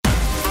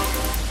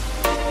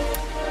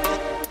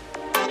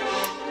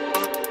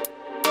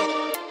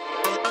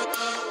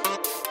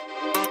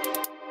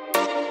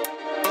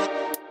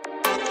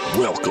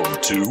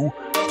Welcome to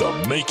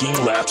the Making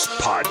Laps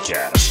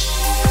Podcast.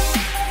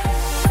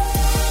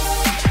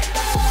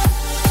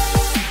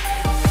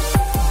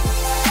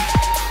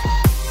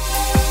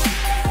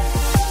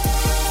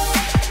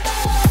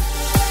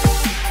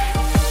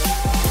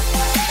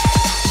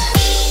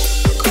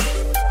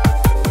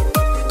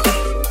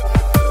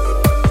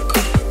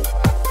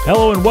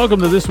 Hello and welcome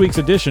to this week's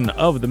edition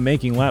of the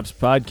Making Laps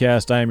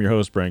Podcast. I am your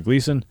host, Brent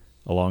Gleason.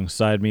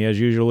 Alongside me, as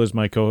usual, is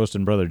my co-host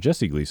and brother,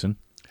 Jesse Gleason.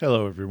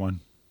 Hello, everyone.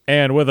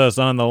 And with us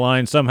on the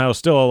line, somehow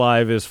still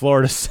alive, is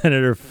Florida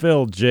Senator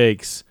Phil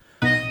Jakes.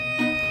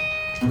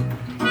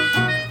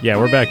 Yeah,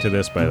 we're back to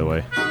this, by the way.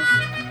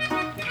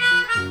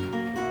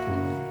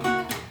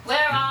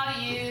 Where are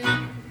you?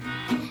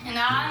 And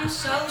I'm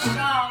so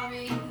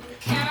sorry.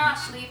 Cannot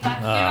sleep. I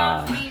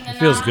cannot breathe. It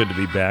feels good to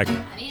be back.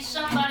 I need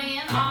somebody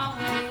in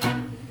always.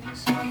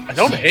 I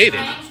don't hate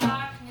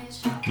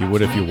it. You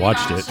would if you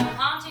watched it.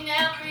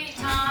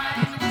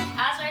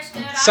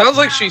 Sounds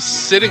like she's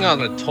sitting on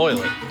the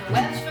toilet.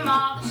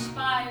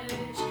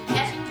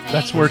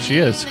 That's where she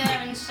is.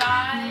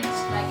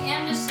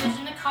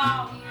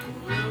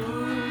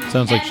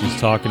 Sounds like she's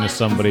talking to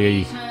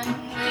somebody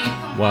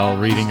while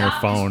reading her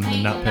phone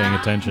and not paying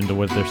attention to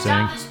what they're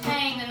saying.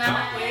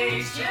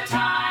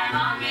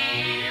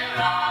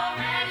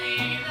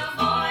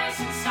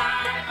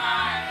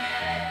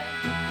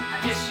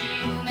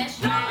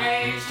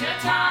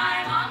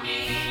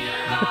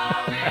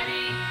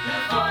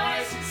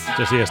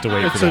 Jesse has to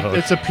wait for the hook.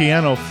 It's a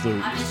piano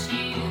flute.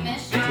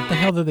 What the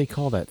hell do they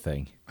call that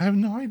thing? I have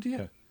no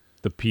idea.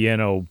 The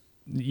piano.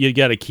 You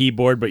got a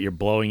keyboard, but you're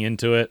blowing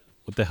into it.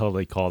 What the hell do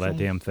they call that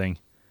damn thing?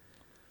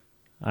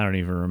 I don't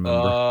even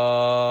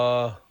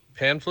remember.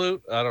 Pan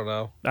flute? I don't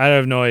know. I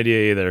have no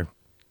idea either.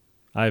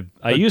 I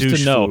used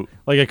to know. Flute.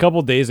 Like a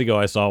couple days ago,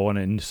 I saw one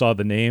and saw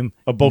the name.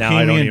 A Now I don't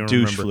Bohemian even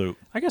douche remember. flute.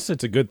 I guess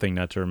it's a good thing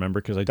not to remember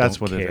because I That's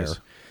don't what care. it is.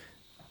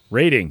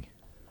 Rating.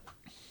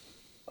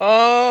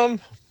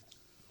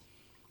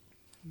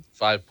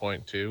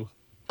 5.2.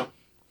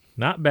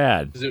 Not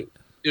bad.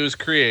 It was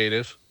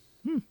creative.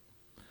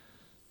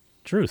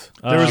 Truth.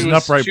 There was an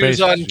upright she was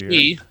bass on this year.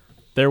 key.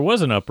 There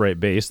was an upright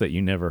bass that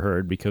you never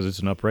heard because it's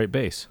an upright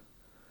bass.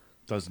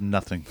 Does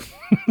nothing.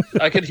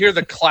 I could hear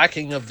the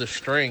clacking of the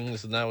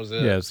strings, and that was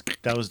it. Yes,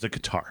 That was the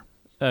guitar.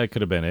 that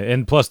could have been it.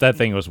 And plus, that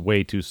thing was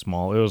way too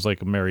small. It was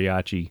like a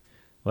mariachi,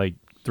 like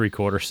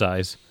 3/4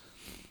 size.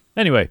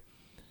 Anyway,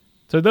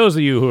 so those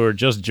of you who are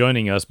just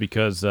joining us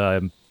because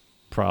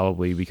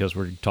probably because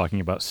we're talking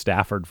about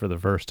Stafford for the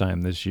first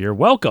time this year,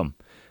 welcome.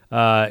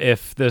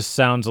 If this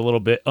sounds a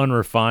little bit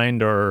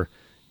unrefined or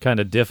kind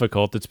of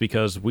difficult, it's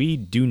because we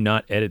do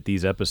not edit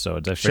these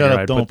episodes. I Shut figured up.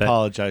 I'd Don't put that.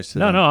 apologize to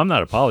No, them. no, I'm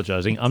not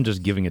apologizing. I'm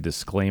just giving a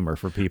disclaimer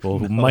for people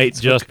who might it's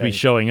just be okay.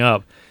 showing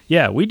up.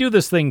 Yeah, we do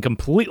this thing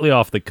completely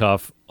off the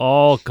cuff.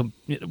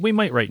 We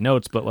might write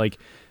notes, but like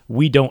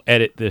we don't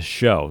edit this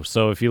show.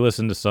 So if you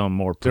listen to some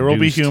more There will be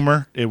produced-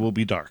 humor. It will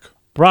be dark.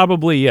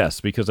 Probably yes,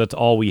 because that's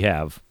all we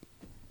have.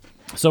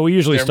 So we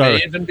usually There start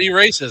may even be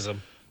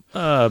racism.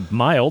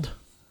 mild.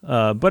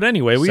 But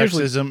anyway, we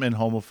usually Sexism and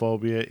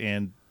homophobia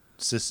and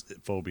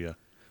cisphobia.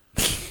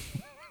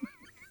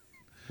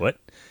 what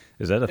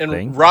is that a And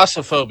thing?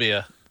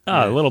 Rossophobia.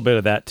 A little bit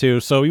of that too.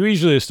 So we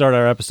usually start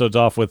our episodes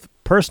off with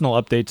personal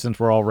updates since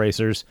we're all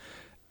racers.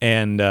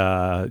 And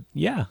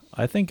yeah,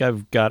 I think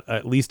I've got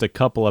at least a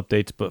couple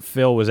updates, but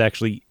Phil was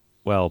actually,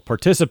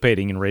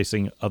 participating in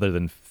racing other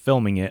than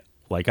filming it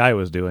like I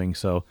was doing.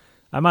 So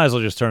I might as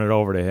well just turn it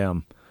over to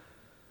him.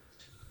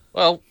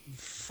 Well,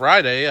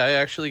 Friday, I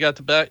actually got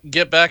to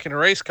get back in a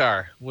race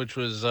car, which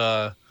was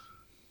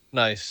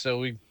nice. So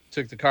we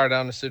took the car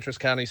down to Citrus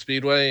County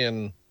Speedway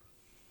and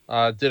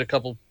did a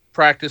couple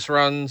practice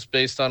runs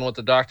based on what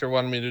the doctor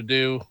wanted me to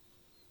do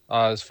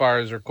as far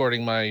as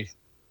recording my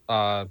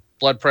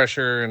blood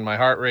pressure and my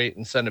heart rate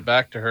and send it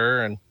back to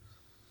her. And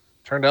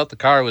turned out the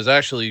car was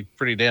actually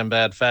pretty damn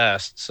bad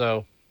fast.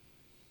 So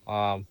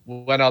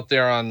we went out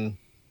there on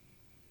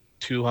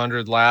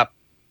 200 lap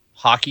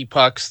hockey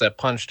pucks that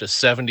punched a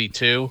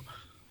 72.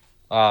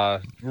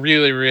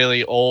 Really,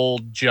 really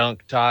old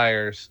junk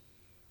tires.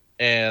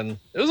 And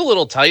it was a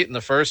little tight in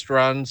the first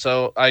run.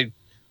 So I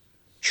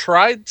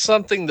tried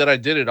something that I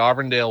did at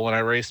Auburndale when I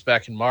raced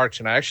back in March.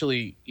 And I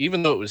actually,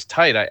 even though it was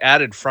tight, I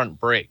added front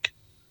brake.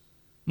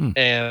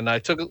 And I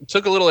took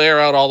a little air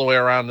out all the way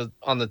around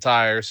on the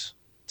tires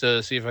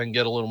to see if I can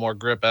get a little more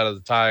grip out of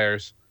the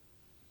tires.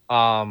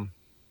 And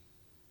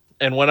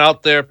went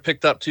out there,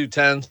 picked up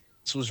 210s,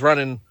 was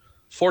running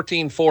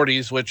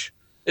 1440s, which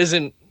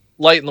isn't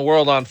lighting the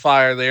world on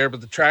fire there, but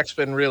the track's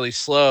been really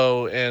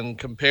slow. And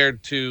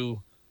compared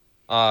to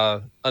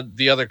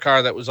the other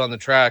car that was on the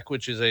track,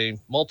 which is a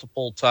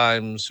multiple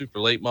time super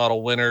late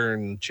model winner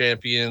and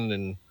champion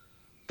and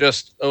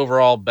just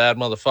overall bad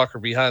motherfucker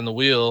behind the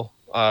wheel,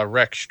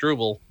 Rex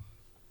Strubel.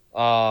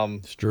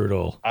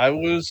 Strudel. I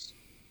was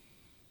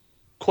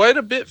quite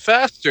a bit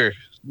faster,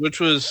 which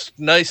was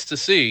nice to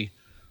see.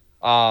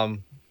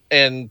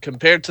 And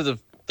compared to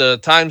the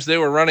times they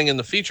were running in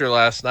the feature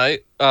last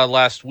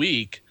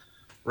week,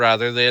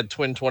 rather. They had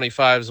twin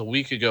 25s a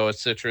week ago at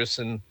Citrus,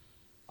 and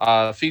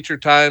feature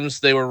times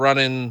they were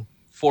running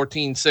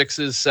 14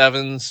 sixes,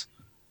 sevens,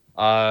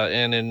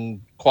 and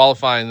in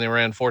qualifying they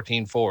ran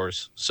 14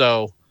 fours.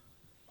 So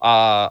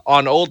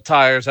on old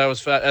tires, I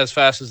was as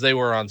fast as they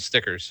were on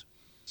stickers.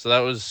 So that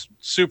was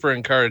super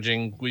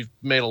encouraging. We've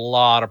made a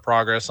lot of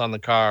progress on the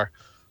car,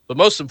 but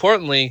most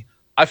importantly,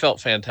 I felt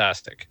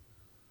fantastic.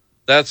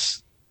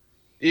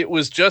 It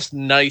was just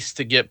nice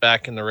to get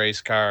back in the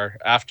race car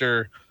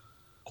after,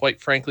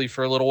 quite frankly,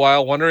 for a little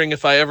while, wondering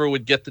if I ever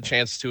would get the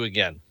chance to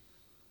again.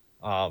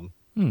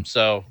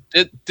 So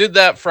did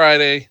that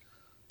Friday.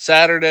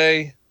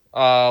 Saturday,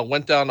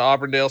 went down to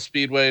Auburndale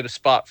Speedway to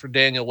spot for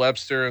Daniel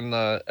Webster in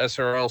the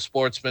SRL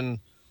Sportsman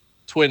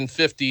Twin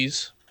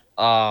 50s.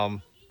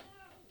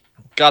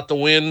 Got the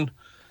win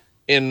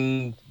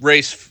in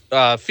race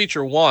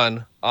feature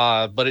one,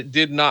 but it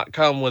did not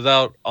come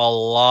without a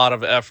lot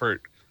of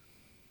effort.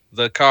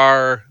 The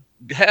car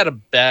had a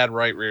bad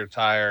right rear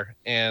tire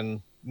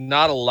and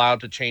not allowed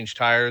to change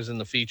tires in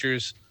the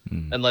features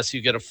unless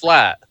you get a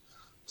flat.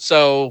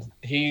 So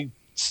he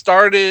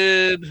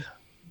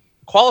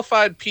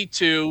qualified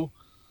P2,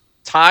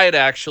 tied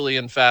actually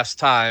in fast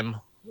time.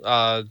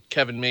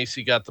 Kevin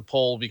Macy got the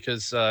pole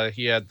because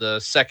he had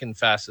the second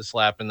fastest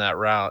lap in that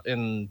round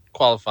in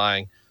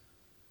qualifying.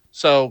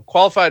 So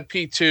qualified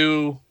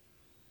P2,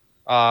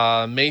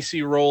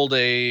 Macy rolled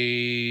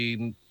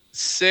a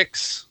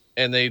 6,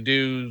 and they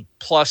do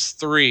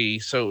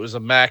 +3, so it was a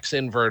max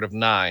invert of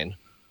 9.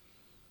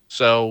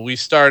 So we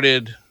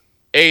started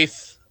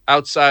 8th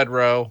outside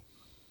row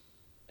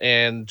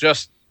and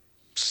just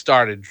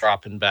started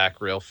dropping back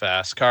real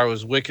fast. Car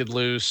was wicked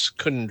loose,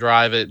 couldn't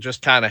drive it,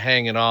 just kind of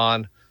hanging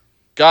on.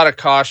 Got a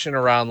caution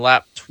around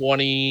lap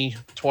 20,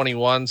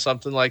 21,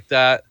 something like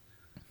that.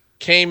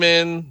 Came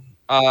in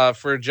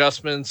for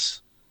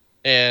adjustments,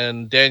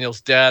 and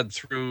Daniel's dad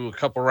threw a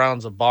couple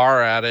rounds of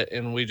bar at it,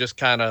 and we just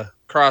kind of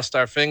crossed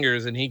our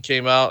fingers, and he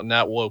came out, and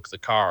that woke the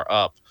car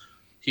up.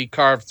 He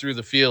carved through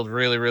the field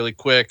really, really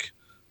quick.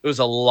 There was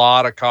a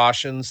lot of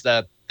cautions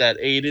that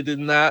aided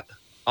in that.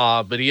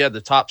 But he had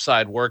the top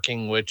side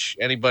working, which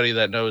anybody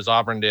that knows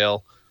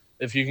Auburndale,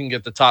 if you can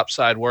get the top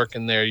side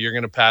working there, you're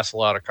going to pass a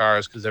lot of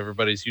cars because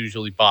everybody's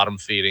usually bottom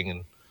feeding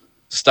and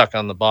stuck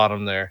on the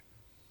bottom there.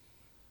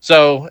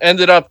 So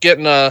ended up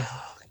getting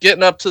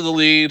up to the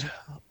lead,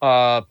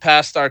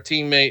 passed our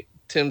teammate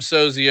Tim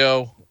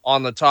Sozio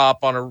on the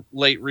top on a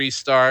late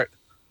restart,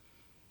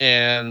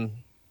 and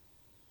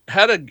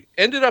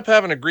ended up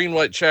having a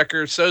green-white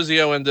checker.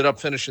 Sozio ended up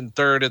finishing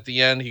third at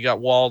the end. He got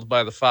walled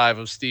by the 5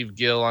 of Steve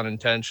Gill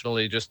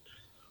unintentionally. Just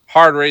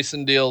hard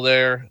racing deal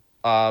there.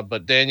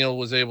 But Daniel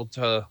was able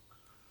to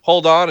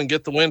hold on and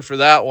get the win for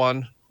that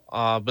one.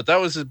 But that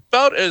was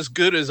about as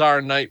good as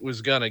our night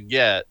was going to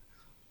get,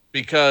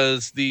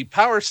 because the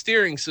power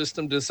steering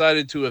system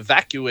decided to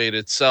evacuate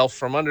itself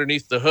from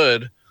underneath the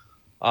hood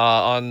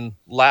on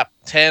lap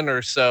 10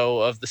 or so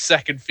of the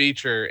second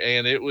feature,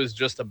 and it was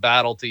just a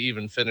battle to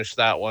even finish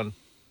that one.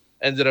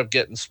 Ended up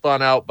getting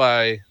spun out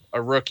by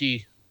a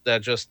rookie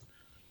that just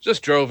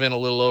drove in a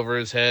little over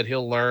his head.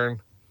 He'll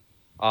learn.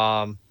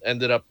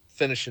 Ended up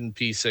finishing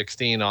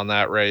P16 on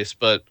that race,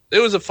 but it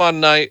was a fun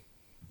night.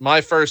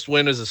 My first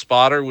win as a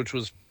spotter, which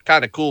was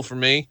kind of cool for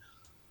me.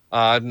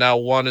 I've now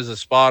won as a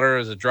spotter,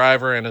 as a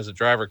driver, and as a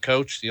driver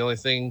coach. The only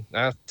thing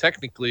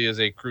technically is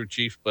a crew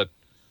chief, but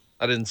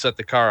I didn't set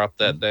the car up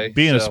that day.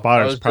 Being a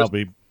spotter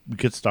probably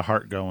gets the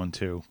heart going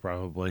too.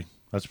 Probably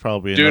that's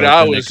probably dude.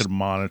 Another thing they could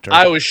monitor.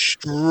 I was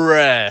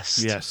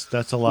stressed. Yes,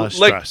 that's a lot of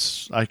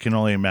stress. I can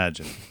only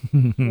imagine.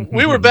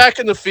 We were back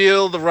in the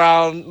field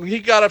around. He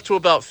got up to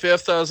about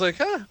 5th. I was like,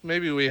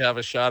 maybe we have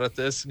a shot at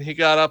this. And he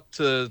got up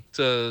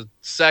to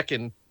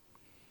second,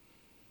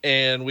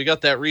 and we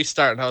got that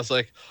restart. And I was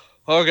like,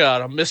 oh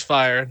god, I'm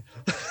misfiring.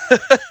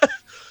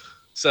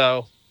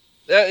 So.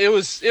 It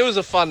was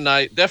a fun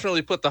night.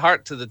 Definitely put the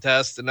heart to the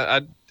test, and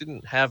I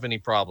didn't have any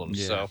problems.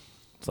 Yeah. So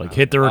it's like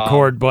hit the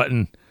record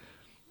button.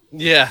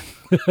 Yeah.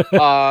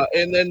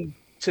 And then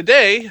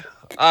today,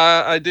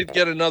 I did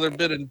get another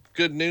bit of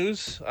good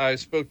news. I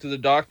spoke to the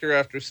doctor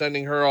after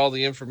sending her all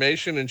the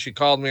information, and she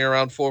called me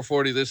around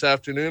 4:40 this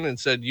afternoon and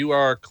said, "You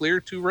are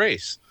clear to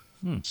race."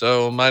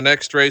 So my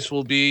next race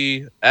will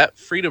be at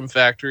Freedom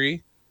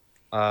Factory.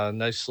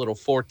 Nice little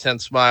 410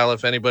 smile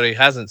if anybody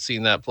hasn't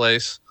seen that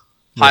place.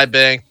 High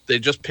bank. They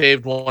just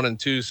paved 1 and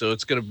 2, so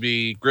it's going to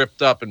be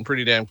gripped up and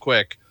pretty damn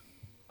quick.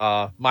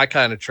 My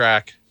kind of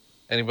track.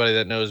 Anybody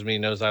that knows me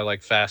knows I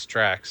like fast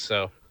tracks.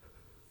 So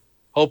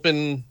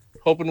hoping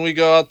we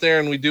go out there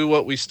and we do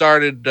what we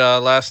started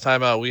last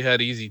time out. We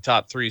had easy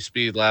top 3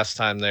 speed last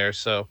time there.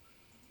 So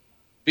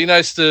be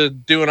nice to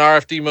do an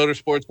RFD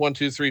Motorsports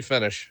 1-2-3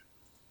 finish.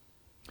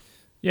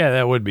 Yeah,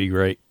 that would be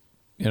great.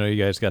 You know,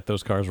 you guys got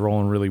those cars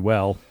rolling really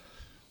well.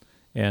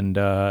 And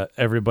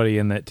everybody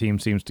in that team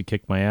seems to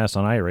kick my ass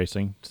on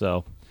iRacing.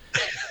 So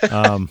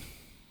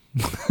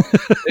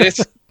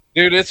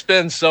Dude, it's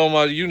been so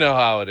much. You know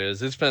how it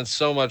is. It's been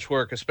so much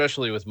work,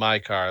 especially with my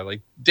car.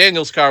 Like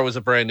Daniel's car was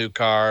a brand new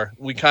car.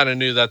 We kind of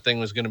knew that thing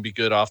was going to be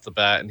good off the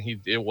bat, and he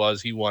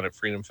won at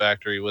Freedom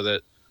Factory with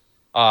it.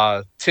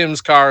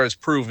 Tim's car is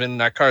proven.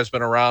 That car's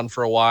been around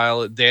for a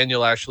while.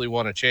 Daniel actually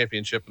won a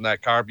championship in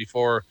that car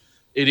before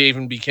it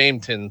even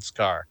became Tim's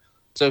car.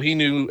 So he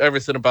knew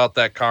everything about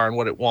that car and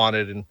what it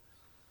wanted. And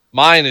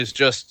mine is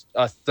just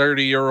a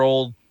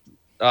 30-year-old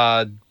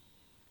Dylan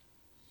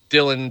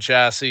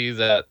chassis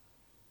that,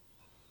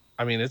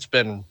 I mean, it's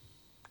been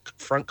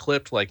front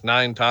clipped like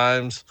 9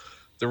 times.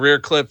 The rear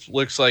clip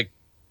looks like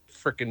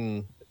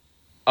freaking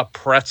a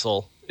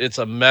pretzel. It's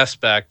a mess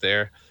back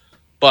there,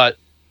 but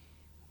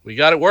we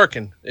got it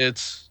working.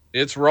 It's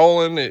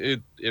rolling.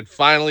 It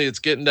finally, it's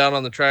getting down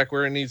on the track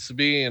where it needs to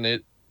be, and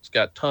it's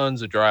got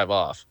tons of drive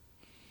off.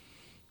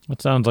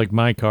 That sounds like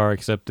my car,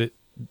 except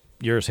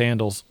yours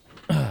handles.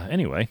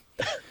 Anyway,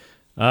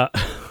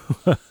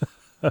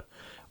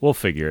 we'll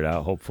figure it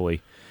out,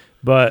 hopefully.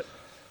 But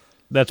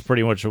that's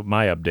pretty much what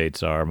my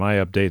updates are. My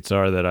updates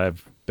are that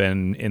I've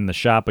been in the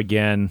shop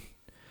again.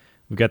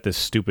 We've got this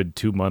stupid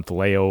 2-month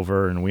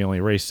layover, and we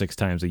only race 6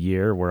 times a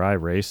year where I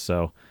race.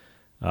 So,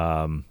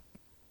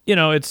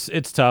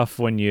 it's tough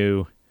when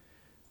you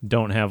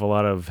don't have a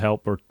lot of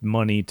help or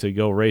money to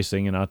go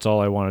racing, and that's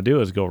all I want to do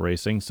is go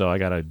racing. So I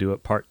got to do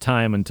it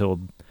part-time until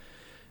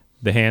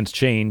the hands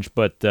change.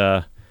 But,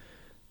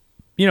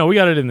 we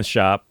got it in the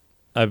shop.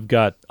 I've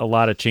got a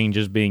lot of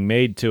changes being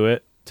made to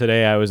it.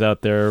 Today I was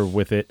out there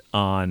with it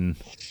on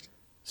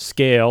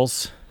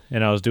scales,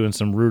 and I was doing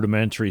some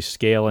rudimentary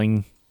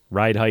scaling,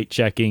 ride height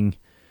checking,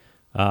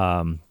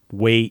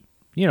 weight,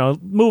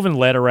 moving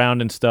lead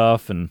around and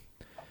stuff, and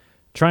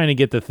trying to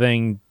get the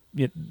thing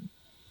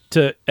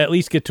to at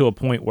least get to a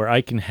point where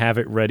I can have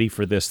it ready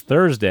for this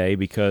Thursday,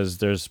 because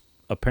there's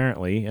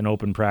apparently an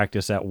open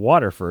practice at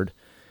Waterford.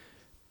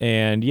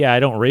 And yeah, I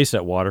don't race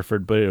at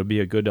Waterford, but it would be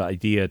a good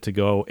idea to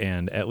go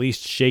and at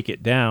least shake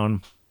it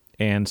down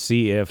and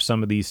see if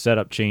some of these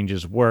setup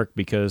changes work,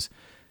 because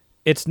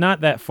it's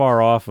not that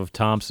far off of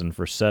Thompson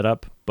for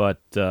setup, but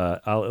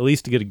I'll at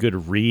least get a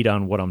good read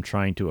on what I'm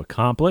trying to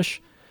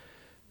accomplish.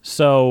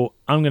 So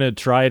I'm going to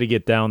try to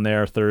get down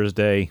there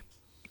Thursday.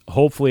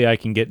 Hopefully I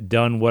can get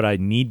done what I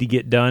need to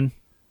get done.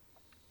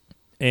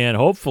 And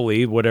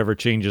hopefully whatever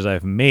changes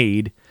I've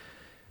made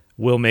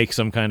will make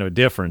some kind of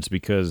difference,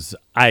 because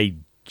I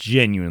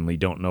genuinely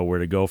don't know where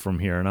to go from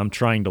here, and I'm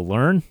trying to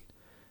learn.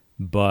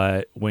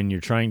 But when you're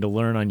trying to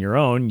learn on your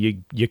own,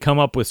 you come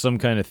up with some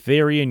kind of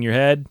theory in your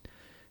head,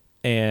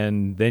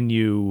 and then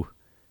you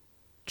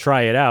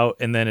try it out,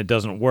 and then it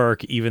doesn't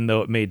work, even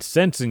though it made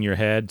sense in your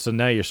head. So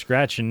now you're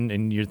scratching,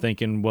 and you're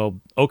thinking,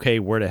 well, okay,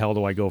 where the hell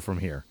do I go from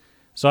here?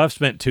 So I've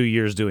spent 2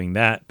 years doing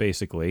that,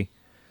 basically,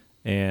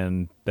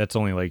 and that's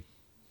only like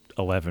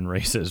 11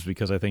 races,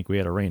 because I think we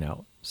had a rain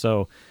out.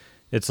 So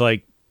it's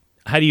like,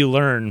 how do you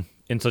learn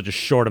in such a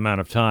short amount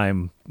of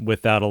time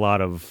without a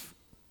lot of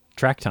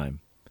track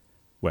time?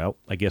 Well,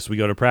 I guess we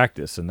go to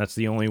practice, and that's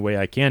the only way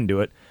I can do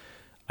it.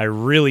 I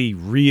really,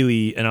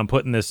 really, and I'm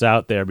putting this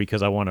out there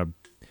because I want to,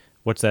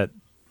 what's that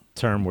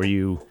term where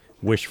you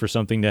wish for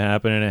something to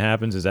happen and it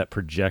happens? Is that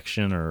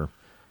projection or?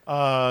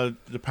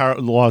 The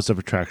laws of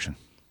attraction.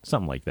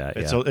 Something like that,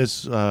 yeah.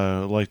 It's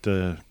like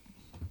the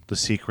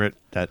Secret,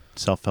 that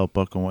self-help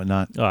book and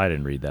whatnot. Oh, I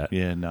didn't read that.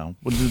 Yeah, no.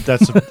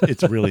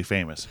 It's really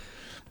famous.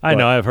 I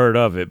know, I've heard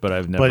of it, but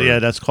I've never. But yeah,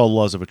 that's called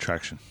laws of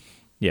attraction.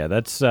 Yeah,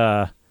 that's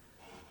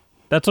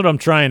what I'm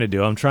trying to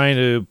do. I'm trying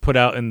to put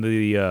out in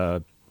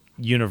the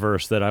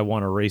universe that I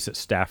want to race at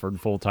Stafford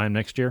full-time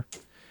next year.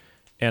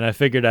 And I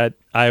figured that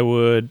I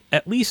would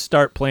at least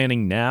start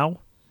planning now,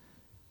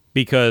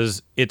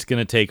 because it's going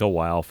to take a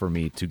while for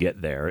me to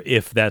get there,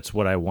 if that's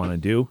what I want to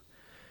do.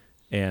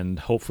 And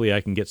hopefully I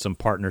can get some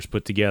partners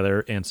put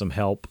together and some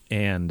help.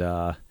 And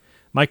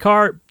my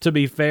car, to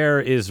be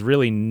fair, is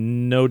really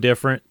no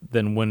different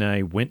than when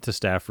I went to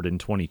Stafford in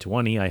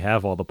 2020. I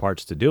have all the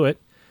parts to do it,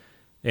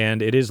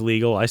 and it is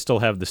legal. I still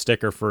have the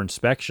sticker for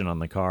inspection on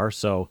the car.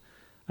 So,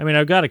 I mean,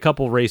 I've got a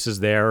couple races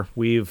there.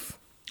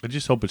 I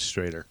just hope it's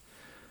straighter.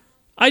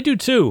 I do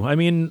too. I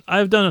mean,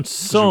 I've done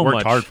so much.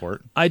 Worked hard for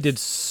it. I did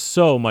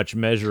so much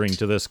measuring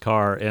to this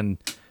car, and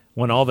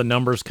when all the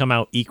numbers come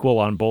out equal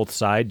on both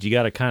sides, you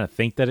got to kind of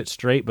think that it's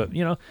straight. But,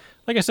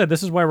 like I said,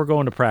 this is why we're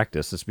going to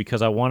practice. It's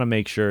because I want to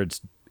make sure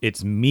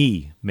it's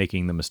me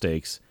making the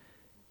mistakes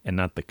and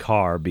not the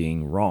car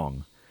being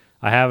wrong.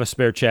 I have a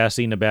spare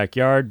chassis in the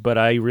backyard, but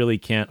I really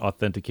can't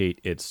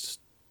authenticate its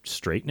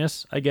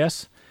straightness, I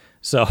guess.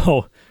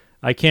 So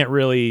I can't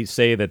really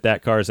say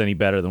that car is any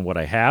better than what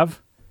I have.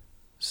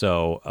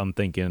 So I'm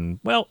thinking,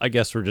 well, I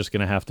guess we're just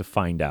going to have to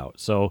find out.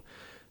 So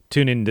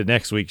tune into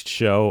next week's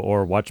show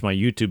or watch my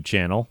YouTube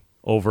channel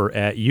over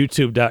at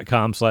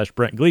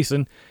youtube.com/Brent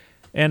Gleason,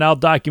 and I'll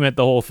document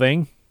the whole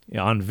thing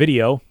on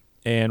video,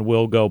 and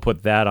we'll go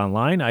put that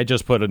online. I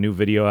just put a new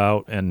video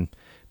out and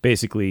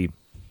basically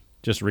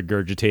just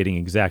regurgitating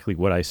exactly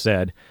what I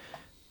said.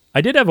 I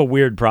did have a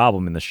weird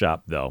problem in the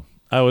shop, though.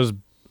 I was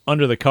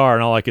under the car,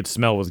 and all I could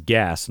smell was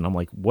gas, and I'm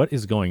like, what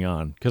is going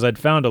on? Because I'd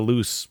found a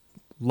loose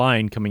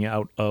line coming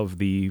out of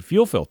the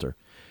fuel filter.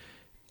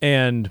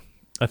 And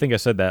I think I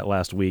said that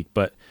last week,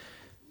 but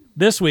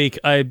this week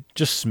I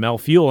just smell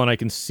fuel and I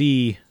can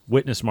see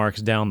witness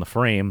marks down the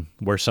frame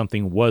where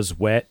something was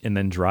wet and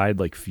then dried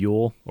like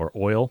fuel or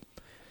oil.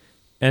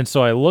 And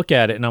so I look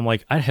at it and I'm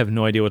like, I have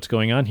no idea what's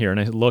going on here. And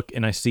I look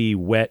and I see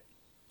wet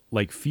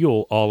like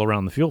fuel all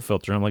around the fuel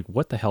filter. I'm like,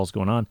 what the hell's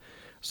going on?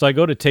 So I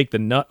go to take the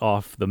nut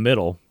off the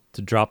middle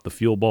to drop the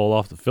fuel bowl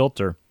off the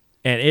filter,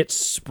 and it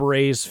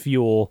sprays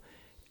fuel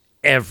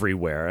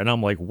everywhere. And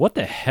I'm like, what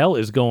the hell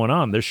is going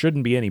on? There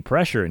shouldn't be any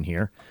pressure in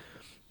here.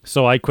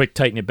 So I quick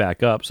tighten it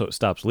back up so it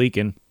stops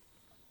leaking.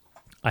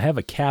 I have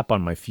a cap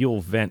on my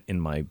fuel vent in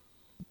my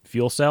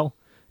fuel cell,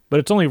 but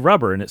it's only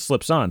rubber and it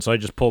slips on. So I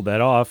just pulled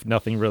that off.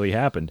 Nothing really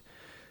happened.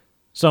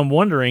 So I'm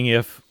wondering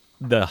if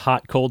the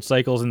hot cold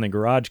cycles in the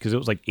garage, because it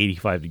was like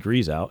 85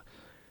 degrees out,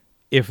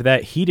 if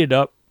that heated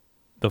up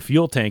the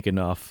fuel tank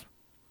enough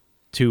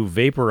to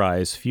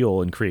vaporize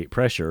fuel and create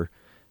pressure,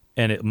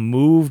 and it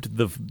moved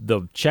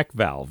the check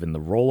valve in the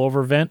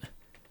rollover vent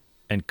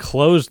and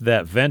closed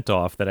that vent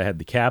off that I had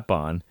the cap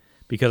on,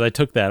 because I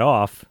took that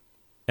off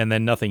and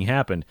then nothing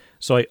happened.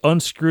 So I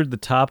unscrewed the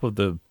top of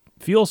the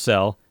fuel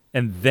cell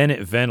and then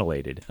it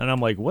ventilated. And I'm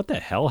like, what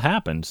the hell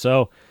happened?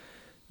 So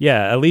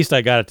yeah, at least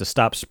I got it to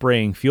stop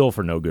spraying fuel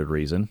for no good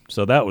reason.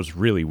 So that was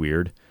really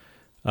weird.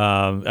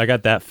 I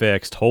got that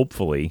fixed,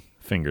 hopefully.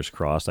 Fingers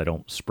crossed I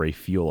don't spray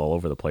fuel all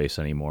over the place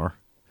anymore.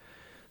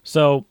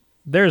 So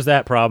there's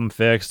that problem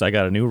fixed. I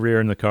got a new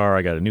rear in the car.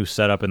 I got a new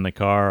setup in the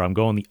car. I'm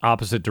going the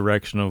opposite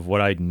direction of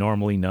what I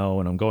normally know,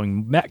 and I'm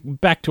going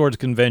back towards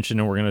convention,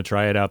 and we're going to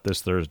try it out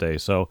this Thursday.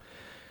 So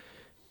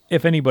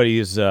if anybody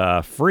is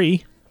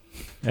free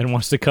and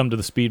wants to come to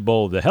the Speed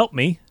Bowl to help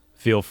me,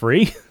 feel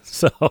free.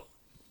 So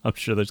I'm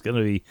sure there's going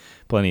to be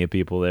plenty of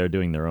people there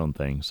doing their own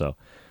thing. So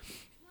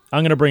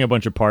I'm going to bring a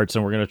bunch of parts,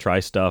 and we're going to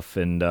try stuff,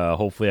 and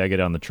hopefully I get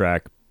on the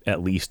track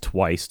at least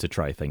twice to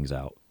try things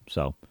out.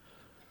 So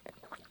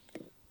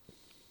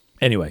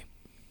anyway,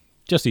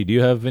 Jesse, do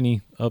you have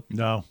any up?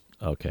 No.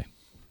 Okay.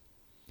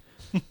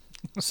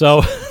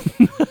 So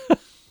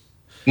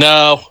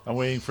No. I'm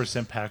waiting for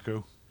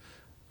Senpaku.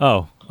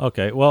 Oh,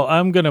 okay. Well,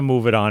 I'm going to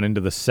move it on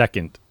into the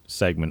second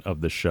segment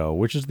of the show,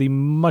 which is the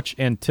much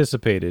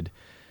anticipated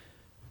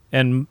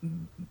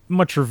and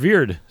much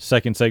revered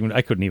second segment.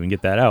 I couldn't even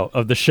get that out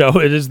of the show.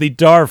 It is the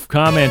DARF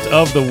comment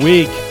of the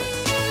week.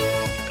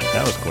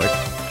 That was quick.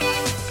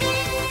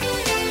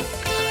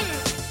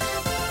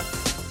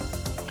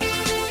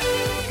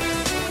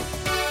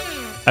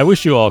 I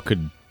wish you all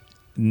could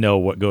know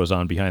what goes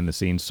on behind the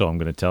scenes, so I'm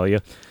going to tell you.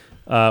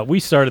 We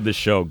started the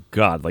show,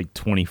 like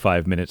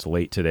 25 minutes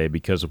late today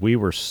because we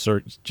were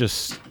just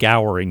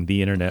scouring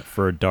the internet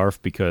for a DARF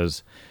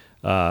because,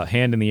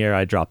 hand in the air,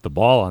 I dropped the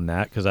ball on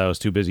that because I was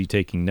too busy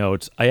taking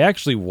notes. I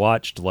actually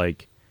watched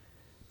like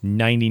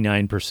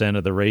 99%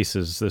 of the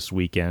races this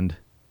weekend.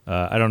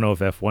 I don't know if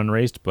F1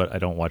 raced, but I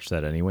don't watch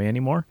that anyway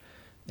anymore.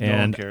 And no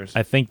one cares.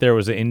 I think there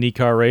was an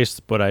IndyCar race,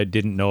 but I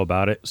didn't know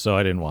about it, so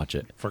I didn't watch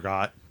it.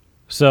 Forgot.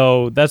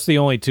 So that's the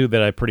only two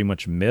that I pretty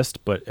much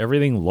missed, but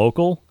everything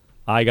local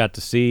I got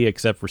to see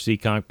except for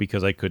Seekonk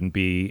because I couldn't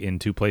be in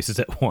two places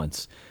at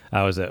once.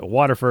 I was at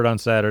Waterford on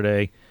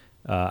Saturday.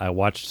 I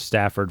watched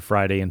Stafford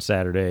Friday and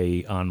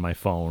Saturday on my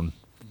phone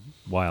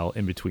while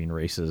in between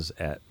races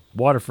at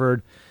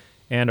Waterford.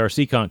 And our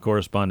Seekonk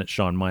correspondent,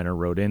 Sean Miner,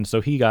 wrote in,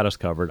 so he got us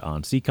covered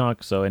on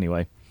Seekonk. So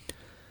anyway,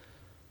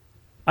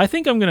 I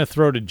think I'm going to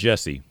throw to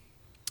Jesse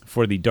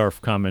for the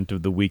DARF comment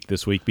of the week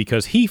this week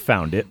because he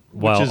found it.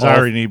 Which is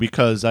irony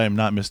because I am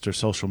not Mr.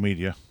 Social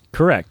Media.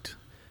 Correct.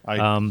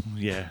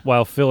 Yeah.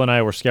 While Phil and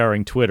I were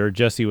scouring Twitter,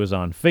 Jesse was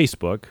on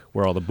Facebook,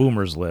 where all the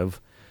boomers live.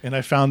 And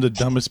I found the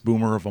dumbest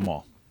boomer of them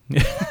all.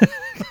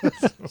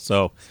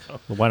 So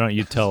why don't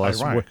you tell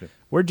us,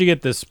 where'd you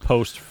get this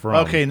post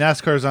from? Okay,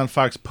 NASCAR's on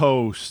Fox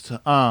Post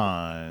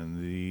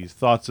on the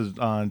thoughts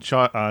on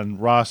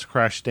Ross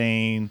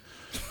Chastain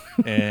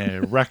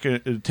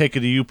and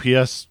taking the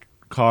UPS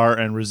car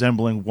and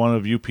resembling one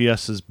of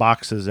UPS's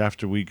boxes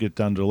after we get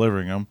done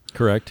delivering them.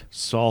 Correct.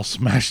 It's all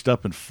smashed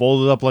up and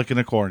folded up like an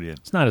accordion.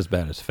 It's not as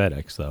bad as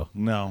FedEx, though.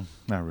 No,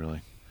 not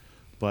really.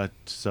 But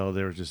so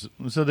they were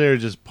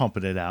just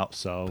pumping it out.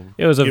 So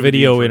it was a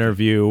video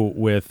interview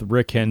with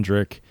Rick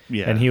Hendrick,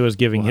 and he was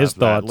giving his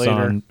thoughts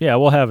on. Yeah,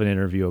 we'll have an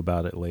interview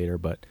about it later,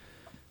 but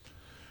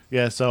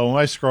yeah. So when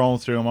I scroll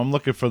through them, I'm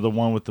looking for the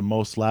one with the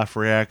most laugh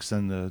reacts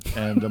and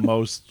the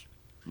most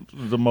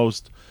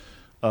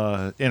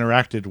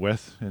interacted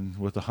with, and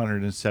with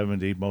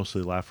 170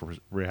 mostly laugh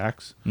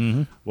reacts,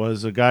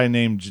 was a guy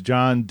named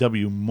John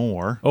W.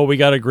 Moore. Oh, we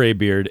got a gray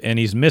beard, and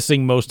he's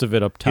missing most of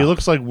it up top. He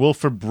looks like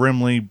Wilford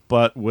Brimley,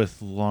 but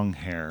with long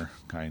hair,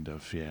 kind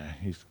of. Yeah,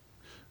 he's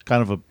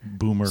kind of a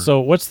boomer.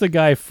 So what's the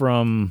guy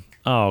from,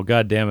 oh,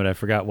 God damn it, I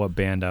forgot what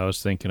band I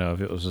was thinking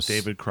of. It was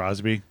David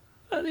Crosby.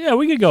 Yeah,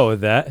 we could go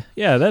with that.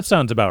 Yeah, that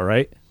sounds about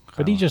right.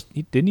 But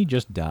didn't he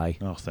just die?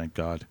 Oh, thank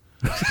God.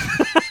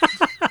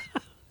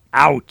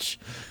 Ouch.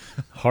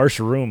 Harsh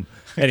room.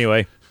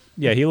 Anyway,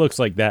 yeah, he looks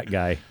like that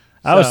guy.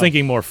 I was So-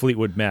 thinking more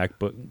Fleetwood Mac,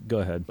 but go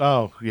ahead.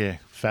 Oh, yeah.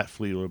 Fat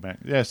Fleetwood Mac.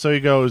 Yeah, so he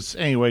goes,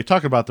 anyway,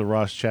 talking about the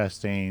Ross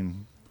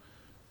Chastain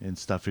and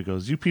stuff, he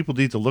goes, you people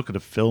need to look at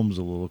the films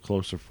a little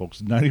closer,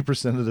 folks.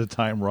 90% of the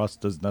time, Ross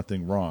does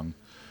nothing wrong.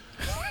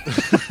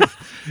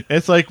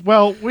 It's like,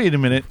 well, wait a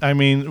minute. I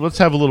mean, let's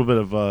have a little bit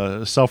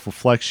of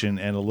self-reflection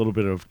and a little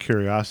bit of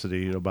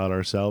curiosity about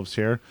ourselves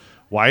here.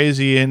 Why is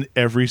he in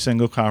every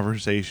single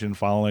conversation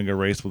following a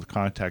race with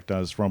contact on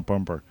his front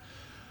bumper?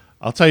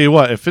 I'll tell you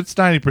what, if it's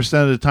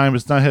 90% of the time,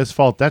 it's not his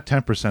fault. That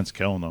 10%'s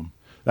killing him.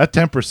 That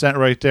 10%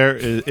 right there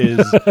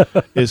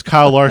is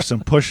Kyle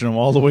Larson pushing him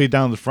all the way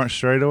down the front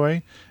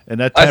straightaway. And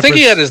that 10%, I think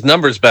he had his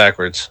numbers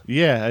backwards.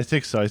 Yeah, I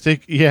think so. I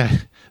think, yeah,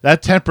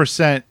 that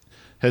 10%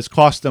 has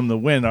cost them the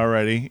win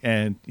already.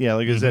 And, yeah,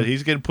 like I said,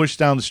 he's getting pushed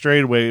down the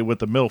straightaway with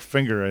the middle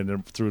finger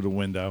and through the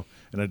window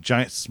and a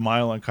giant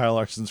smile on Kyle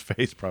Larson's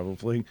face,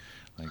 probably.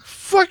 Like,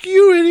 fuck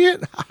you,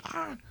 idiot.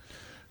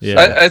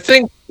 Yeah. I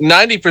think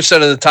 90%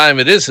 of the time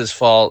it is his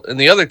fault, and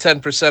the other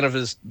 10% of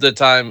the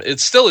time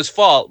it's still his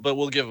fault, but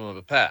we'll give him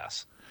a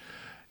pass.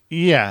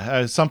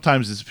 Yeah,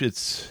 sometimes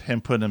it's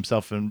him putting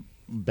himself in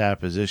bad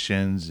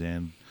positions,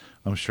 and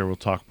I'm sure we'll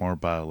talk more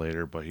about it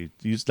later, but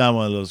he's not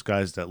one of those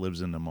guys that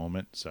lives in the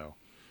moment. So,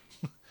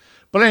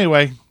 but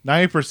anyway,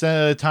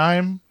 90% of the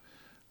time,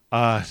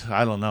 I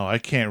don't know. I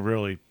can't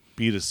really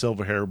beat a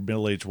silver-haired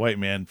middle-aged white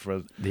man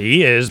for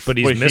He is, but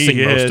he's what missing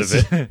he most is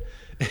of it.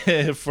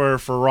 for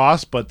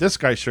Ross, but this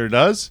guy sure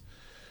does.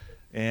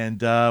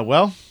 And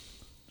well,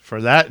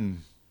 for that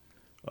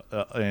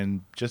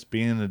and just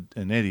being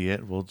an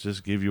idiot, we'll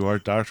just give you our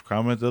dark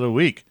comment of the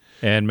week.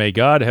 And may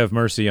God have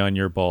mercy on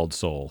your bald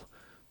soul.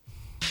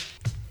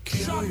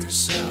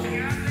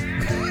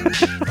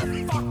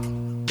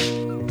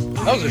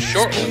 That was a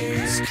short one.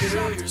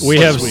 We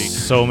have week.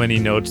 so many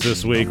notes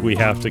this week, we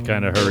have to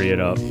kind of hurry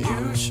it up.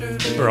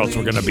 Or else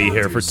we're going to be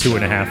here for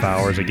 2.5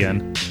 hours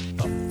again.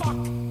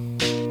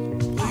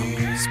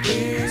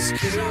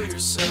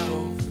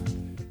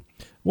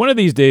 One of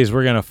these days,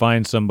 we're going to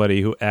find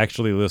somebody who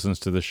actually listens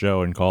to the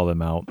show and call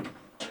them out.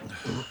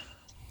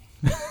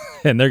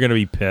 And they're going to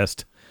be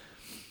pissed.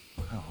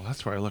 Oh,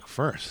 that's where I look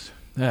first.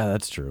 Yeah,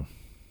 that's true.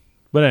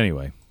 But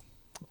anyway,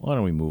 why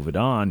don't we move it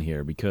on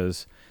here?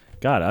 Because,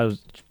 God, I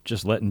was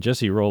just letting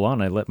Jesse roll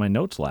on. I let my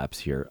notes lapse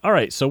here. All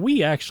right, so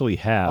we actually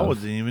have... Oh, it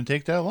didn't even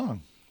take that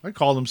long. I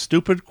called him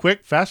stupid,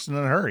 quick, fast, and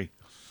in a hurry.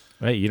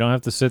 Hey, you don't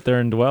have to sit there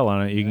and dwell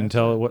on it. You can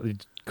tell it what...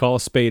 Call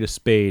a spade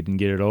and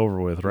get it over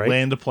with, right?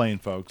 Land the plane,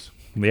 folks.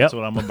 Yep. That's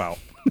what I'm about.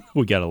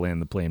 We got to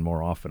land the plane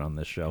more often on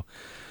this show.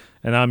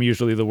 And I'm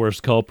usually the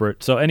worst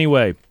culprit. So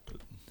anyway,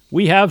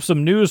 we have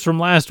some news from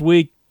last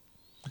week.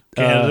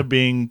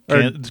 Canada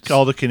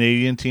all the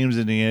Canadian teams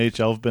in the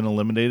NHL have been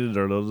eliminated.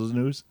 Are those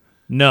news?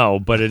 No,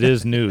 but it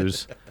is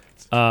news.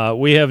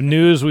 We have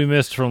news we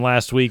missed from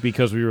last week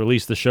because we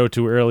released the show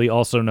too early,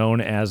 also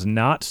known as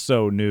Not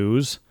So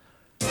News.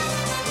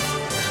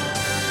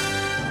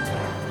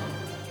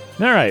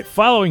 All right,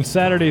 following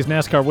Saturday's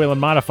NASCAR Whelen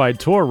Modified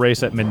Tour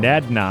race at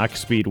Monadnock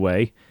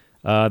Speedway,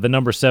 the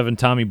number 7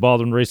 Tommy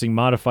Baldwin Racing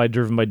Modified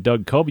driven by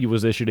Doug Kobe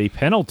was issued a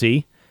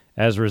penalty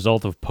as a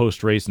result of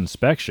post-race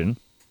inspection.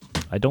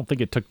 I don't think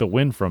it took the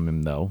win from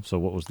him, though, so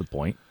what was the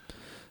point?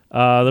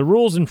 The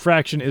rules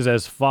infraction is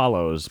as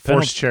follows.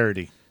 Forced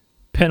charity.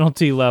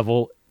 Penalty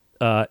level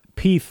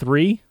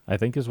P3, I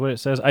think is what it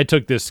says. I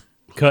took this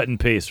cut and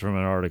paste from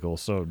an article,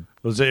 so...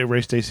 Was it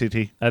erased ACT?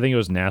 I think it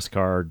was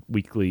NASCAR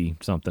Weekly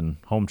something.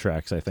 Home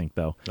Tracks, I think,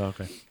 though. Oh,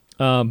 okay.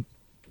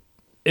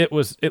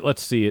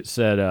 Let's see, it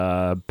said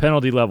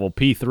penalty level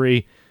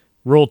P3,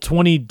 Rule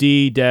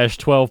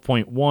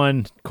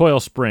 20D-12.1, coil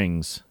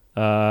springs.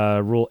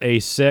 Rule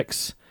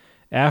A6,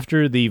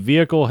 after the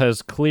vehicle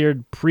has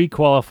cleared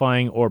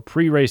pre-qualifying or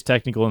pre-race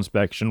technical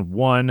inspection,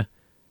 1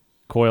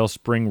 coil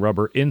spring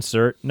rubber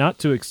insert, not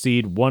to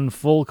exceed 1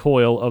 full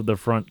coil of the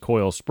front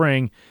coil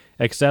spring,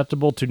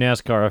 acceptable to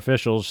NASCAR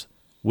officials,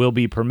 will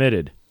be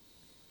permitted.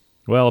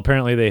 Well,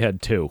 apparently they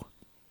had 2.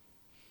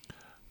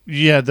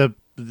 Yeah,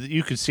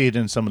 you can see it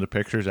in some of the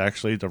pictures,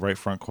 actually. The right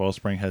front coil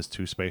spring has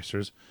 2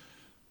 spacers.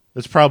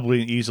 It's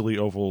probably an easily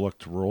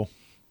overlooked rule.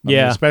 I mean,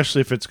 especially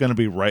if it's going to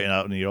be right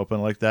out in the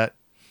open like that.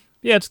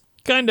 Yeah, it's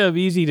kind of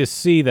easy to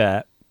see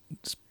that,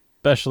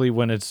 especially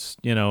when it's,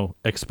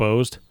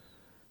 exposed.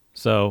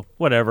 So,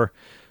 whatever.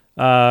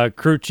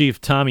 Crew Chief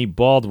Tommy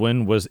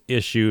Baldwin was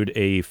issued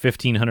a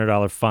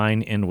 $1,500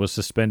 fine and was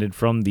suspended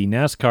from the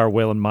NASCAR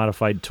Whelen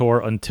Modified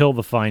Tour until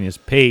the fine is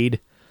paid.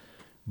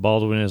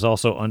 Baldwin is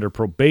also under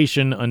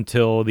probation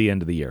until the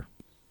end of the year.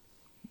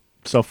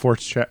 So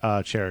forced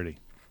charity.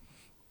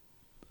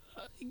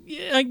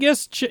 Yeah, I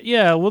guess,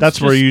 yeah.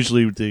 That's where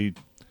usually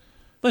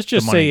let's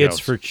just the money say it's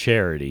goes. for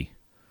charity.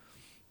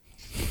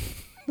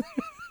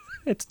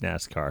 It's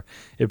NASCAR.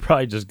 It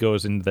probably just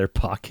goes into their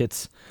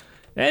pockets.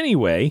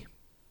 Anyway,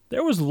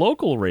 there was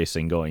local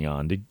racing going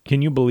on.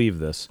 Can you believe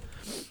this?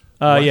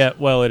 Yeah,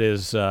 well, it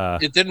is.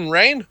 It didn't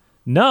rain?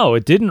 No,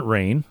 it didn't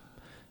rain.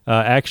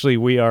 Actually,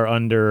 we are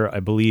under, I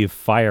believe,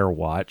 fire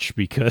watch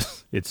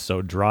because it's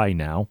so dry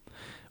now.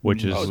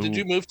 Which is. Oh, did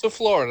you move to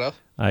Florida?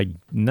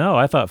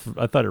 I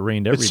thought it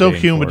rained every day. It's so in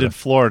humid Florida. in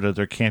Florida,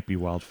 there can't be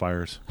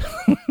wildfires.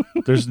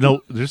 there's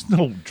no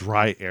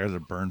dry air to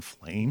burn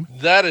flame.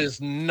 That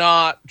is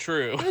not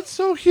true. It's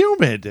so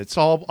humid. It's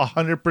all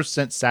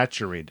 100%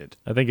 saturated.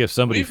 I think if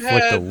somebody We've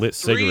flicked a had lit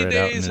 3 cigarette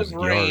out in days his of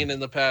rain yard. in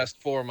the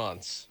past 4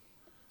 months.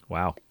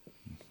 Wow.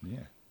 Yeah.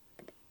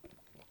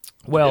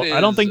 Well, It I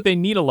don't is- think they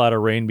need a lot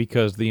of rain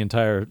because the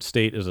entire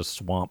state is a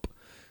swamp.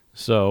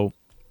 So,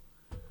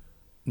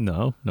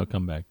 no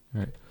comeback.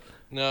 All right.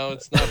 No,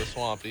 it's not a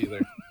swamp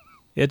either.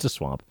 It's a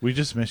swamp. We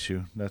just miss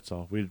you. That's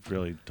all. We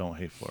really don't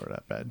hate Florida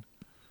that bad.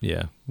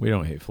 Yeah, we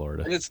don't hate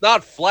Florida. And it's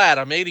not flat.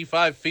 I'm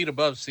 85 feet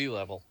above sea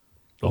level.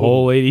 The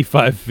whole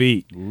 85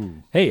 feet.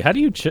 Ooh. Hey, how do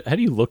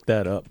you look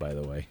that up, by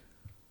the way?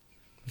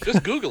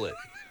 Just Google it.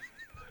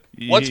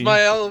 What's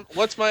my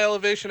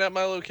elevation at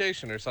my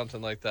location or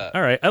something like that?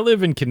 All right, I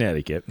live in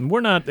Connecticut, and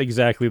we're not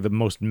exactly the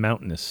most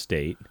mountainous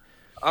state.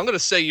 I'm going to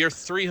say you're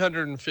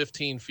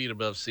 315 feet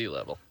above sea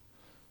level.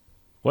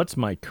 What's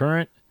my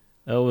current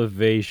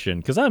elevation?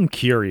 Because I'm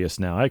curious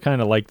now. I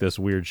kind of like this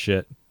weird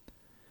shit.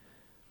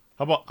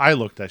 How about I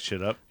looked that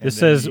shit up? and It then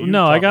says, you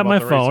no, I talk got about my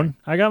the phone. racing?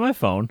 I got my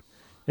phone.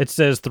 It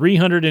says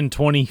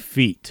 320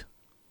 feet.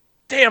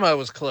 Damn, I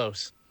was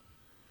close.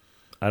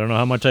 I don't know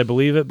how much I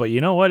believe it, but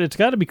you know what? It's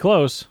got to be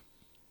close.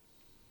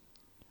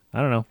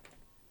 I don't know.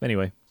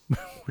 Anyway,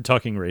 we're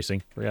talking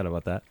racing. Forgot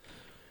about that.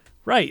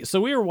 Right,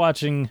 so we were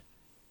watching.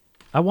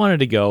 I wanted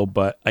to go,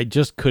 but I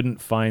just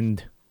couldn't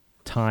find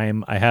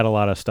time. I had a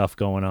lot of stuff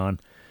going on.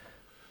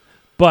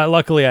 But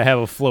luckily, I have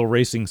a Flow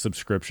Racing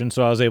subscription,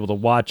 so I was able to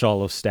watch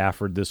all of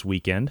Stafford this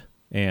weekend.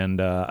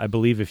 And I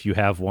believe if you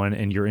have one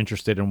and you're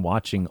interested in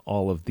watching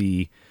all of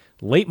the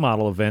late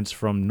model events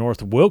from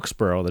North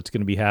Wilkesboro that's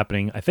going to be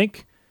happening, I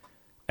think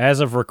as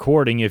of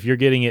recording, if you're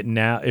getting it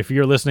now, if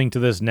you're listening to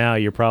this now,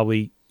 you're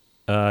probably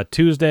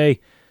Tuesday.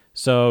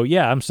 So,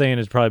 yeah, I'm saying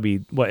it's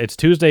probably it's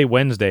Tuesday,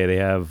 Wednesday. They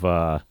have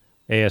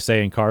ASA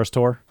and Cars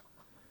Tour.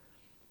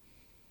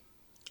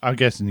 I'm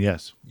guessing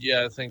yes.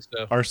 Yeah, I think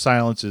so. Our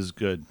silence is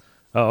good.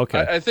 Oh,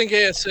 okay. I think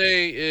ASA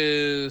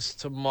is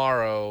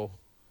tomorrow.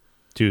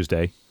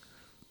 Tuesday.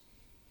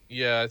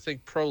 Yeah, I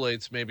think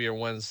Prolates maybe are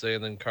Wednesday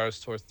and then Cars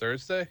Tour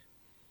Thursday.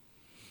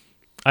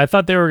 I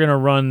thought they were going to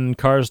run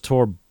Cars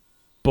Tour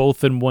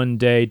both in one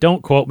day.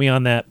 Don't quote me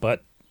on that,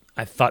 but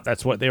I thought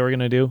that's what they were going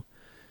to do.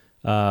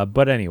 But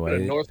Go to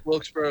anyway.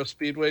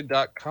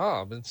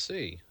 NorthWilkesboroSpeedway.com and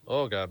see.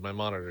 Oh, God, my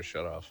monitor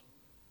shut off.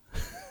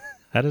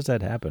 How does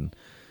that happen?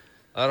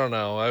 I don't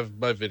know.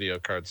 My video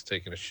card's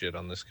taking a shit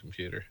on this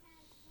computer.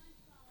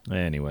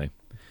 Anyway.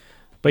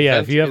 But yeah,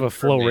 That's if you have a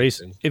Flow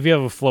information.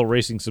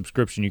 Racing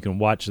subscription, you can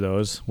watch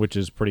those, which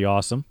is pretty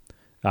awesome.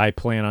 I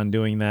plan on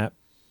doing that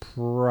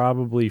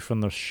probably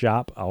from the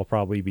shop. I'll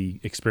probably be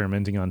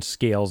experimenting on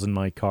scales in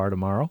my car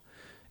tomorrow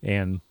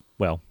and,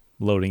 well,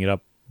 loading it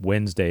up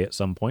Wednesday at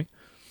some point.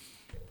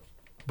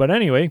 But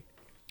anyway,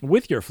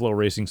 with your Flow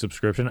Racing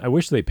subscription, I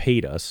wish they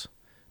paid us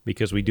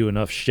because we do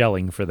enough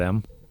shelling for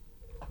them.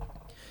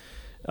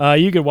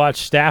 You could watch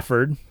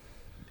Stafford.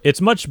 It's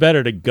much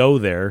better to go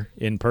there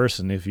in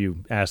person, if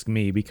you ask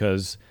me,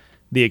 because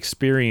the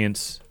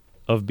experience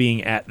of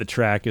being at the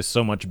track is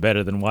so much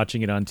better than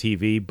watching it on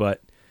TV.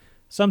 But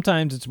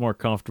sometimes it's more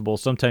comfortable.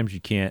 Sometimes you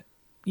can't.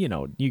 You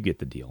know, you get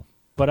the deal.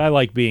 But I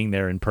like being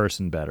there in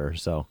person better.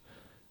 So,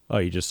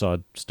 you just saw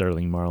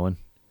Sterling Marlin.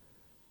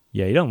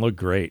 Yeah, he don't look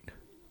great.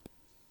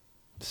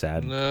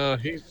 Sad. No,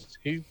 he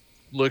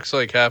looks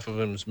like half of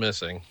him's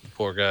missing.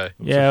 Poor guy.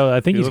 Yeah,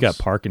 I think he he's got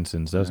looks-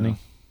 Parkinson's, doesn't he?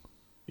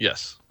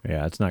 Yes.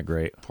 Yeah, it's not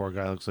great. Poor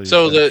guy looks like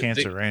So he's got the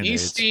cancer and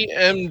AIDS.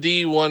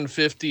 ECMD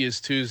 150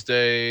 is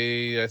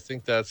Tuesday. I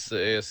think that's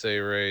the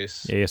ASA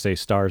race. ASA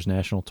Stars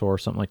National Tour,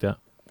 something like that.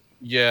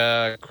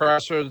 Yeah,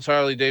 Crossroads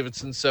Harley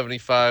Davidson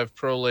 75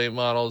 Pro Late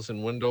Models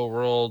and Window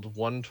Rolled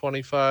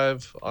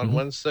 125 on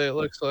Wednesday. It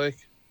looks like.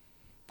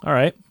 All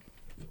right.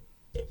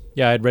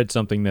 Yeah, I'd read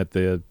something that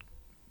the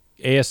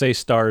ASA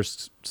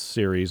Stars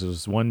series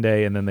was one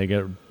day, and then they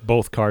get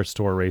both Cars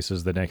Tour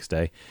races the next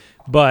day.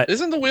 But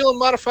Isn't the Wheel and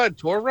Modified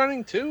Tour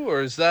running too,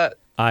 or is that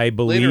I later in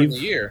believe the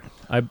year?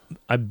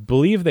 I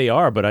believe they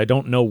are, but I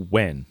don't know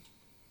when.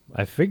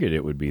 I figured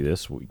it would be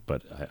this week,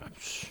 but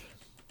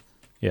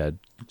yeah,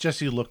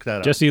 Jesse, look that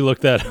up. Jesse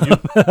looked that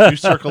up. You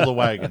circle the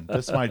wagon.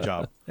 That's my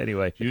job.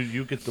 Anyway,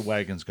 You get the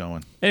wagons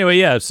going.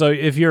 yeah. So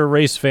if you're a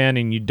race fan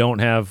and you don't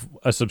have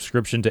a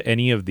subscription to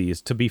any of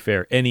these, to be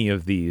fair, any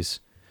of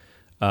these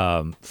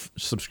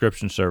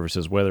subscription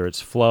services, whether it's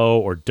Flow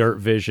or Dirt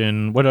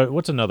Vision,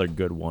 what's another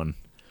good one?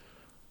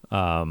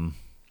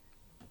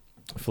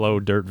 Flow,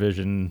 Dirt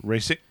Vision.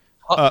 Racing.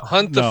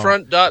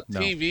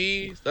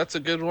 HuntTheFront.tv. That's a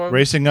good one.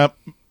 Racing up.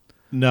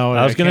 No,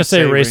 I was going to can't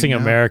say Racing no.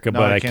 America, No,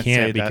 but I say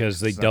can't that. because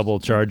they That's- double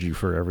charge you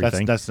for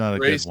everything. That's not a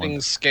Racing good one.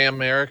 Scam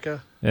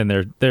America. And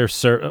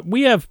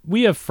we have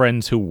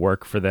friends who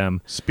work for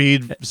them.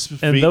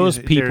 And those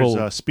people-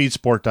 There's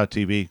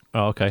speedsport.tv.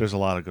 Oh, okay. There's a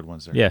lot of good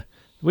ones there. Yeah,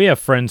 we have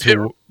friends who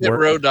work.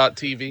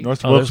 Pitrow.tv.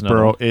 North Oh, there's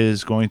another Wilkesboro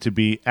is going to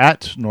be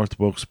at North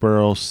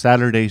Wilkesboro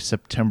Saturday,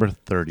 September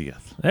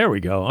 30th. There we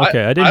go.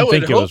 Okay, I didn't would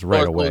think it hope was right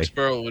North away.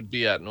 Wilkesboro would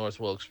be at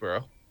North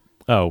Wilkesboro.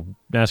 Oh,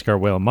 NASCAR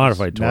Whale and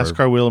Modified Tour.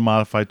 NASCAR Wheel and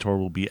Modified Tour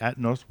will be at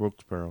North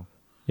Wilkesboro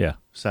Yeah.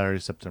 Saturday,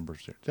 September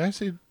 6th. Did I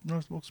say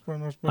North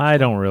Wilkesboro? I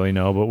don't really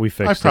know, but we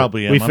fixed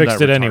probably it. am. We I'm fixed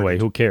that it anyway.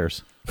 retarded. Who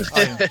cares?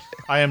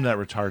 I am that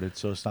retarded,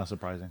 so it's not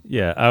surprising.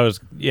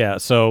 Yeah,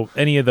 so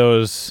any of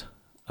those,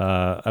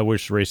 I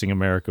wish Racing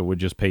America would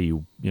just pay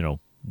you,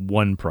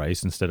 one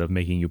price instead of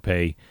making you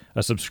pay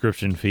a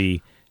subscription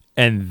fee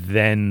and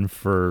then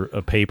for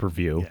a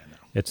pay-per-view. Yeah, no.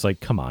 It's like,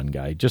 come on,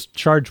 guy. Just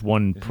charge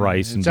one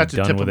price and It's be at the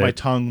done tip with of my it.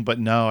 tongue, but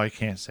no, I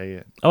can't say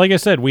it. Like I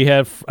said,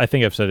 I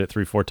think I've said it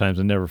 3-4 times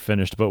and never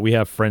finished, but we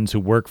have friends who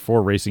work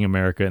for Racing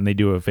America and they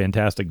do a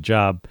fantastic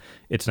job.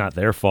 It's not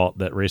their fault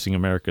that Racing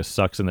America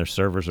sucks and their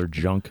servers are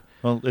junk.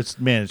 Well, it's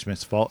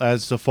management's fault.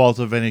 As the fault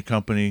of any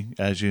company,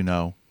 as you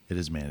know, it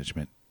is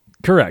management.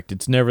 Correct.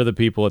 It's never the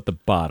people at the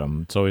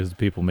bottom. It's always the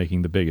people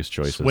making the biggest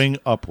choices. Swing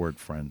upward,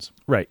 friends.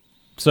 Right.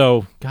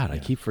 So, God, I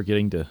keep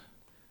forgetting to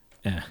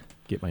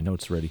get my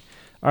notes ready.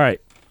 All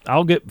right.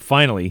 I'll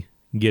finally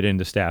get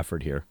into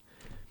Stafford here.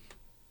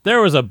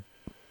 There was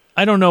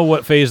I don't know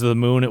what phase of the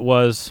moon it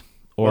was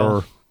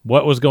or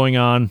what was going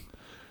on,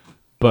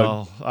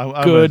 but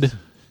good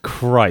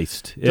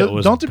Christ, it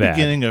was Don't the bad.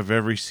 beginning of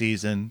every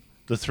season,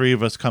 the three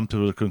of us come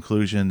to the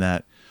conclusion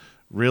that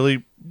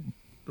really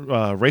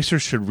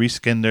racers should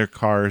reskin their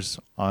cars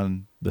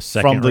on The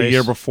second from the race?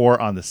 year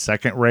before on the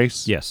second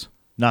race? Yes.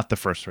 Not the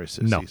first race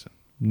this season.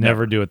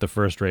 Never do it the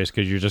first race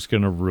because you're just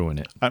going to ruin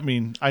it. I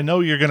mean, I know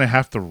you're going to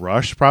have to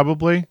rush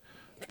probably,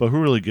 but who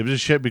really gives a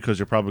shit because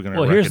you're probably going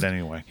to wreck it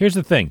anyway. Here's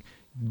the thing.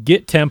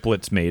 Get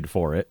templates made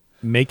for it,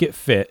 make it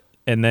fit,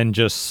 and then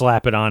just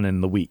slap it on in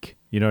the week.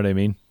 You know what I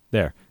mean?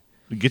 There.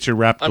 Get your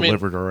wrap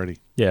delivered already.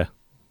 Yeah.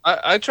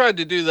 I tried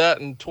to do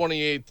that in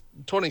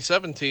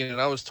 2017,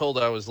 and I was told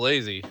I was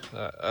lazy.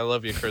 I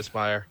love you, Chris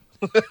Meyer.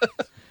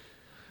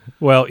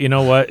 Well, you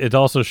know what? It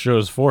also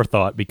shows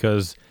forethought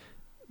because,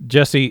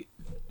 Jesse,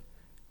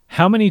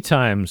 how many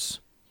times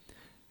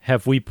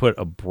have we put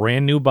a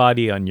brand new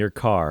body on your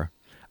car?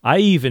 I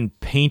even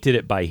painted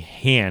it by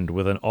hand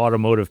with an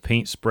automotive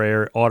paint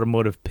sprayer,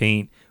 automotive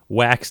paint,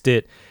 waxed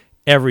it,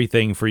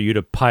 everything for you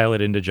to pile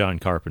it into John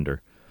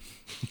Carpenter.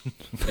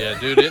 Yeah,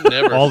 dude, it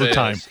never All the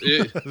fails.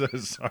 time.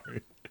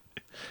 Sorry.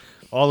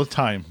 All the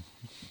time.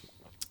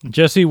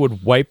 Jesse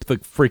would wipe the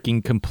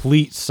freaking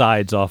complete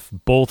sides off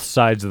both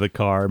sides of the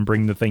car and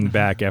bring the thing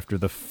back after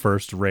the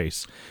first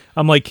race.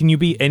 I'm like, can you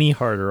be any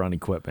harder on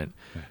equipment?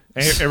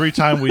 Every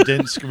time we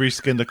didn't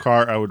reskin the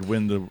car, I would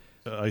win the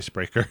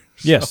icebreaker.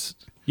 So. Yes.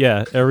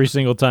 Yeah, every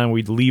single time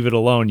we'd leave it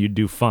alone, you'd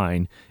do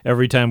fine.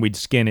 Every time we'd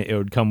skin it, it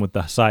would come with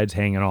the sides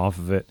hanging off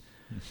of it.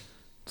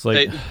 It's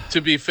like, Hey,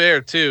 to be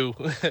fair, too,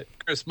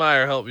 Chris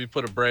Meyer helped me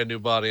put a brand new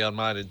body on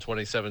mine in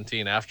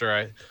 2017 after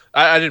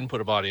I didn't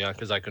put a body on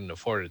because I couldn't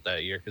afford it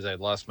that year because I had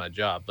lost my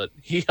job, but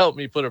he helped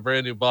me put a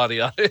brand new body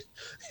on it,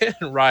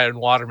 and Ryan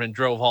Waterman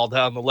drove all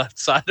down the left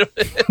side of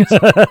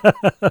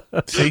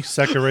it. See,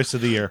 second race of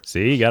the year.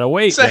 see, you gotta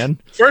wait, man.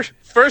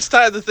 First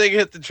time the thing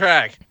hit the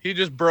track, he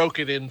just broke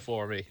it in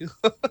for me.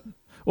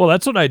 Well,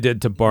 that's what I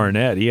did to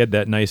Barnett. He had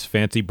that nice,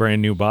 fancy,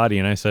 brand new body,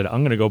 and I said,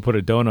 I'm going to go put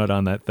a donut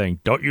on that thing.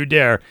 Don't you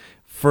dare.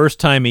 First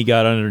time he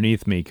got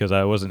underneath me because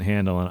I wasn't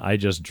handling, I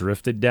just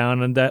drifted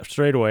down on that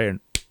straightaway and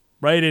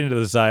right into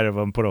the side of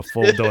him, put a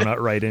full donut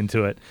right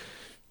into it.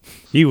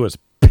 He was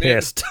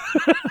pissed.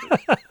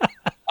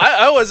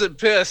 I wasn't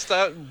pissed. Me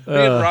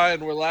and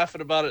Ryan were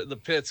laughing about it in the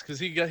pits because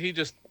he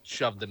just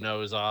shoved the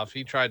nose off.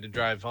 He tried to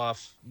drive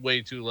off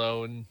way too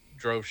low and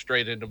drove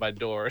straight into my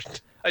door.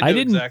 I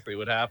knew exactly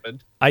what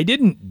happened. I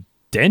didn't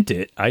dent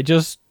it. I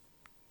just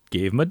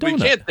gave him a donut. We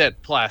can't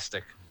dent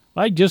plastic.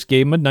 I just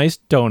gave him a nice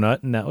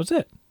donut, and that was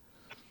it.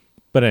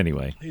 But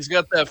anyway. He's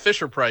got that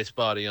Fisher Price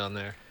body on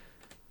there.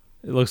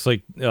 It looks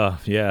like, yeah.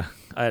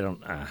 I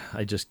don't, I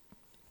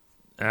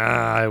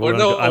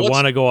Well,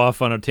 want to go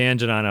off on a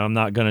tangent on it. I'm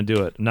not going to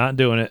do it. I'm not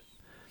doing it.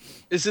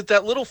 Is it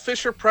that little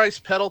Fisher Price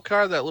pedal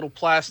car, that little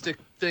plastic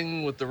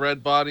thing with the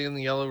red body and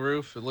the yellow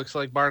roof? It looks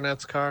like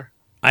Barnett's car.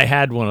 I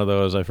had one of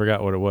those. I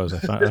forgot what it was.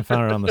 I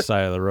found it on the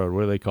side of the road.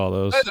 What do they call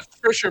those? Either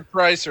Fisher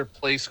Price or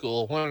Play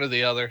School, one or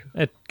the other.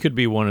 It could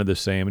be one of the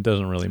same. It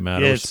doesn't really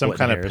matter. Yeah, We're it's some splitting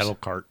kind of hairs. pedal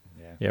cart.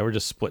 Yeah, we're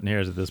just splitting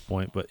hairs at this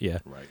point. But yeah,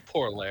 Right.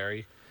 Poor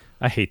Larry.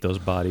 I hate those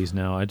bodies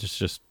now. I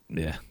just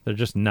they're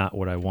just not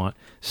what I want.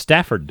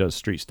 Stafford does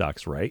street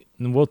stocks right,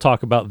 and we'll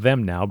talk about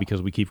them now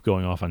because we keep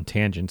going off on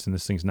tangents, and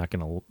this thing's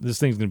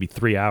gonna be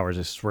 3 hours.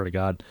 I swear to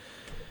God.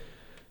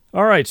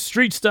 All right,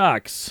 street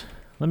stocks.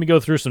 Let me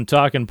go through some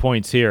talking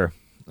points here.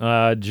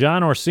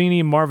 John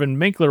Orsini, Marvin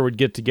Minkler would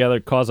get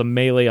together, cause a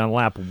melee on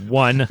lap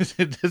 1.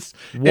 It's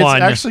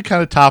actually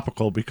kind of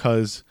topical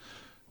because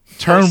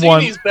turn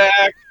 1,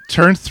 back.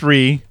 turn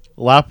 3,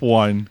 lap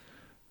 1,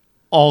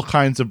 all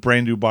kinds of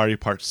brand new body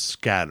parts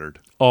scattered.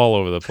 All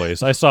over the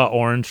place. I saw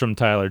orange from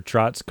Tyler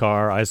Trott's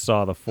car. I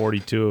saw the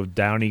 42 of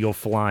Downey go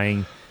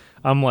flying.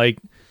 I'm like,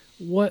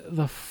 what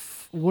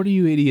are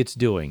you idiots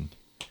doing?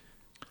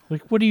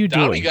 Like, what are you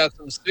doing? Downey got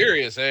some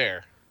serious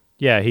air.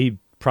 Yeah, he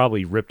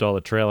probably ripped all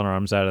the trailer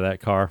arms out of that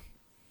car.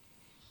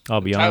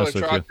 I'll be Tyler honest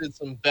with you. Trott did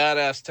some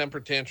badass temper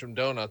tantrum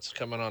donuts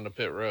coming onto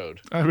pit road.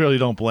 I really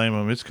don't blame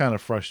him. It's kind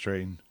of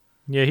frustrating.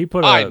 Yeah, he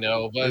put. I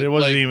know, but It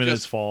wasn't like, even just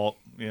his fault.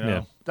 You know,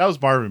 Yeah. that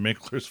was Marvin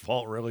Minkler's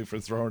fault, really, for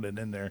throwing it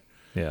in there.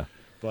 Yeah.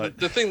 But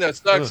The thing that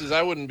sucks is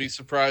I wouldn't be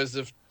surprised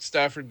if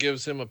Stafford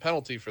gives him a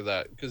penalty for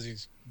that because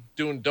he's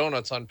doing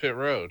donuts on pit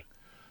road.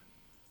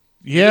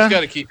 You yeah, just got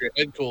to keep your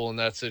head cool in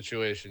that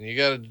situation. You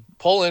got to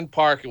pull in,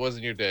 park. It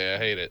wasn't your day. I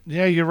hate it.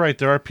 yeah, you're right.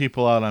 There are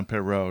people out on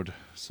pit road,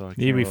 so I can't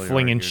You'd be really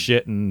flinging argue.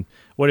 shit, and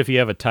what if you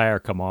have a tire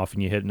come off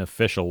and you hit an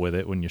official with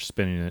it when you're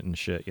spinning it and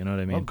shit? You know what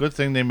I mean? Well, good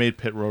thing they made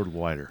pit road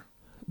wider.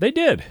 They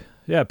did.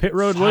 Yeah, pit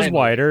road was Finally.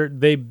 wider.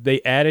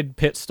 They added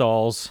pit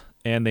stalls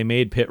and they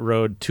made pit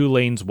road 2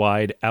 lanes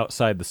wide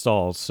outside the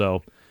stalls.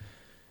 So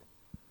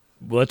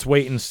let's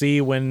wait and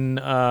see when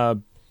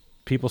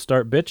people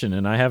start bitching,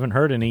 and I haven't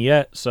heard any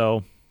yet.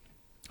 So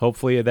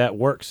hopefully that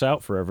works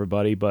out for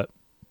everybody. But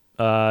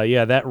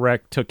yeah, that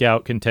wreck took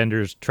out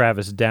contenders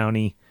Travis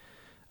Downey.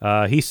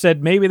 He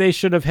said maybe they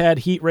should have had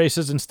heat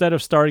races instead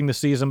of starting the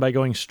season by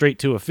going straight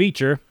to a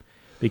feature,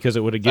 because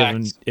it would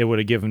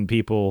have given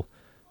people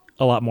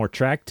a lot more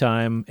track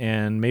time,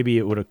 and maybe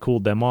it would have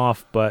cooled them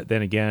off. But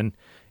then again,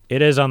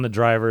 it is on the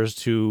drivers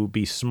to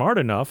be smart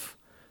enough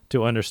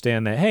to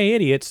understand that, hey,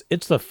 idiots,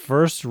 it's the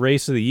first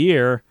race of the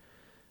year.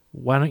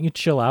 Why don't you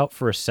chill out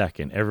for a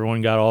second?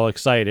 Everyone got all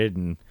excited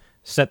and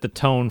set the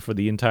tone for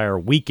the entire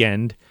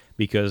weekend,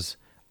 because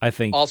I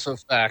think Also,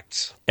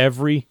 facts.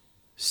 every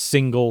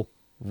single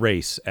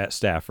race at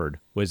Stafford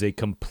was a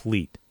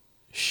complete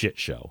shit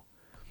show.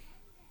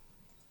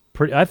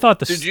 I thought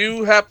Did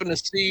you happen to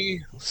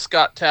see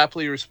Scott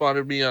Tapley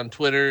responded to me on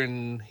Twitter,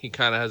 and he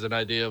kind of has an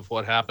idea of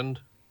what happened?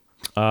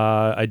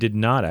 I did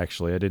not,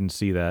 actually. I didn't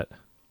see that.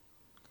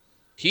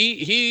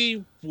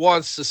 He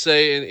wants to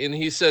say, and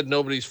he said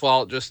nobody's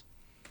fault, just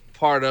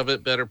part of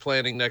it, better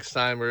planning next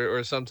time,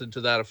 or something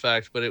to that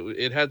effect. But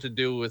it had to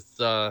do with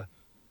the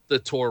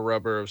tour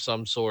rubber of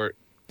some sort.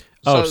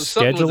 Oh,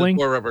 something with scheduling? the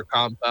tour rubber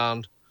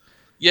compound.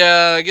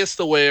 Yeah, I guess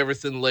the way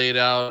everything laid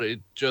out,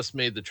 it just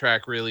made the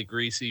track really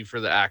greasy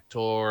for the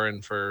Actor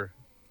and for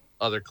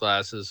other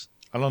classes.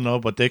 I don't know,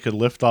 but they could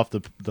lift off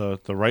the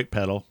right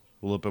pedal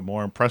a little bit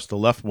more and press the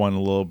left one a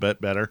little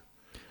bit better.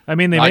 I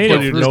mean, they I made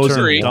put it your through nose in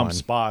turn three. Dumb one.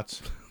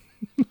 spots.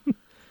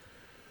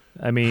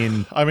 I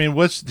mean,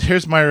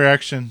 Here's my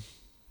reaction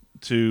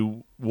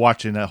to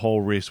watching that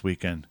whole race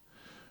weekend.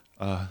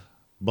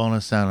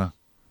 Bonus Santa,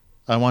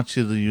 I want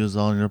you to use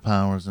all your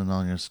powers and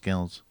all your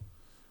skills.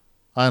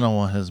 I don't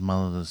want his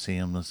mother to see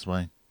him this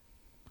way.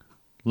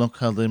 Look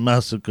how they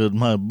massacred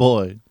my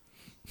boy.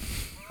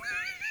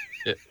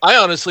 I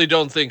honestly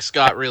don't think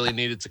Scott really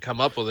needed to come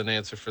up with an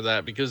answer for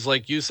that because,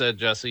 like you said,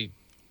 Jesse,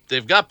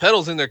 they've got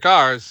pedals in their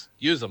cars.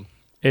 Use them.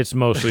 it's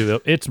mostly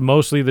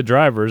the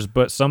drivers,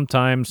 but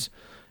sometimes,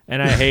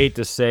 and I hate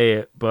to say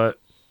it, but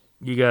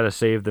you got to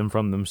save them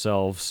from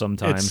themselves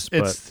sometimes.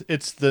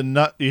 It's the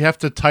nut. You have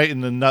to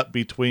tighten the nut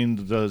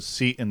between the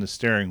seat and the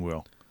steering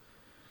wheel.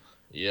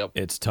 Yep.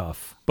 It's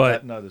tough.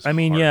 But, That nut is I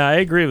mean, hard. yeah, I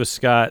agree with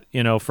Scott.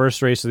 You know,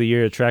 first race of the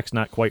year, the track's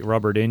not quite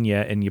rubbered in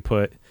yet, and you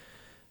put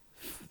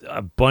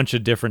a bunch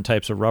of different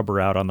types of rubber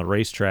out on the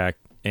racetrack,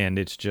 and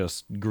it's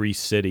just grease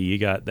city. You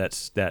got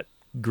that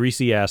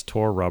greasy-ass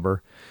tour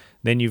rubber.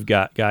 Then you've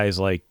got guys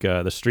like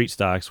the street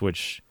stocks,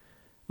 which,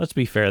 let's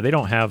be fair, they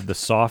don't have the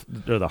soft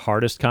or the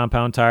hardest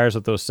compound tires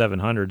with those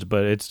 700s,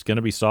 but it's going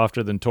to be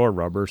softer than tour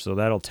rubber, so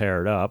that'll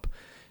tear it up.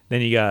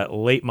 Then you got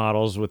late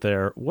models with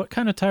their, what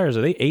kind of tires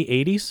are they?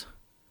 880s?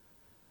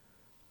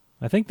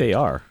 I think they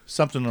are.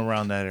 Something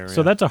around that area.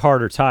 So that's a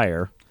harder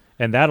tire,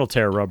 and that'll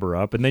tear rubber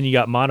up. And then you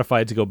got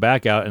modified to go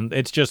back out, and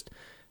it's just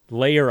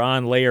layer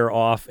on, layer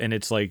off, and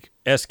it's like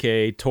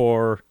SK,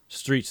 Tour,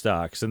 street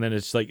stocks. And then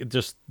it's like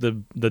just the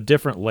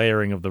different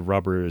layering of the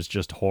rubber is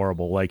just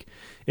horrible. Like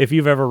if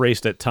you've ever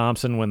raced at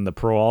Thompson when the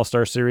Pro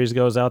All-Star Series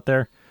goes out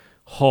there,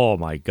 oh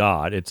my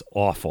God, it's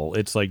awful.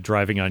 It's like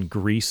driving on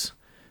grease,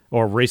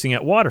 or racing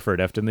at Waterford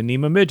after the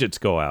NEMA midgets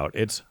go out.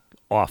 It's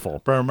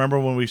awful. But remember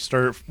when we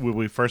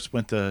first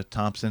went to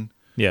Thompson?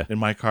 Yeah. In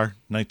my car,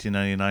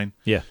 1999.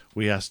 Yeah.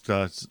 We asked,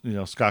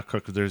 Scott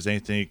Cook if there's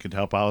anything he could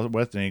help out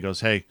with, and he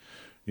goes, "Hey,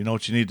 you know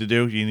what you need to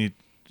do? You need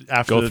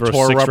after Go the throw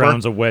tour 6 rubber,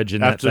 rounds of wedge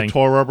in that after thing." the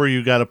tour rubber,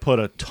 you got to put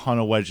a ton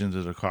of wedge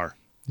into the car."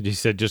 He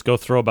said, just go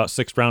throw about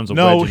 6 rounds of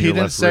wedge No, in he your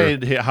didn't left say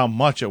rear. how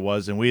much it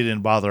was, and we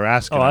didn't bother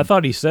asking. Oh, him. I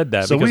thought he said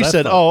that. So we because I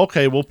said, thought- "Oh,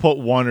 okay, we'll put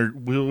one or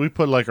we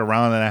put like a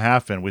round and a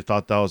half in." We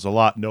thought that was a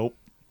lot. Nope.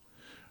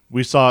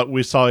 We saw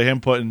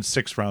him putting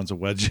 6 rounds of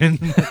wedge in.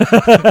 He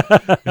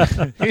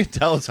didn't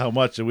tell us how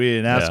much, and we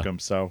didn't ask Yeah. him.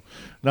 So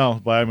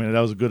no, but I mean that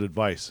was good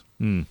advice.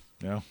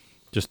 Yeah.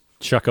 just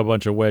chuck a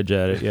bunch of wedge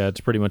at it. Yeah,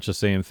 it's pretty much the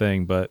same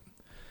thing, but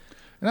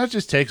And that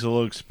just takes a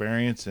little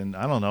experience, and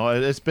I don't know.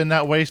 It's been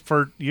that way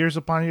for years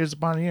upon years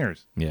upon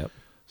years. yeah.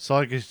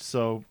 So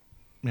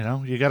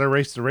you got to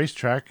race the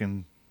racetrack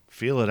and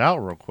feel it out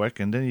real quick,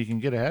 and then you can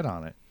get ahead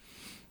on it.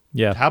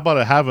 Yeah. How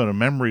about having a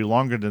memory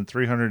longer than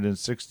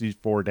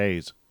 364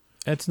 days?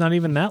 It's not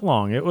even that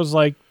long. It was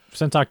like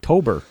since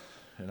October.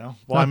 You know,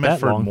 well, Not I meant that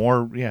for long.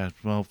 more. Yeah,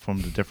 well,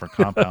 from the different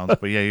compounds,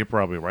 but yeah, you're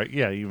probably right.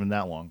 Yeah, even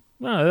that long.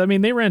 No, I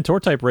mean, they ran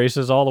tour type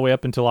races all the way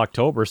up until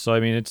October, so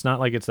I mean, it's not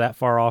like it's that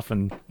far off,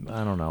 and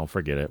I don't know,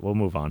 forget it. We'll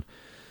move on.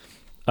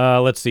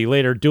 Let's see.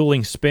 Later,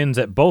 dueling spins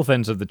at both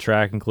ends of the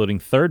track, including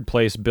third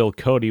place Bill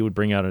Cody would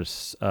bring out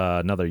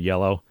another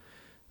yellow.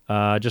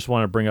 Just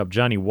want to bring up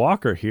Johnny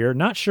Walker here.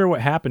 Not sure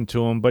what happened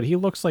to him, but he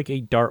looks like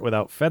a dart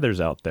without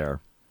feathers out there.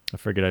 I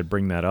figured I'd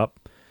bring that up.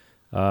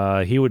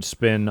 He would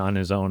spin on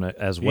his own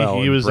as well.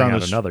 He and was bring on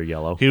out the another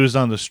yellow. He was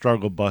on the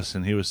struggle bus,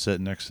 and he was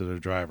sitting next to the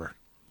driver.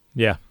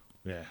 Yeah,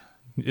 Yeah,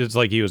 it's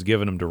like he was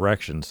giving him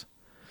directions.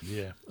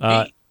 yeah.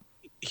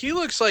 He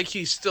looks like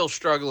he's still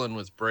struggling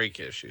with brake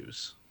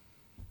issues.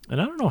 And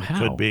I don't know how.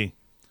 Could be.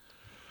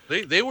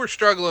 They were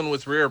struggling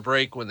with rear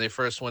brake when they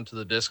first went to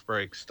the disc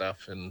brake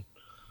stuff, and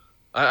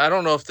I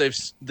don't know if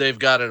they've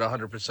got it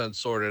 100%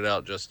 sorted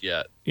out just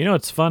yet. You know,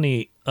 it's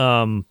funny.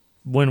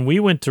 When we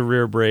went to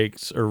rear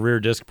brakes or rear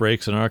disc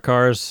brakes in our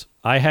cars,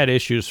 I had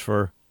issues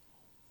for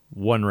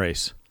one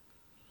race.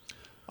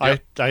 I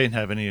didn't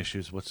have any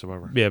issues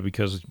whatsoever. Yeah,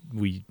 because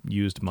we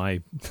used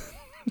my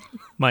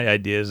my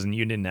ideas, and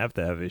you didn't have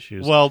to have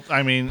issues. Well,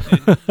 I mean,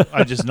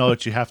 I just know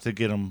that you have to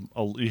get them.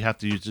 You have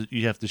to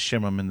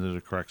shim them into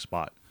the correct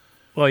spot.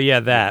 Well, yeah,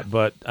 that,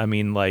 but I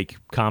mean, like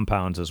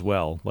compounds as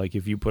well. Like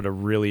if you put a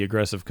really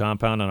aggressive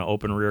compound on an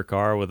open rear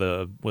car with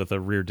a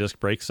rear disc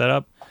brake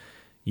setup,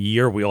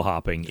 you're wheel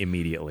hopping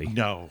immediately.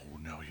 No,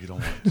 you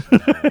don't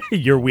want.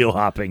 You're wheel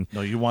hopping.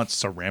 No, you want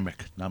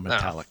ceramic, not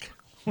metallic.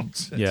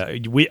 Yeah,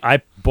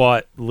 I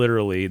bought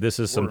literally. This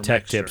is some Or a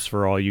tech mixture. tips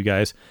for all you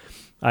guys.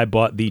 I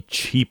bought the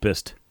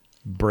cheapest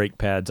brake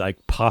pads I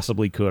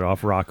possibly could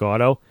off Rock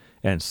Auto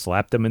and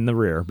slapped them in the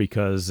rear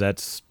because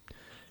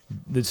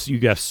you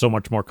got so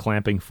much more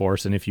clamping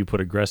force, and if you put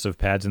aggressive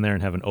pads in there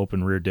and have an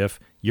open rear diff,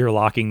 you're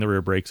locking the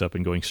rear brakes up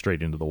and going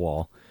straight into the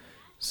wall.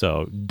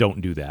 So don't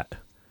do that.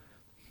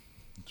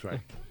 That's right.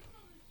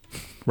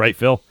 Right,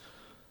 Phil?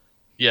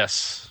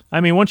 Yes.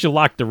 I mean, once you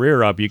lock the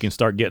rear up, you can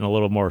start getting a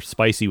little more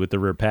spicy with the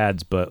rear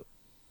pads, but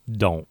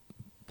don't.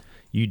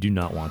 You do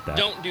not want that.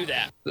 Don't do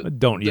that.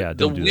 Don't do The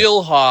that.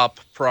 wheel hop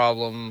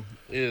problem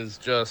is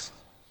just,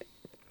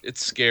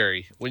 it's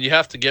scary. When you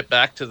have to get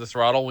back to the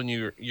throttle when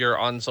you're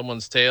on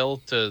someone's tail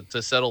to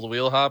settle the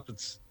wheel hop,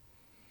 it's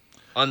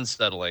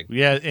unsettling.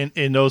 Yeah,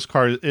 in those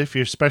cars,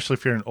 especially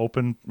if you're an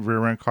open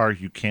rear end car,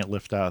 you can't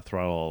lift out a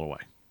throttle all the way.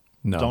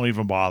 No. Don't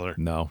even bother.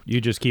 No,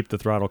 you just keep the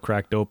throttle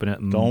cracked open at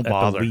Don't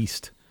bother. the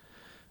least.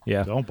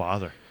 Yeah. Don't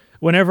bother.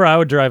 Whenever I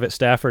would drive at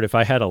Stafford, if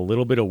I had a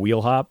little bit of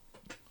wheel hop,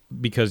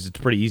 because it's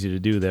pretty easy to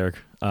do there,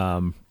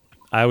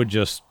 I would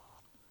just,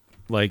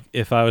 like,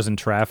 if I was in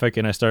traffic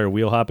and I started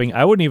wheel hopping,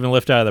 I wouldn't even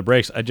lift out of the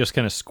brakes. I'd just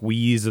kind of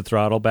squeeze the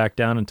throttle back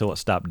down until it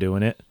stopped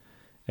doing it,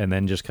 and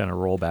then just kind of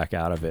roll back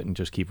out of it and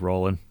just keep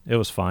rolling. It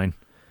was fine.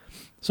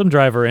 Some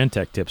driver and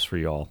tech tips for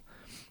y'all.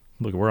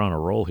 Look, we're on a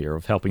roll here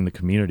of helping the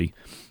community.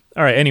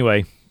 All right,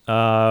 anyway,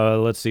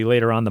 let's see.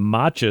 Later on, the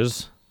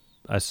Machas.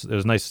 It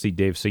was nice to see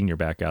Dave Sr.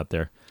 back out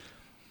there.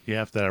 You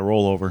have that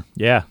rollover.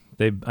 Yeah,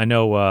 I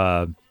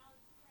know,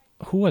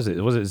 who was it?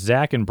 Was it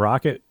Zach and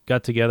Brockett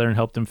got together and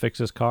helped him fix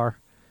his car?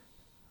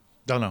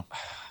 Don't know.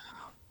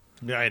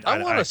 Yeah, I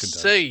want to could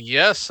say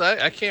yes.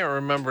 I can't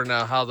remember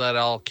now how that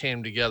all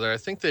came together. I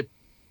think they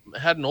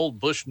had an old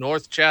Bush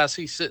North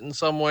chassis sitting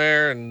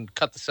somewhere and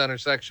cut the center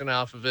section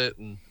off of it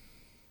and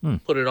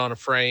put it on a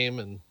frame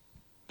and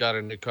got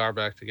a new car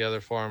back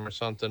together for him or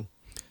something.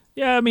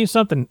 Yeah, I mean,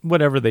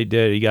 whatever they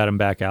did, he got him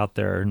back out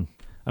there, and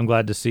I'm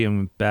glad to see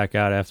him back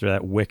out after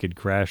that wicked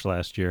crash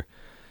last year.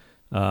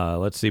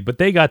 Let's see. But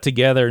they got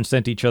together and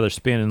sent each other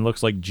spin, and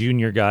looks like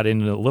Junior got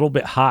in a little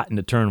bit hot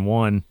into turn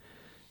one,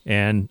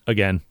 and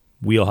again,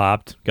 wheel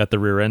hopped, got the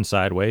rear end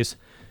sideways,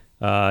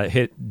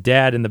 hit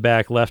Dad in the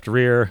back left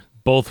rear.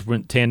 Both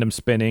went tandem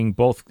spinning.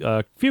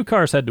 Few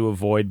cars had to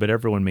avoid, but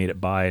everyone made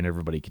it by, and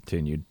everybody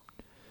continued.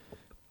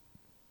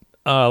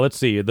 Let's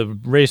see. The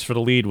race for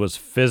the lead was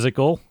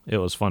physical. It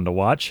was fun to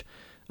watch.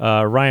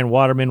 Ryan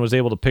Waterman was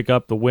able to pick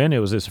up the win. It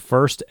was his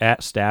first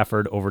at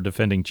Stafford over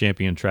defending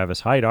champion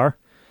Travis Hydar.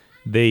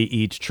 They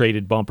each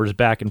traded bumpers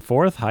back and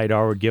forth.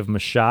 Hydar would give him a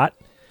shot,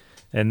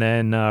 and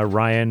then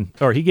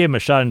he gave him a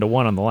shot into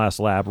one on the last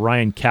lap.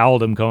 Ryan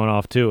cowled him going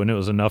off too, and it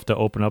was enough to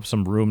open up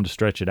some room to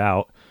stretch it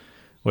out,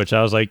 which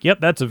I was like, yep,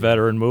 that's a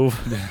veteran move.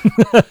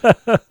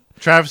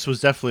 Travis was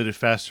definitely the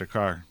faster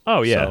car.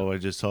 Oh, yeah. So I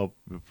just hope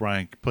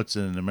Brian puts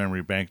it in the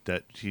memory bank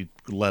that he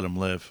let him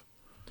live.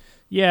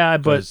 Yeah,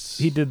 but 'Cause-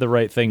 he did the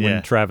right thing Yeah.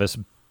 when Travis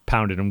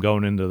pounded him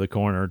going into the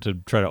corner to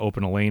try to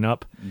open a lane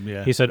up.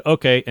 Yeah. He said,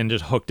 okay, and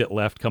just hooked it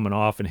left coming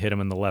off and hit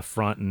him in the left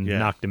front and Yeah.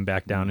 knocked him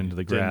back down into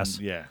the grass,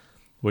 Yeah.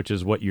 which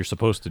is what you're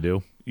supposed to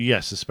do.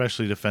 Yes,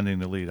 especially defending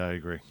the lead. I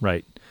agree.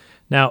 Right.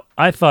 Now,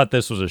 I thought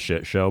this was a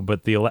shit show,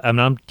 but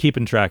I'm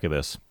keeping track of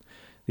this.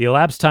 The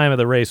elapsed time of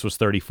the race was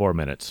 34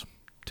 minutes.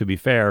 To be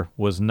fair,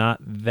 was not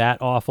that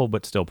awful,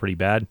 but still pretty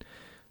bad.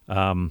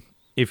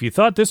 If you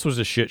thought this was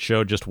a shit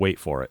show, just wait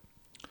for it.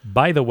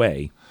 By the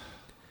way,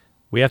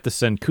 we have to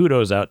send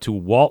kudos out to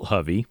Walt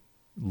Hovey,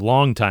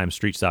 longtime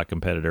street stock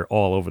competitor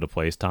all over the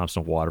place,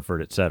 Thompson,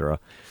 Waterford, etc.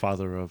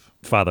 Father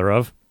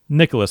of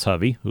Nicholas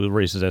Hovey, who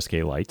races SK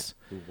Lights.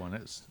 who won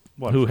it?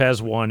 Who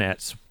has won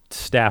at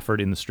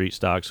Stafford in the street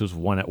stocks, who's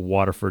won at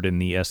Waterford in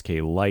the SK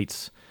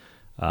Lights.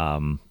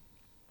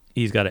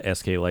 He's got a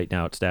SK Light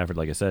now at Stafford,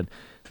 like I said.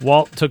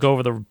 Walt took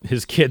over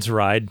his kid's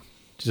ride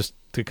just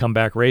to come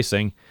back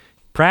racing.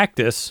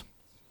 Practice,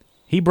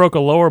 he broke a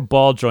lower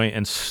ball joint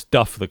and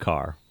stuffed the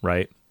car,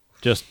 right?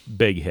 Just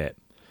big hit.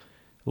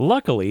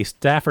 Luckily,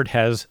 Stafford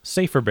has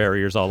safer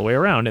barriers all the way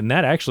around, and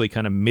that actually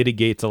kind of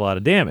mitigates a lot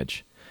of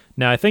damage.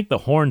 Now, I think the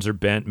horns are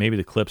bent, maybe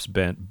the clip's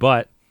bent,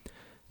 but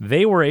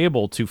they were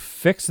able to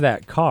fix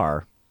that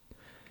car.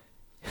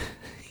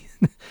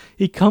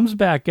 He comes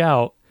back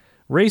out,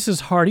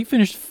 races hard. He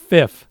finished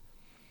 5th.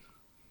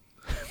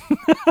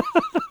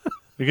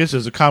 I guess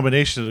it's a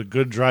combination of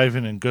good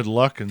driving and good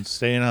luck and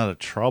staying out of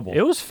trouble.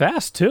 It was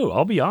fast, too.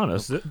 I'll be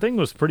honest. The thing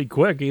was pretty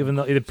quick, even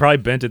though it probably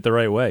bent it the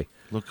right way.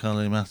 Look how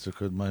they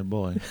massacred my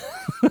boy.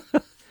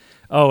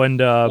 Oh, and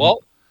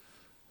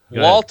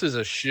Walt is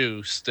a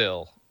shoe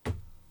still.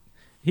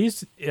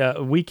 He's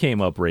we came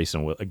up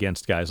racing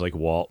against guys like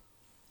Walt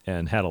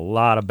and had a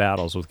lot of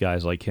battles with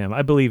guys like him.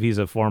 I believe he's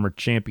a former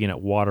champion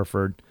at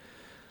Waterford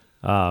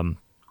back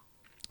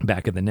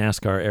in the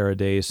NASCAR era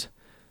days.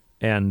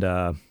 And,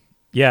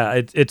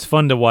 it's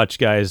fun to watch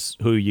guys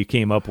who you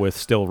came up with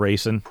still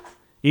racing,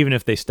 even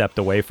if they stepped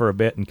away for a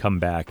bit and come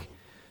back.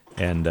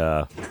 And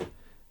it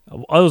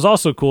was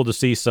also cool to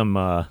see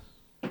some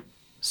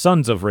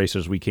sons of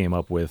racers we came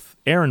up with.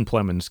 Aaron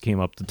Plemons came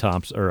up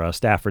to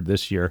Stafford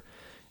this year.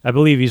 I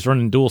believe he's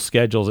running dual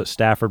schedules at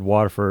Stafford,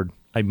 Waterford.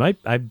 I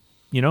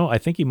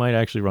think he might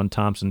actually run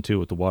Thompson too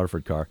with the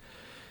Waterford car.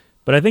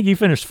 But I think he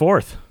finished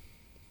 4th.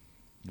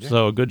 Yeah.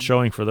 So a good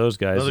showing for those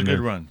guys. Another good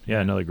run. Yeah,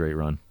 another great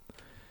run.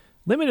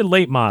 Limited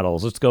late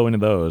models. Let's go into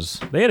those.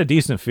 They had a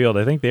decent field.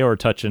 I think they were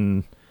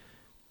touching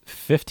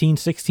 15,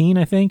 16,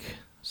 I think.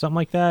 Something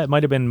like that. It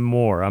might have been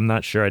more. I'm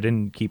not sure. I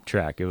didn't keep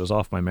track. It was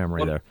off my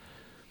memory there.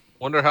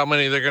 Wonder how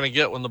many they're going to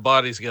get when the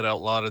bodies get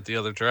outlawed at the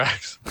other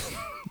tracks.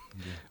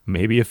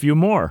 Maybe a few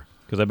more,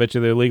 because I bet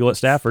you they're legal at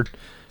Stafford.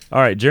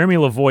 All right, Jeremy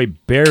Lavoie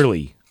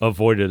barely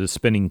avoided a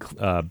spinning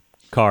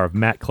car of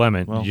Matt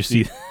Clement. Well, did you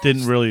see?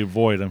 Didn't really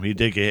avoid him. He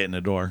did get hit in the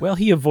door. Well,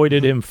 he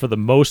avoided him for the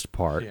most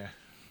part. Yeah.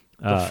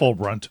 The full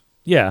brunt.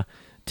 Yeah,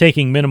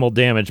 taking minimal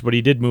damage, but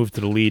he did move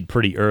to the lead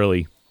pretty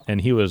early,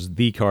 and he was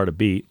the car to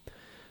beat.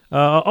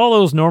 All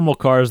those normal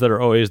cars that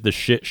are always the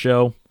shit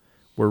show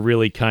were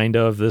really kind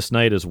of this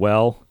night as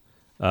well.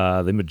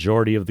 The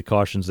majority of the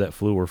cautions that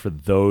flew were for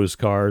those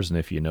cars, and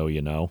if you know,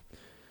 you know.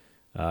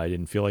 I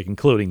didn't feel like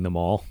including them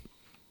all,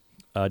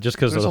 just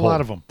because there's a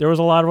lot of them. There was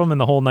a lot of them, and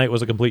the whole night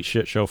was a complete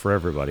shit show for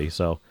everybody.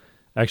 So,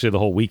 actually, the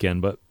whole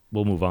weekend. But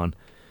we'll move on.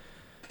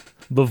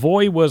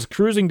 Lavoie was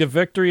cruising to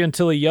victory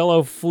until a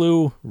yellow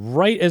flew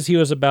right as he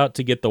was about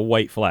to get the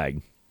white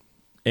flag,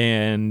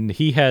 and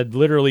he had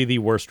literally the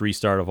worst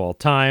restart of all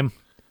time.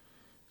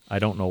 I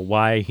don't know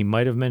why. He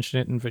might have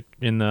mentioned it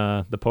in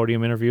the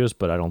podium interviews,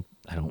 but I don't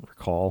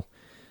recall.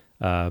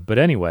 But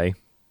anyway,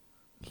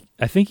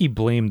 I think he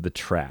blamed the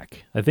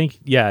track.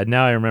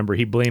 Now I remember.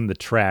 He blamed the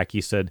track.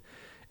 He said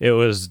it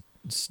was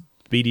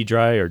speedy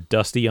dry or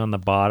dusty on the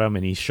bottom,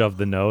 and he shoved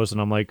the nose. And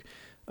I'm like,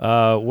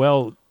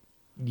 well,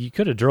 you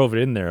could have drove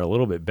it in there a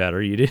little bit better.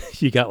 You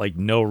got like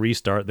no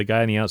restart. The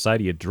guy on the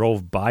outside, he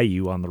drove by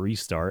you on the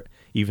restart,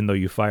 even though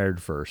you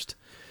fired first.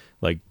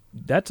 Like,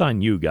 that's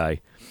on you,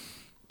 guy.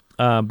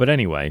 But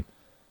anyway,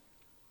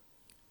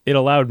 it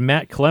allowed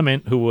Matt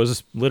Clement, who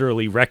was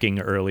literally wrecking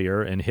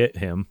earlier and hit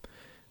him,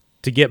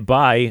 to get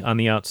by on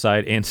the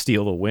outside and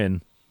steal the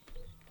win.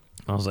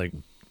 I was like,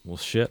 well,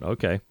 shit,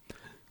 okay.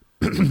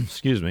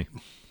 Excuse me.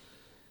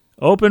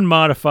 Open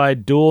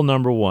modified duel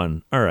number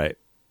 1. All right.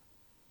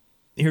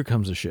 Here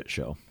comes a shit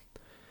show.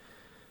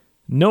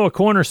 Noah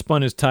Corner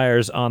spun his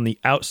tires on the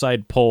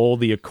outside pole.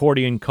 The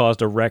accordion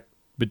caused a wreck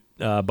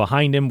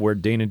behind him where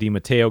Dana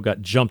DiMatteo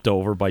got jumped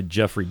over by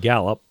Jeffrey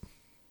Gallup. I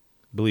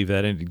believe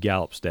that ended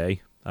Gallup's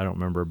day. I don't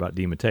remember about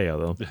DiMatteo,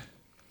 though.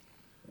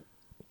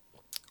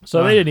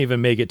 So they didn't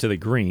even make it to the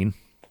green.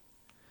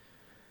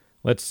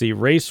 Let's see.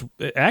 Race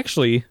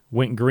actually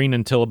went green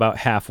until about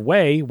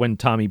halfway when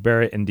Tommy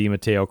Barrett and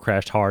DiMatteo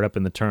crashed hard up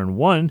in the turn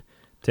 1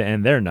 to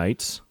end their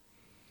nights.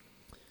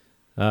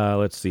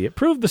 Let's see. It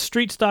proved the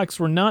street stocks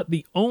were not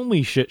the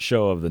only shit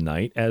show of the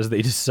night, as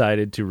they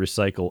decided to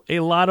recycle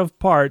a lot of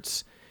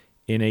parts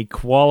in a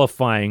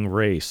qualifying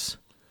race.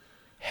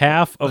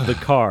 Half of the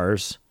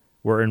cars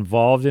were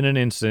involved in an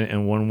incident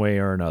in one way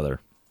or another.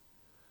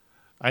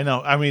 I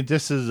know. I mean,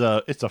 it's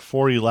a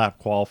 40-lap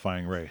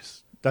qualifying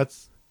race.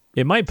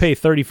 It might pay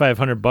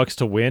 $3,500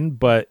 to win,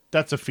 but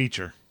that's a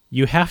feature.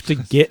 You have to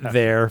get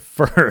there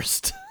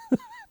first.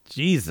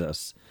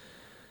 Jesus,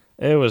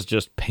 it was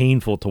just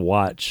painful to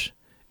watch.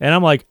 And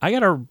I'm like, I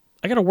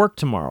gotta work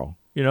tomorrow.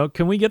 You know,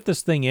 can we get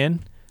this thing in?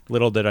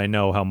 Little did I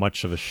know how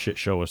much of a shit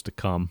show was to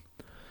come.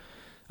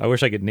 I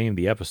wish I could name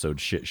the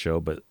episode "Shit Show,"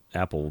 but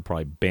Apple will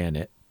probably ban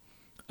it.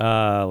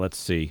 Let's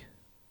see.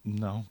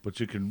 No, but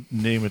you can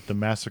name it "The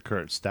Massacre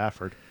at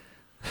Stafford."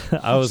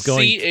 I was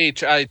going.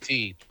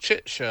 CHIT,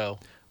 Chit Show.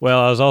 Well,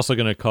 I was also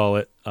going to call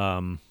it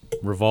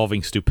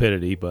Revolving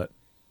Stupidity, but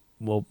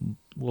we'll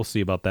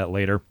see about that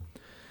later.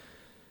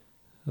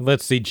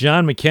 Let's see,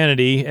 John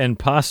McKennedy and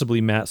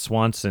possibly Matt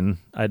Swanson.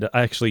 I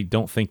actually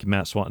don't think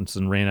Matt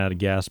Swanson ran out of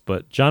gas,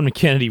 but John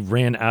McKennedy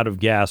ran out of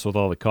gas with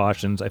all the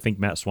cautions. I think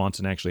Matt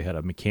Swanson actually had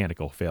a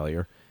mechanical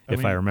failure,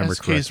 if I remember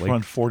SK's correctly.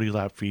 run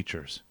 40-lap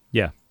features.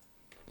 Yeah.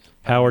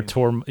 Howard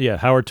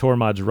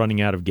Tormod's running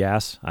out of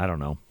gas. I don't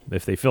know.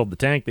 If they filled the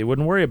tank, they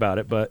wouldn't worry about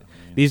it, but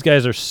these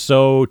guys are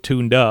so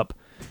tuned up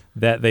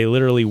that they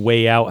literally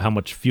weigh out how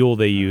much fuel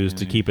they use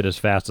to keep it as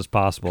fast as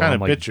possible.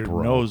 Kind of bit your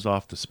nose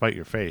off to spite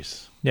your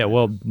face. Yeah,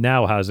 well,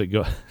 now how's it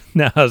go?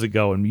 Now how's it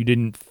going? You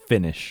didn't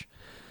finish.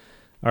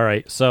 All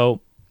right,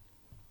 so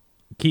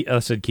I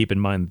said keep in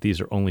mind that these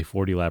are only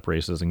 40-lap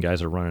races and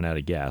guys are running out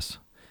of gas.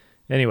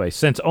 Anyway,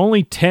 since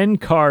only 10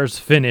 cars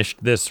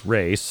finished this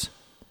race,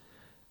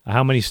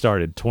 how many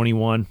started?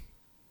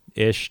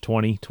 21-ish,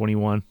 20,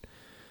 21.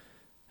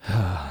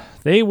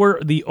 They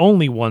were the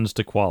only ones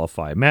to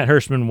qualify. Matt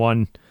Hirschman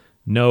won.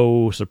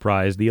 No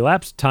surprise. The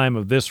elapsed time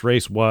of this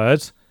race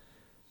was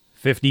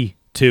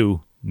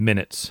 52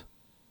 minutes.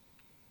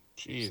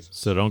 Jesus.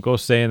 So don't go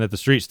saying that the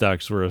street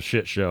stocks were a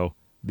shit show.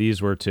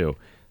 These were too.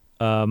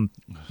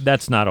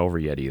 That's not over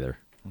yet either.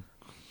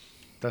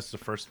 That's the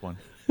first one.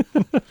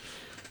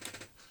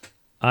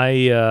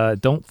 I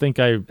don't think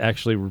I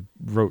actually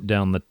wrote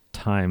down the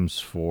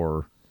times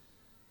for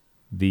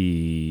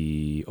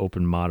the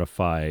open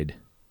modified.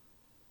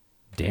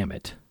 Damn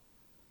it.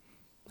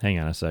 Hang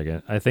on a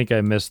second. I think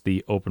I missed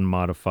the open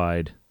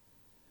modified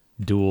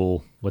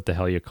dual, what the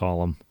hell you call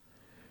them.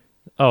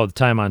 Oh, the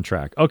time on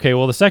track. Okay,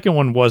 well, the second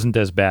one wasn't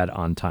as bad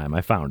on time. I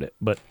found it,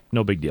 but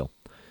no big deal.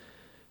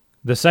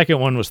 The second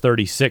one was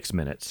 36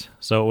 minutes,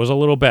 so it was a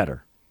little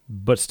better,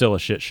 but still a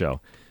shit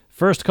show.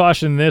 First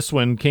caution, this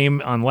one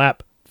came on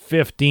lap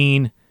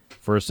 15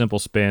 for a simple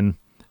spin,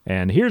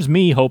 and here's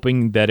me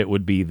hoping that it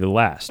would be the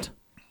last.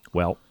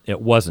 Well, it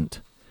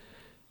wasn't.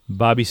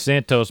 Bobby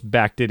Santos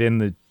backed it in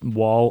the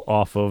wall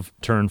off of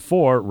turn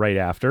 4 right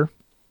after.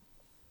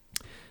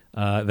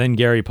 Then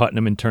Gary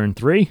Putnam in turn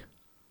 3.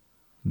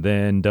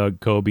 Then Doug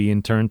Coby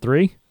in turn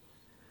 3.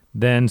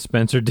 Then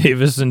Spencer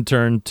Davis in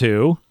turn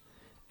 2.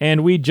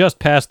 And we just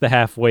passed the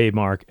halfway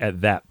mark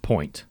at that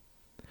point.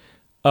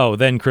 Oh,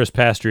 then Chris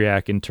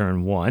Pastriak in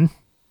turn 1.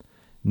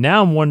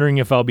 Now I'm wondering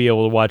if I'll be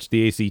able to watch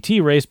the ACT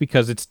race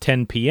because it's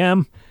 10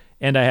 p.m.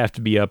 and I have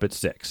to be up at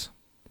 6.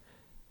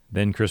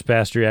 Then Chris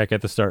Pastriak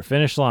at the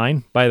start-finish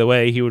line. By the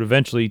way, he would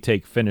eventually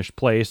take finish in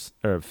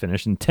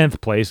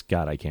 10th place.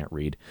 God, I can't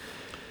read.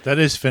 That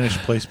is finish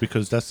place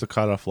because that's the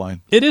cutoff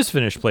line. It is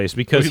finish place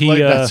because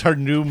that's our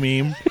new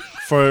meme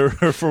for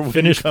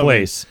finish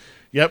place.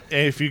 Yep,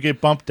 and if you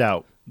get bumped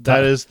out,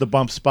 that is the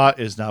bump spot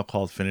is now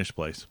called finish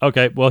place.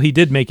 Okay, well, he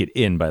did make it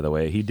in, by the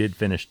way. He did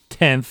finish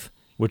 10th,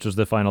 which was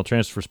the final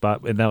transfer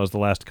spot, and that was the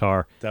last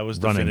car. That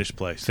was the finish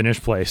place. Finish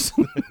place.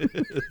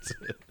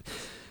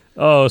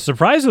 Oh,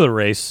 surprise of the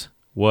race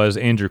was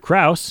Andrew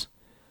Krause.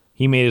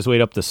 He made his way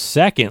up to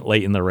second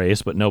late in the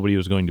race, but nobody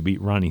was going to beat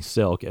Ronnie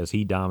Silk as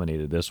he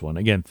dominated this one.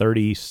 Again,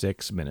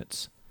 36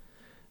 minutes.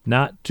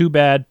 Not too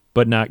bad,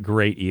 but not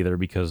great either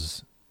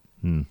because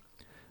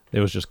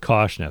there was just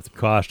caution after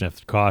caution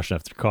after caution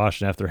after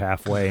caution after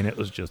halfway, and it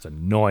was just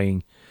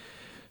annoying.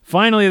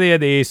 Finally, they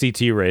had the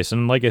ACT race,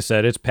 and like I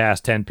said, it's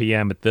past 10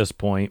 p.m. at this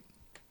point.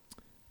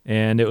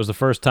 And it was the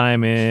first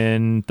time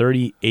in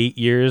 38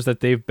 years that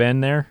they've been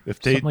there. If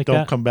they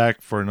don't come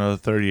back for another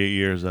 38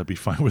 years, I'd be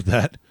fine with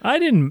that. I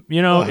didn't,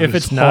 if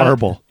it's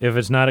horrible. If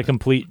it's not a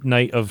complete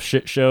night of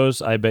shit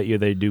shows, I bet you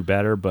they do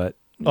better, but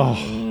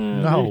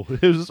no,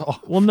 it was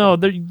awful. Well, no,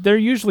 they're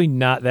usually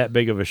not that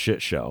big of a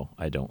shit show,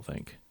 I don't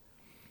think.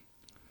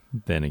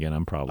 Then again,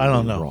 I'm probably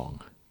wrong.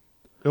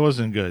 It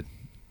wasn't good.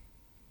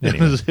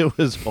 Anyway. It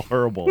was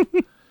horrible.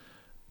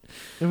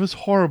 It was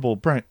horrible,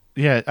 Brent.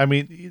 Yeah, I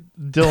mean,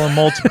 Dylan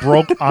Maltz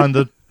broke on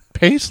the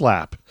pace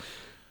lap.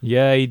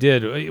 Yeah, he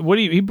did.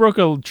 He broke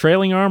a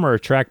trailing arm or a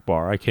track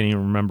bar? I can't even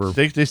remember.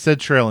 They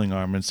said trailing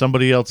arm, and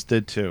somebody else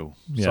did too.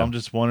 Yeah. So I'm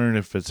just wondering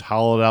if it's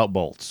hollowed out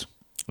bolts.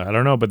 I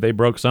don't know, but they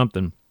broke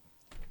something.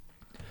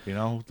 You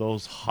know,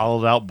 those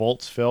hollowed out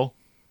bolts, Phil?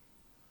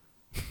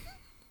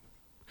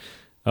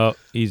 Oh,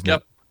 he's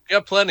not.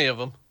 Got plenty of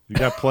them. You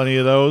got plenty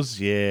of those?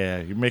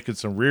 Yeah, you're making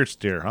some rear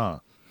steer, huh?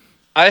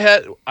 I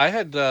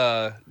had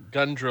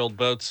gun drilled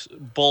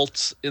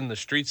bolts in the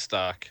street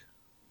stock.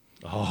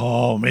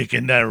 Oh,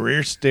 making that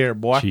rear steer,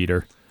 boy.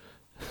 Cheater.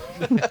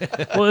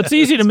 Well, it's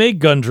easy to make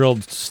gun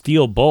drilled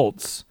steel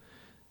bolts.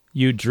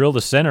 You drill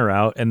the center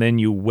out, and then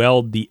you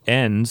weld the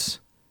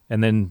ends,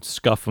 and then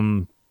scuff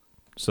them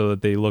so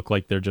that they look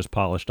like they're just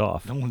polished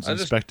off. No one's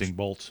inspecting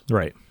bolts.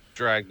 Right.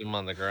 Dragged them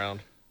on the ground.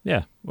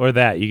 Yeah, or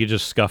that. You could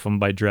just scuff them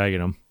by dragging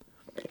them.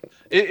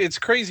 It's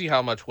crazy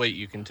how much weight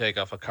you can take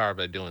off a car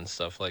by doing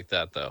stuff like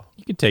that, though.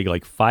 You could take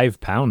like 5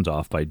 pounds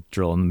off by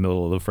drilling the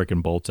middle of the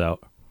freaking bolts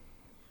out.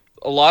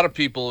 A lot of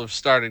people have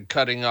started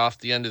cutting off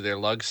the end of their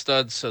lug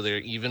studs so they're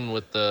even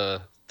with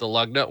the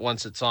lug nut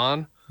once it's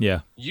on.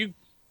 Yeah. You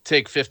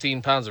take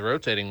 15 pounds of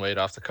rotating weight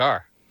off the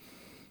car.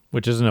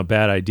 Which isn't a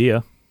bad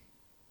idea.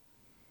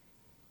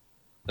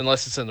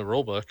 Unless it's in the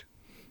rule book.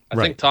 I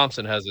Right. think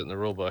Thompson has it in the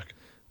rule book.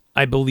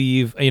 I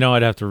believe,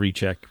 I'd have to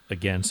recheck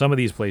again. Some of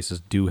these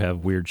places do have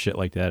weird shit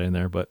like that in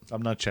there, but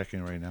I'm not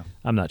checking right now.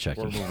 I'm not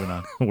checking. We're moving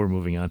on. We're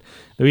moving on.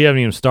 We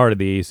haven't even started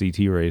the ACT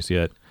race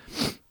yet.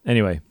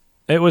 Anyway,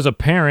 it was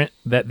apparent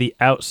that the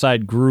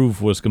outside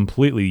groove was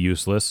completely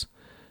useless,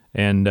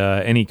 and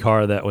any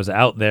car that was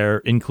out there,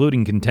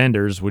 including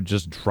contenders, would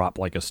just drop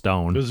like a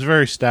stone. It was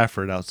very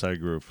Stafford outside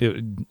groove.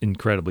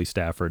 Incredibly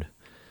Stafford,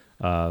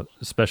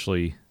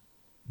 especially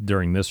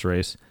during this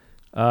race.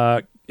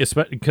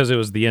 Especially because it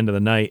was the end of the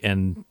night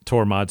and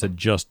Tour Mods had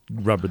just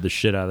rubbered the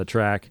shit out of the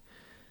track.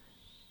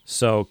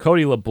 So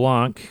Cody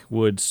LeBlanc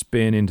would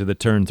spin into the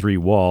turn 3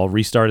 wall,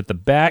 restart at the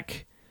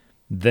back.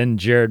 Then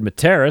Jared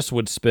Materis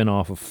would spin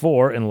off of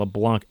 4, and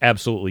LeBlanc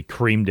absolutely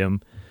creamed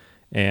him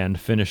and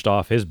finished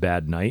off his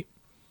bad night.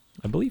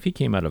 I believe he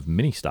came out of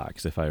mini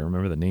stocks, if I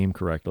remember the name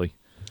correctly.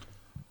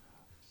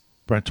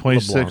 Brent,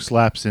 26 LeBlanc.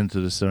 laps into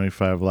the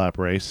 75-lap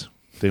race.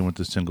 They went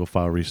to single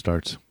file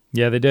restarts.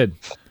 Yeah, they did.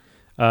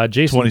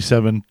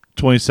 Jason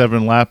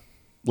 27 lap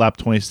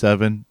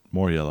 27,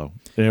 more yellow.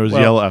 And it was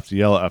Well- yellow after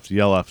yellow after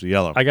yellow after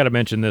yellow. I got to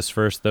mention this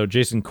first, though.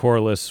 Jason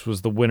Corliss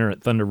was the winner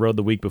at Thunder Road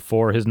the week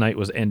before. His night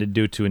was ended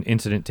due to an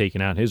incident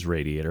taking out his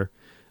radiator,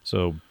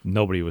 so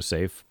nobody was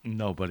safe.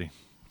 Nobody.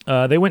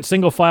 They went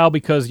single file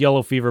because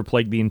yellow fever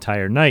plagued the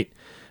entire night.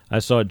 I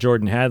saw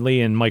Jordan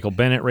Hadley and Michael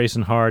Bennett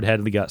racing hard.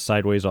 Hadley got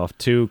sideways off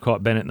 2,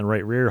 caught Bennett in the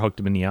right rear, hooked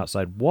him in the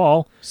outside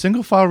wall,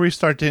 Single file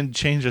restart didn't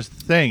change a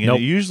thing, and Nope.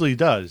 it usually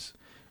does.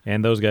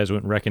 and those guys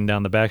went wrecking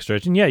down the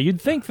backstretch. And yeah, you'd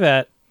think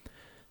that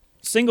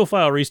single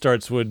file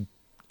restarts would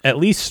at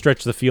least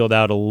stretch the field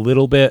out a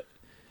little bit,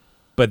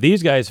 but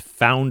these guys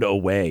found a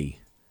way.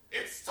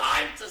 It's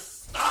time to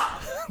stop.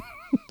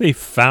 They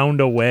found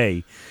a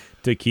way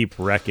to keep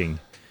wrecking.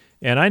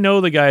 And I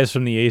know the guys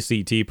from the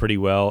ACT pretty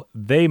well.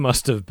 They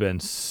must have been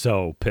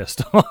so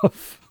pissed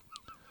off.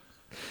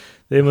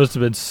 They must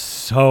have been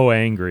so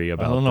angry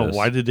about I don't know. this.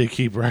 Why did they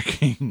keep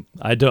wrecking?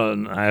 I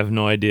have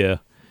no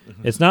idea.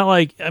 It's not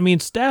like,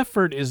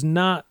 Stafford is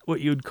not what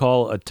you'd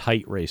call a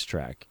tight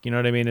racetrack. You know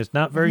what I mean? It's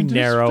not very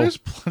narrow.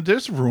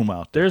 There's room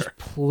out there. There's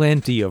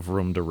plenty of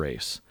room to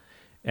race.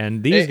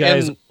 And these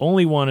guys And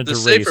only wanted The to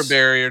safer race.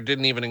 barrier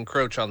didn't even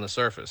encroach on the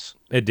surface.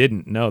 It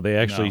didn't. No, they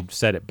actually No.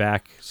 set it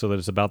back so that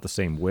it's about the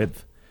same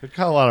width. They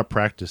got a lot of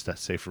practice, that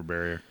safer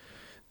barrier.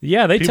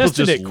 Yeah, they People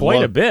tested just it quite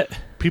a love- bit.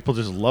 People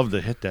just love to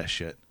hit that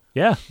shit.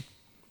 Yeah.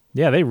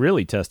 Yeah, they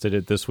really tested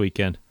it this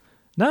weekend.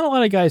 Not a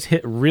lot of guys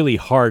hit really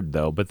hard,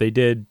 though, but they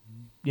did,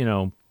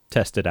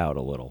 test it out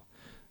a little.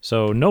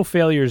 So no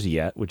failures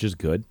yet, which is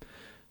good.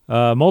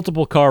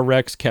 Multiple car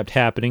wrecks kept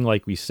happening,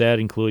 like we said,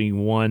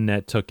 including one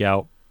that took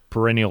out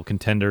perennial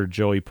contender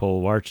Joey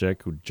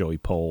Polewarchuk, Joey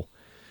Pole.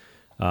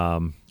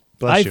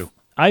 Bless you.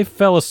 I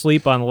fell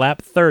asleep on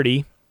lap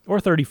 30 or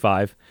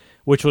 35,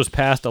 which was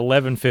past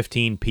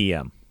 11:15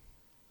 p.m.,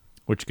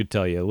 which could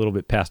tell you a little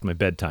bit past my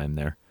bedtime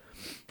there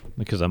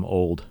because I'm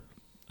old.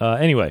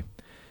 Anyway,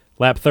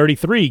 lap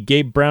 33,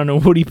 Gabe Brown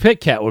and Woody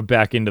Pitcat were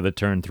back into the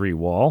turn 3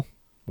 wall.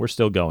 We're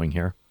still going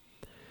here.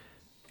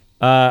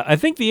 I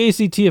think the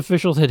ACT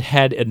officials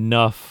had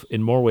enough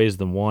in more ways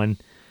than one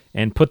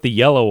and put the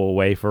yellow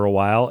away for a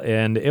while,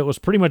 and it was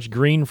pretty much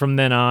green from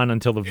then on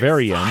until the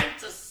very end. Time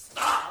to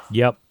stop.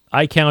 Yep.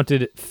 I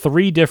counted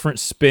 3 different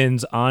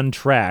spins on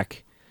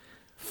track,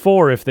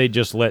 4 if they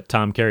just let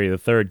Tom Carey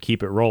III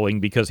keep it rolling,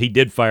 because he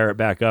did fire it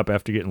back up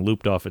after getting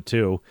looped off at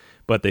 2,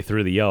 but they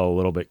threw the yellow a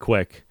little bit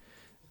quick.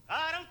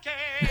 I don't care.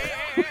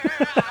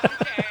 I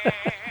don't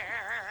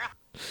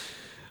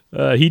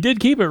care. He did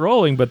keep it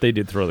rolling, but they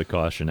did throw the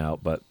caution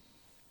out. But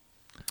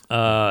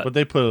But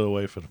they put it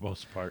away for the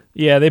most part.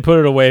 yeah, they put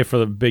it away for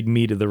the big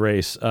meat of the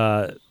race.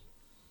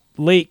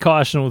 Late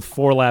caution with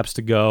 4 laps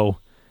to go,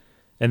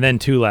 and then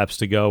 2 laps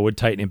to go would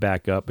tighten it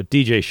back up. But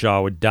DJ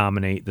Shaw would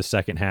dominate the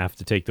second half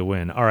to take the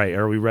win. All right,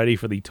 are we ready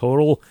for the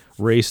total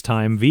race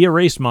time via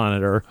Race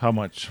Monitor? How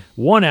much?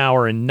 1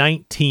 hour and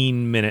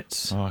 19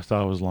 minutes Oh, I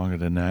thought it was longer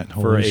than that.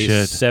 for Holy a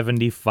shit.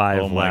 75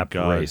 Oh my lap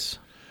God. race.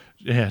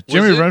 Yeah, Was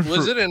Jimmy it, Renfrew.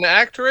 was it an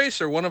act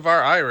race or one of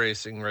our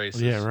iRacing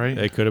races? Yeah, right.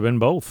 It could have been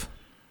both.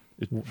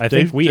 I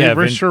They- think we they have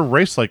for in- sure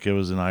raced like it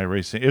was an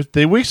iRacing. If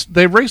they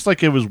raced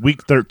like it was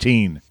week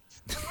 13.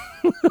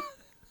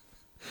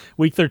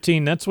 Week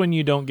 13, that's when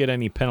you don't get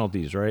any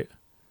penalties, right?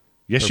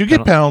 Yes, Or you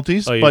get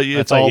penalties, Oh, but I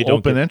it's thought all you don't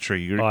open get-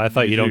 entry. Oh, I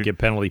thought you don't get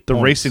penalty the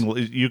points. racing.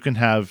 You can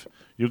have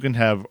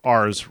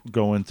ours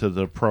go into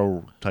the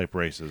pro type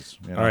races.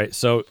 You know? All right,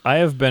 so I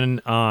have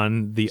been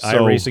on the So-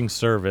 iRacing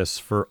service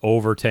for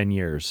over 10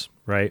 years,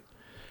 right?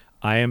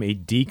 I am a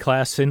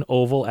D-class in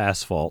oval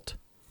asphalt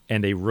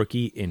and a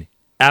rookie in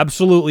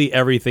absolutely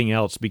everything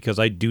else because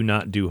I do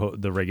not do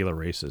the regular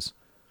races.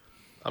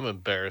 I'm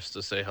embarrassed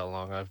to say how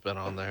long I've been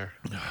on there.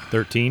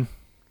 13?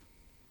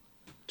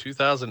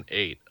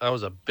 2008. I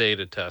was a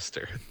beta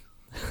tester.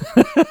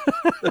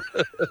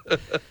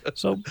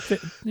 So,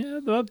 yeah,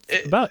 about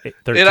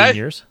 13 and I-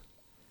 years.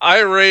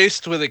 I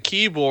raced with a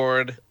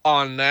keyboard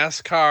on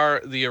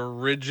NASCAR, the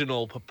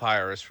original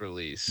Papyrus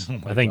release.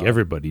 I think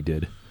everybody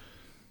did.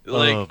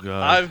 Like, Oh,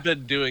 God. I've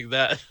been doing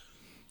that.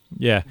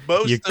 Yeah,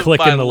 Most you're of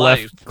clicking my the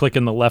life.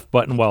 clicking the left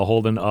button while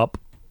holding up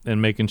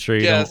and making sure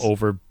you Yes.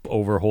 don't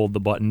overhold the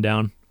button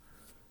down.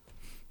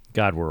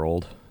 God, we're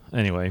old.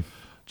 Anyway,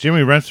 Jimmy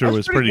I Renfrew was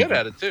was pretty good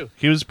at it, too.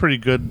 He was pretty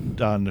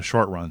good on the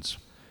short runs.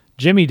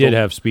 Jimmy did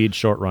have speed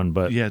short run,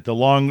 but Yeah,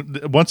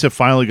 once it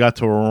finally got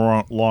to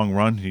a long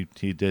run,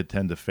 he did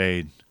tend to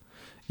fade.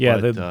 yeah,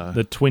 but,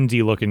 the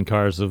twinsy looking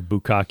cars of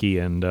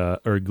Bukaki and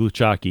or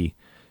Gluchaki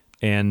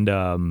and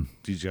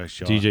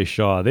DJ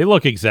Shaw. they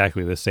look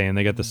exactly the same.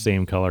 They got the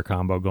same color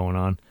combo going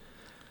on,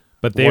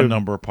 but they One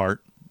number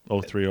apart,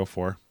 03,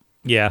 04.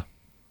 yeah,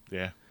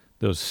 Yeah.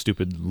 those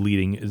stupid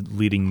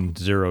leading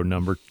zero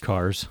number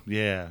cars.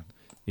 Yeah.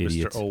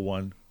 Idiots. Mr.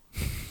 01.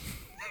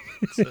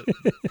 That's it.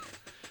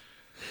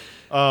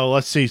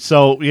 Let's see.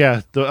 So,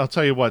 yeah, I'll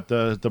tell you what,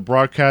 the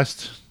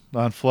broadcast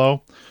on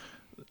Flow,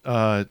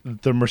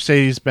 the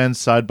Mercedes-Benz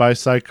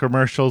side-by-side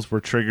commercials were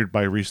triggered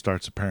by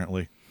restarts,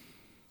 apparently.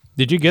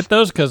 Did you get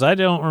those? Because I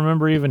don't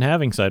remember even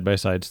having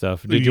side-by-side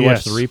stuff. Did you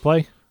watch the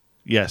replay?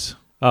 Yes.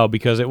 Oh,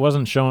 because it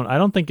wasn't shown. I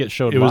don't think it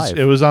showed It live.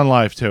 was on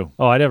live, too.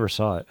 Oh, I never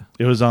saw it.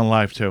 It was on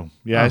live, too.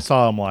 Yeah, I Oh.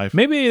 saw them live.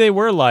 Maybe they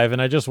were live,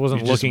 and I just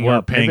wasn't You just looking weren't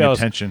up. paying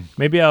attention.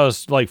 Maybe I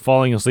was like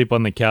falling asleep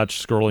on the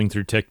couch, scrolling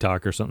through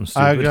TikTok or something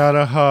I stupid. got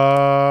a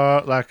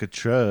heart like a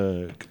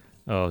truck.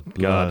 Oh God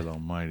God,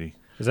 almighty.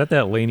 is that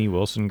Lainey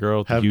Wilson girl?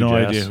 With the Have huge no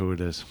ass? idea who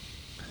it is.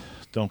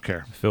 Don't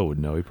care. Phil would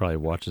know. He probably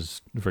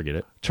watches. Forget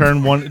it.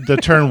 Turn 1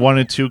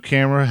 and 2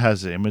 camera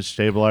has the image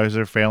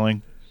stabilizer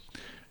failing.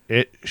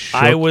 It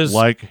shook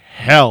like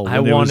hell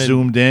when it was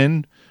zoomed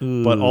in,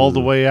 but all the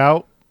way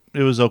out,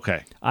 it was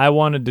okay. I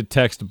wanted to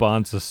text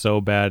Bonza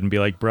so bad and be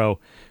like, bro,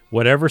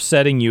 whatever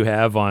setting you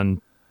have on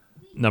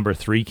number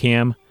 3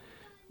 cam,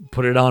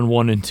 put it on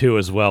 1 and 2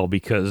 as well,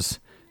 because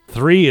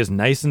 3 is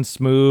nice and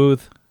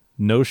smooth,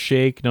 no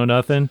shake, no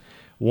nothing.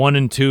 1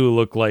 and 2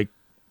 look like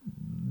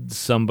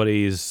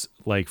somebody's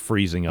like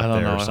freezing up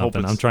there or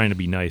something. I'm trying to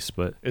be nice,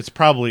 but it's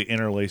probably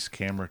interlaced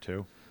camera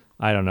too.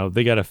 I don't know.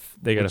 They gotta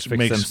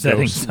fix them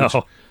settings,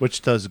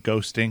 which does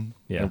ghosting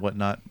Yeah. and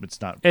whatnot. It's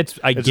not. It's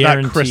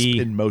not crisp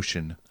in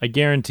motion. I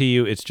guarantee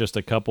you, it's just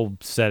a couple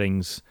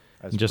settings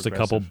As and just a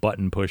couple progressive.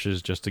 button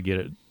pushes just to get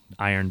it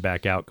ironed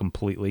back out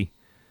completely.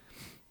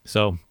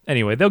 So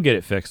anyway, they'll get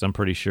it fixed. I'm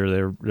pretty sure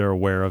they're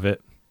aware of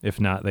it. If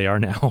not, they are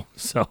now.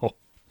 So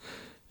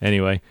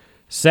anyway,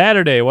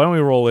 Saturday. Why don't we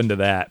roll into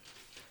that?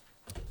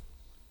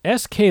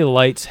 SK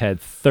Lights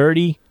had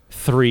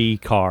 33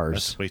 cars.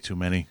 That's way too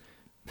many.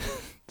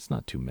 It's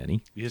not too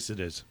many. Yes, it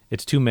is.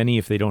 It's too many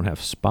if they don't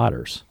have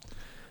spotters.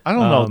 I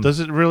don't know.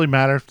 Does it really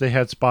matter if they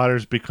had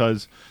spotters?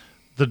 Because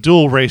the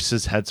dual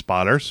races had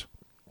spotters.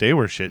 They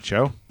were shit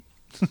show.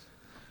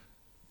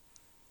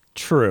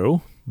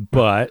 True,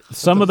 but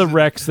some of the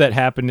wrecks that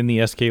happened in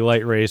the SK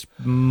Light race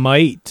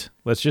might,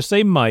 let's just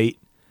say might,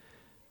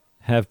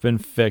 have been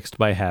fixed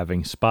by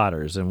having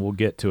spotters, and we'll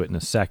get to it in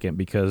a second,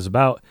 because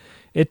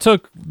it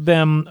took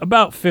them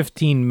about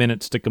 15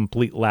 minutes to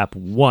complete lap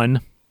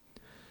 1.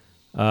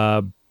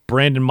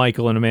 Brandon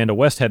Michael and Amanda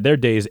West had their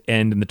days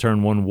end in the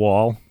turn 1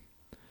 wall.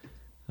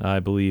 I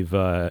believe,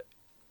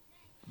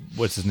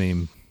 what's his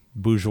name?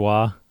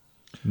 Bourgeois,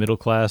 middle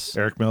class.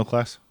 Eric middle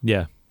class?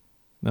 Yeah.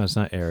 No, it's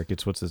not Eric.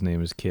 It's what's his name?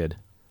 His kid.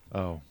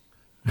 Oh.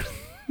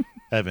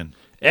 Evan.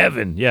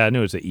 Evan. Yeah, I knew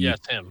it was an E. Yeah,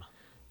 Tim.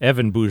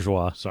 Evan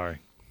Bourgeois. Sorry.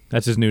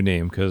 That's his new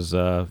name because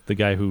the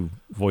guy who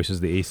voices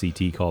the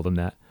ACT called him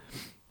that.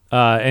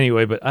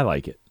 Anyway, but I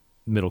like it.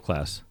 Middle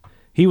class.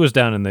 He was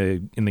down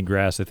in the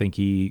grass. I think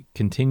he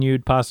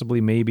continued,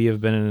 possibly, maybe have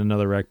been in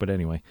another wreck. But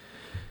anyway,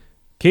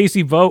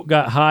 Casey Vogt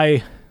got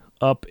high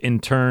up in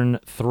turn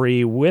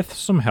 3 with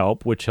some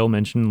help, which he'll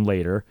mention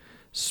later.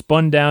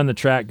 Spun down the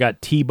track,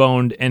 got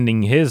T-boned,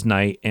 ending his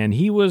night, and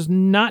he was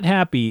not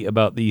happy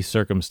about these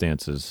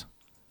circumstances.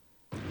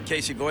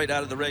 Casey Voigt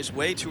out of the race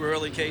way too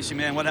early. Casey,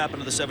 man, what happened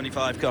to the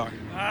 75 car?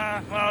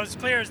 Well, it was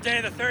clear as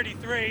day, the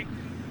 33.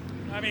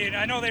 I mean,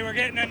 I know they were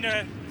getting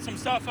into some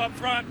stuff up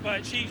front,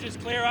 but she just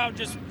clear out,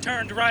 just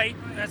turned right.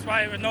 That's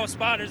why with no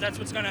spotters, that's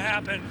what's going to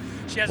happen.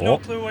 She has no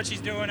clue what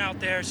she's doing out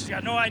there. She's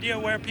got no idea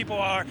where people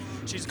are.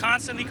 She's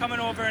constantly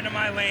coming over into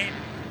my lane,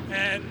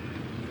 and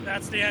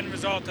that's the end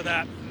result of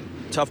that.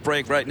 Tough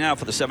break right now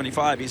for the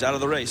 75. He's out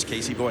of the race,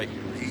 Casey Voigt.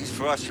 He's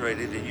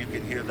frustrated, and you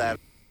can hear that.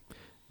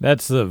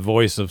 That's the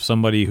voice of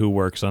somebody who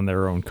works on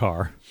their own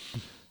car.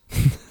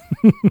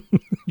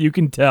 You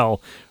can tell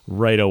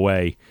right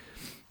away.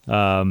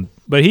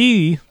 But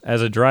he,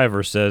 as a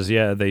driver, says,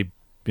 yeah, they,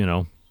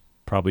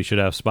 probably should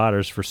have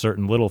spotters for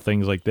certain little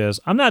things like this.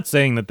 I'm not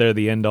saying that they're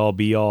the end-all,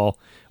 be-all,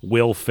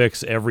 will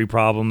fix every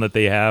problem that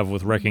they have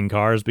with wrecking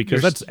cars,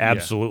 because that's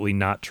absolutely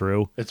not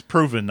true. It's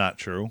proven not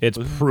true. It's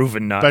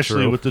proven not true.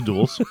 Especially with the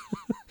duels.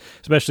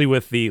 Especially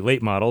with the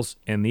late models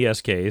and the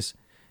SKs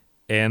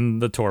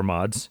and the Tour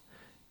mods.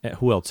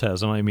 Who else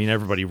has them? I mean,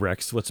 everybody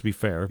wrecks, let's be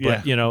fair.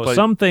 But,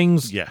 some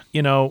things,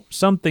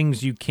 some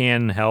things you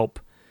can help.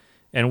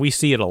 And we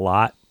see it a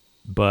lot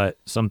but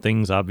some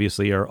things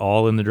obviously are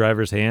all in the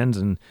driver's hands.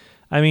 And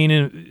I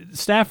mean,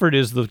 Stafford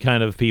is the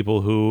kind of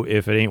people who,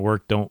 if it ain't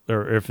work, don't,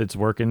 or if it's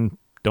working,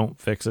 don't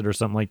fix it or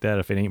something like that.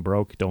 If it ain't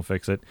broke, don't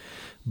fix it.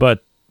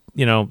 But,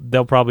 you know,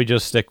 they'll probably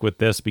just stick with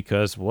this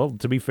because, well,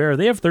 to be fair,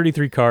 they have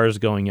 33 cars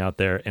going out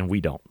there and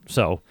we don't.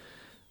 So,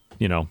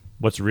 you know,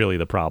 what's really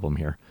the problem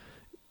here?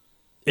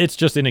 It's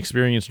just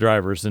inexperienced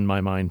drivers in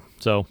my mind.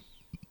 So,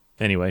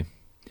 anyway,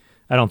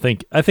 I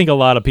think a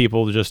lot of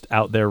people just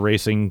out there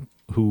racing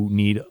who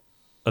need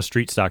a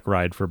street stock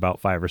ride for about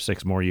 5 or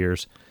 6 more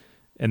years,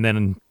 and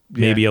then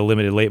maybe a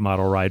limited late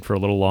model ride for a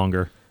little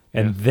longer.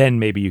 And then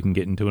maybe you can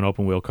get into an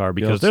open wheel car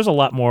because there's a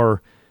lot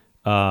more.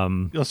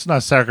 Let's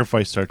not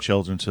sacrifice our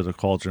children to the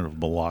cauldron of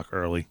Moloch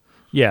early.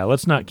 Yeah,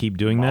 let's not keep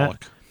doing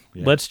that.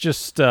 Yeah. Let's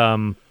just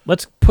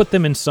let's put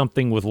them in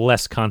something with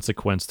less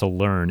consequence to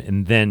learn,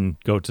 and then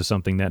go to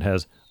something that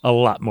has a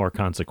lot more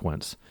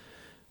consequence.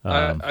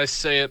 I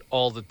say it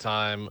all the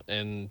time,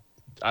 and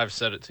I've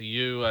said it to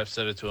you. I've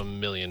said it to a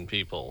million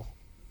people.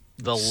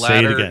 The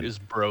ladder is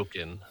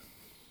broken.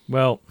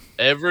 Well,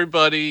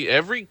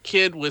 every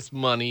kid with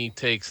money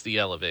takes the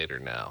elevator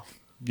now.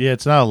 Yeah,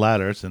 it's not a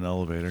ladder, it's an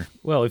elevator.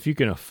 Well, if you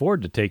can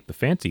afford to take the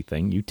fancy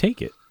thing, you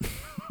take it.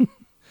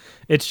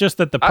 It's just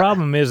that the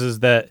problem is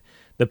that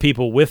the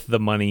people with the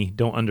money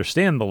don't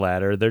understand the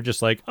ladder. They're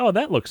just like, oh,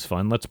 that looks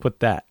fun. Let's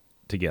put that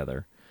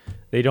together.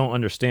 They don't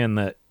understand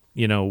that,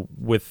 you know,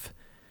 with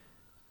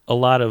a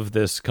lot of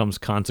this comes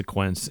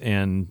consequence,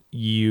 and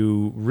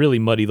you really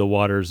muddy the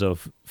waters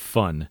of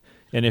fun.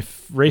 And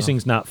if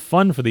racing's not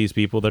fun for these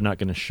people, they're not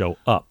going to show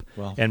up.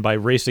 And by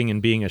racing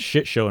and being a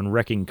shit show and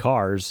wrecking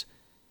cars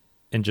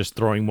and just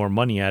throwing more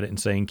money at it and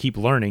saying, keep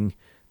learning,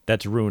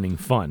 that's ruining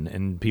fun.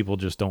 And people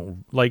just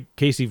don't like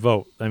Casey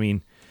Vogt. I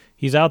mean,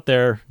 he's out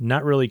there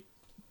not really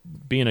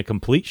being a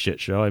complete shit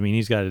show. I mean,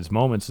 he's got his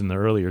moments in the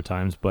earlier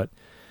times, but,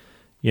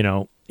 you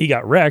know, he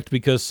got wrecked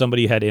because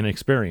somebody had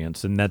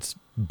inexperience, and that's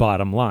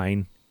bottom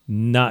line.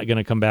 Not going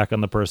to come back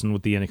on the person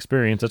with the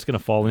inexperience. That's going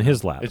to fall in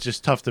his lap. It's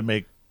just tough to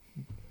make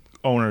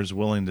owners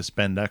willing to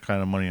spend that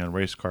kind of money on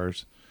race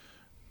cars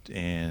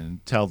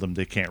and tell them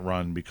they can't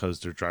run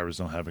because their drivers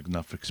don't have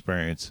enough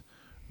experience,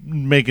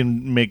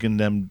 making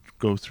them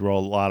go through a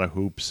lot of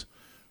hoops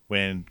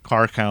when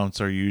car counts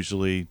are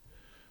usually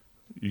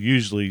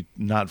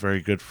not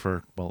very good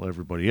for, well,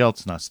 everybody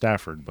else, not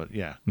Stafford, but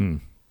yeah.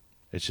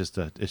 It's just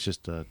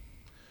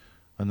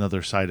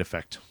another side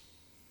effect.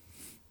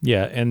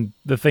 Yeah, and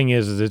the thing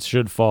is it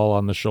should fall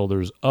on the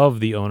shoulders of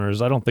the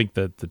owners. I don't think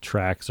that the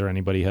tracks or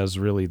anybody has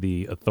really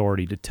the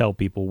authority to tell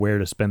people where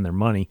to spend their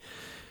money.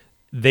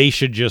 They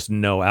should just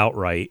know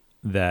outright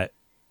that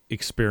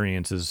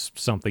experience is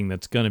something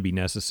that's going to be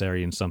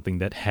necessary and something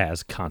that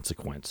has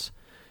consequence.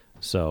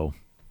 So,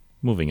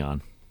 moving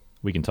on.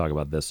 We can talk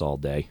about this all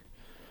day.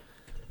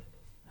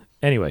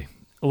 Anyway,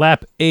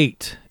 lap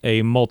 8,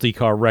 a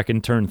multi-car wreck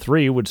in turn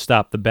 3 would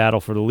stop the battle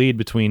for the lead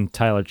between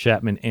Tyler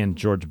Chapman and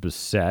George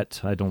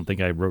Bissett. I don't think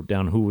I wrote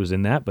down who was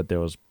in that, but there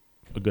was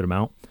a good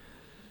amount.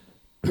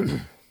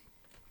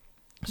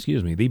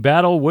 Excuse me. The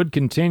battle would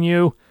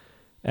continue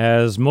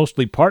as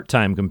mostly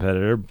part-time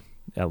competitor,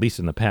 at least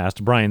in the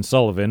past, Brian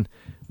Sullivan,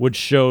 would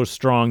show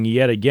strong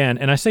yet again.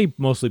 And I say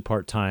mostly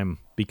part-time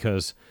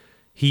because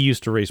he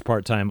used to race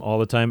part-time all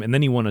the time, and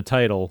then he won a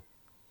title,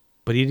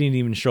 but he didn't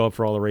even show up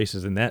for all the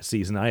races in that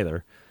season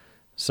either.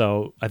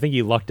 So I think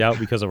he lucked out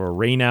because of a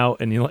rain out,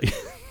 and he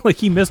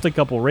he missed a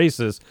couple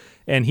races,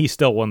 and he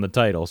still won the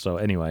title. So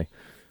anyway,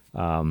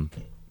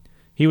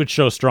 he would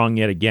show strong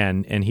yet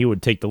again, and he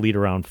would take the lead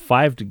around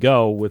 5 to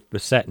go with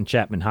Bissett and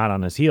Chapman hot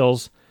on his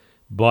heels.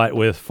 But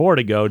with 4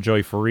 to go,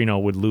 Joey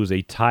Farino would lose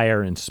a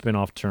tire and spin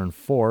off turn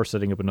 4,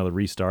 setting up another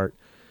restart.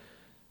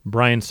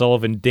 Brian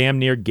Sullivan damn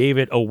near gave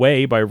it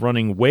away by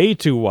running way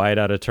too wide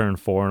out of turn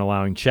 4 and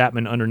allowing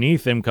Chapman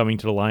underneath him coming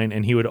to the line,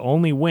 and he would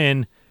only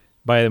win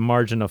by a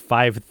margin of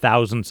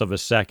 0.005 of a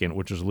second,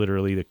 which was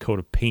literally the coat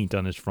of paint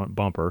on his front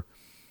bumper.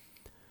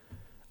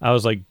 I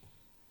was like,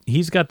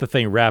 he's got the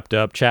thing wrapped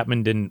up.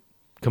 Chapman didn't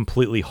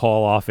completely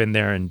haul off in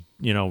there and,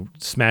 you know,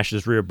 smash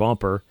his rear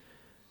bumper.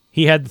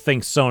 He had the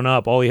thing sewn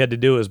up. All he had to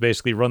do was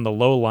basically run the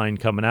low line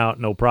coming out,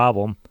 no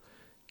problem.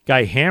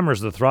 Guy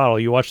hammers the throttle.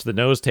 You watch the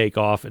nose take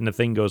off, and the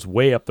thing goes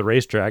way up the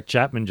racetrack.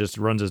 Chapman just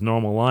runs his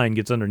normal line,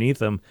 gets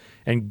underneath him,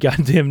 and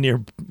goddamn near,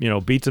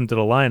 beats him to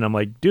the line. I'm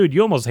like, dude,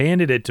 you almost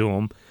handed it to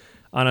him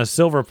on a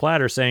silver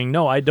platter saying,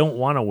 no, I don't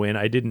want to win.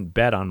 I didn't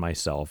bet on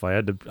myself. I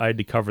had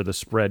to cover the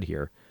spread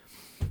here.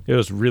 It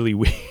was really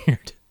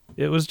weird.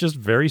 It was just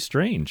very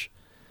strange.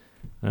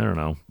 I don't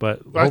know,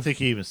 but I think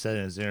he even said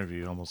in his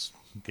interview, he almost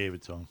gave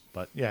it to him.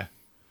 But yeah,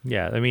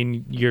 I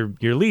mean,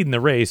 you're leading the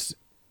race.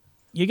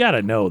 You got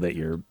to know that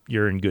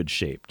you're in good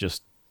shape.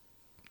 Just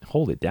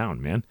hold it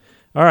down, man.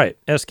 All right,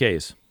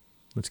 SKs.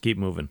 Let's keep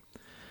moving.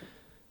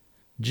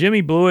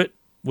 Jimmy Blewett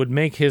would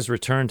make his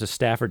return to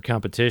Stafford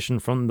competition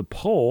from the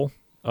pole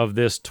of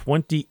this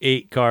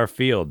 28-car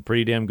field.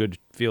 Pretty damn good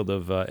field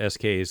of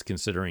SKs,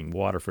 considering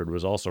Waterford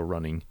was also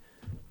running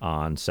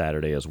on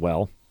Saturday as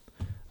well.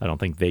 I don't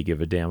think they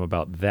give a damn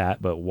about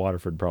that, but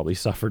Waterford probably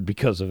suffered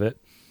because of it.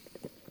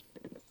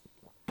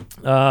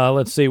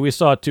 Let's see. We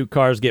saw 2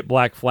 cars get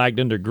black flagged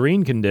under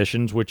green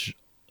conditions, which,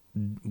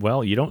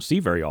 well, you don't see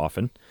very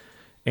often.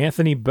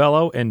 Anthony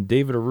Bello and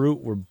David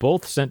Arute were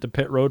both sent to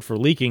pit road for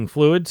leaking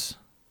fluids,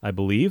 I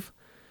believe.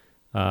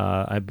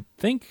 I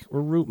think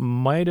Arute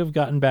might have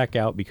gotten back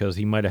out because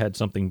he might have had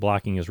something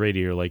blocking his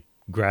radiator, like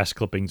grass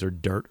clippings or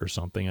dirt or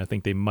something. I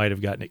think they might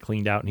have gotten it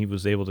cleaned out and he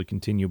was able to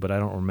continue, but I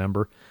don't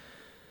remember.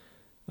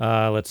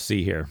 Let's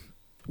see here.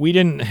 We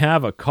didn't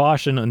have a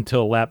caution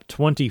until lap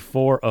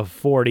 24 of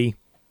 40,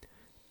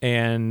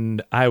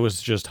 and I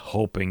was just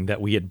hoping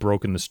that we had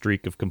broken the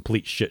streak of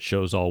complete shit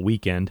shows all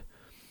weekend.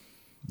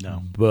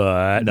 No.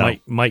 But No.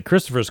 Mike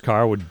Christopher's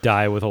car would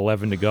die with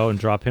 11 to go and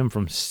drop him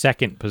from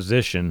second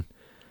position.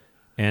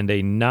 And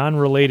a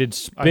non-related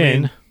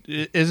spin.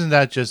 Isn't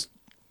that just...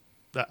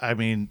 I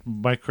mean,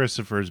 Mike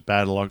Christopher's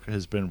bad luck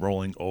has been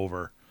rolling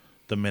over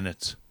the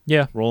minutes.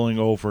 Yeah. Rolling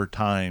over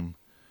time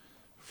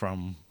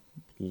from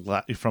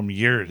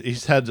years.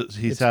 He's had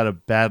a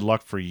bad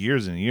luck for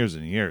years and years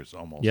and years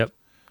almost. Yep.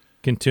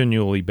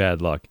 Continually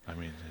bad luck. I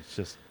mean,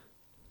 it's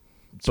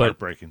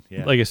heartbreaking.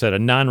 Yeah. Like I said, a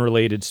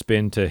non-related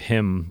spin to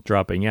him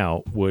dropping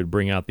out would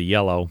bring out the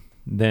yellow.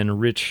 Then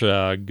Rich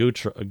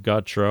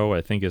Gautreau,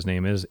 I think his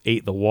name is,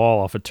 ate the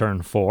wall off of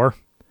turn 4.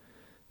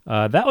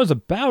 That was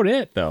about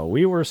it, though.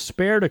 We were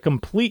spared a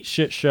complete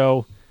shit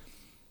show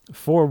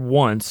for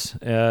once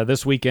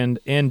this weekend,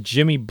 and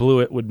Jimmy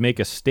Blewett would make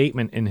a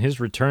statement in his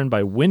return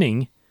by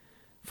winning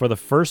for the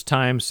first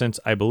time since,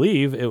 I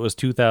believe, it was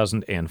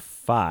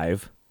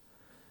 2005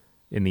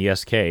 in the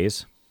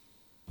SKs.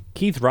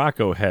 Keith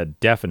Rocco had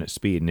definite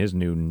speed in his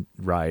new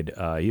ride.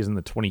 He's in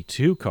the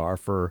 22 car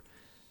for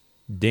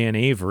Dan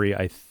Avery,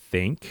 I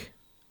think.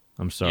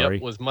 I'm sorry.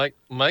 Yep, was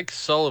Mike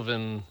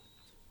Sullivan,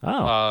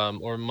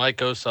 or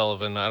Mike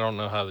O'Sullivan. I don't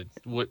know how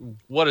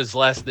what his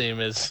last name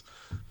is.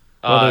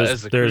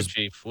 As the crew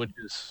chief, which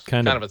is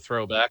kind of a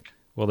throwback.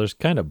 Well, there's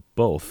kind of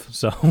both,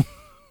 so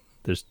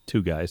there's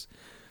 2 guys.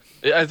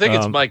 I think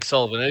it's Mike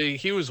Sullivan.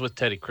 He was with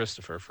Teddy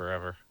Christopher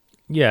forever.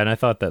 Yeah, and I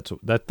thought that's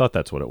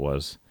what it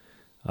was.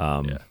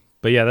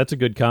 But yeah, that's a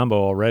good combo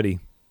already.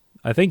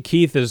 I think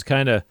Keith is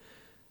kind of,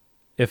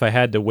 if I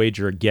had to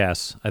wager a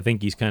guess, I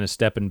think he's kind of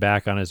stepping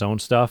back on his own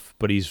stuff,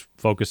 but he's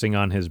focusing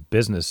on his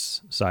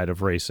business side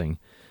of racing,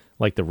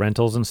 like the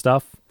rentals and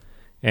stuff,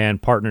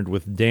 and partnered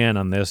with Dan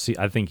on this.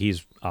 I think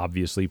he's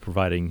obviously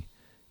providing,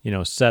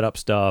 setup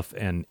stuff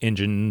and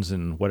engines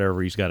and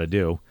whatever he's got to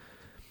do.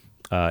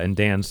 And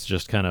Dan's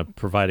just kind of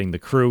providing the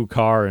crew,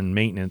 car, and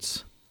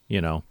maintenance,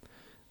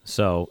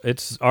 So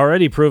it's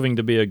already proving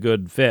to be a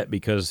good fit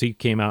because he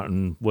came out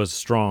and was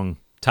strong,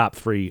 top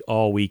 3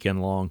 all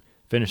weekend long,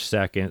 finished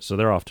second, so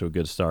they're off to a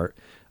good start.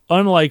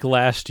 Unlike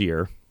last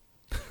year,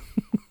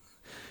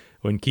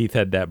 when Keith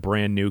had that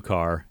brand new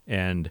car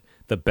and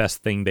the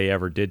best thing they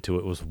ever did to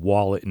it was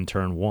wall it in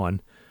turn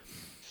 1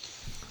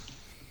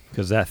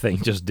 because that thing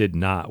just did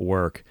not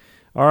work.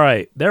 All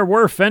right, there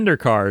were fender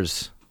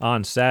cars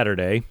on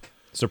Saturday,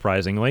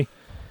 surprisingly.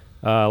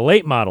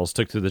 Late models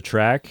took to the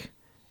track.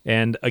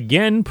 And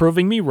again,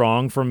 proving me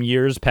wrong from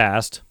years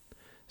past,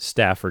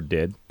 Stafford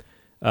did.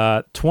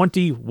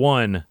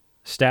 21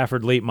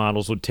 Stafford late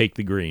models would take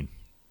the green.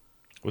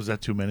 Was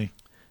that too many?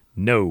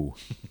 No.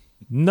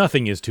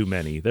 Nothing is too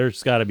many.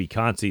 There's got to be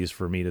consies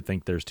for me to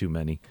think there's too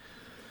many.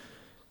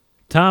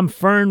 Tom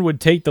Fern would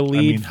take the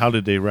lead. I mean, how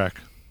did they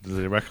wreck? Did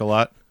they wreck a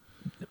lot?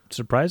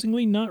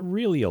 Surprisingly, not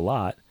really a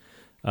lot.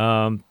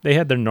 They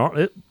had their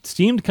it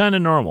seemed kind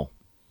of normal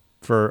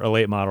for a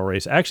late model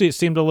race. Actually, it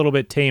seemed a little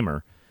bit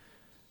tamer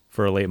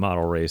for a late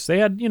model race. They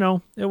had,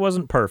 it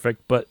wasn't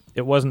perfect, but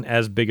it wasn't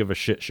as big of a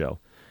shit show.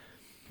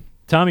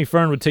 Tommy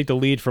Fern would take the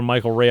lead from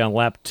Michael Ray on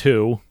lap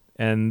 2,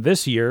 and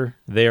this year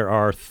there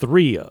are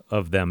 3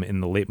 of them in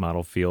the late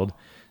model field.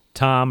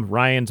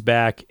 Ryan's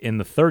back in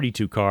the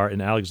 32 car,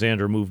 and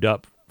Alexandra moved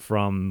up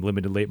from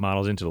limited late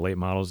models into the late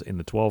models in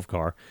the 12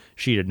 car.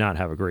 She did not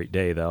have a great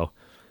day, though.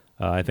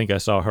 I think I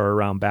saw her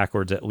around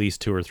backwards at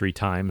least 2 or 3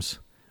 times,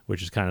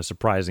 which is kind of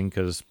surprising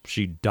because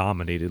she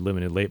dominated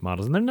limited late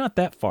models, and they're not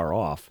that far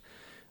off.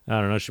 I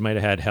don't know. She might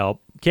have had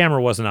help.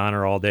 Camera wasn't on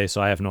her all day, so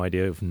I have no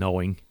idea of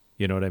knowing.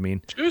 You know what I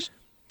mean? She was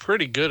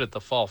pretty good at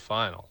the fall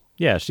final.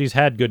 Yeah, she's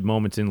had good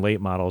moments in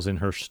late models in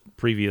her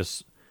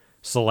previous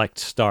select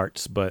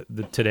starts, but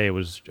that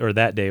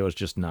day was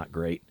just not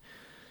great.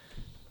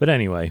 But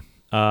anyway,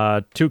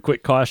 2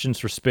 quick cautions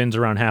for spins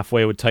around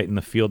halfway would tighten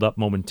the field up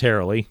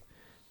momentarily.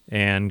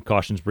 And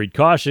cautions breed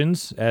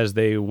cautions as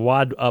they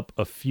wad up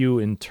a few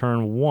in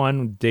turn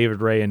 1,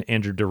 David Ray and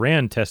Andrew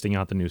Duran testing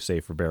out the new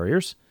safer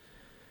barriers.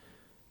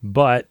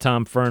 But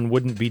Tom Fern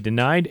wouldn't be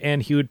denied,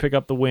 and he would pick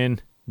up the win,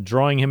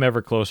 drawing him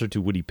ever closer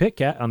to Woody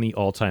Pitkat on the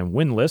all-time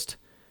win list.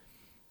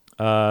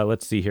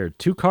 Let's see here.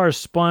 2 cars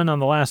spun on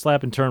the last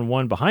lap in turn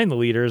 1 behind the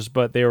leaders,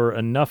 but they were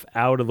enough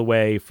out of the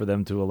way for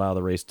them to allow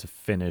the race to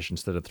finish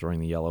instead of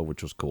throwing the yellow,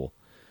 which was cool.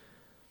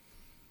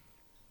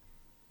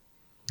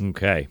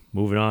 Okay,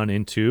 moving on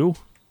into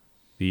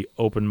the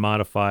open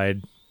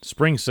modified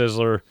Spring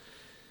Sizzler.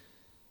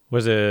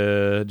 Was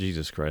it,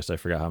 Jesus Christ, I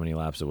forgot how many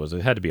laps it was.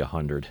 It had to be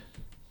 100.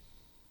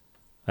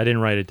 I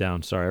didn't write it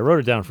down. Sorry. I wrote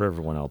it down for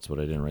everyone else, but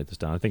I didn't write this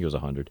down. I think it was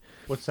 100.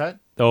 What's that?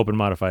 The open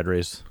modified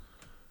race.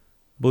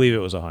 Believe it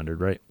was 100,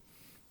 right?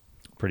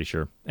 Pretty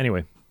sure.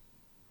 Anyway,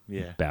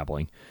 Yeah.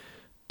 babbling.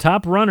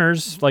 Top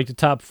runners, like the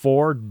top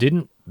 4,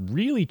 didn't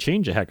really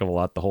change a heck of a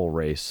lot the whole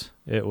race.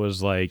 It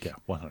was like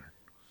 100.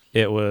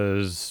 It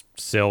was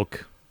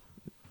Silk,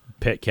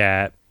 Pit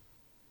Cat,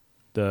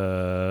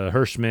 the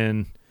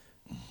Hirschman,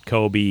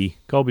 Kobe.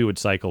 Kobe would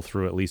cycle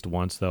through at least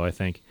once, though, I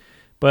think.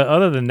 But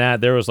other than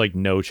that, there was like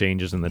no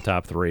changes in the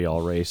top 3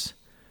 all race.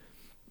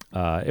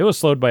 It was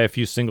slowed by a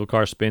few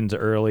single-car spins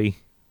early.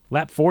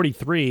 Lap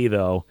 43,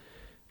 though,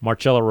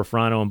 Marcello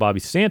Refrano and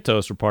Bobby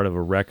Santos were part of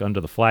a wreck under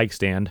the flag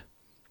stand.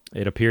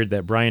 It appeared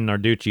that Brian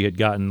Narducci had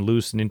gotten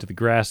loose and into the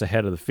grass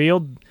ahead of the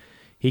field.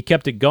 He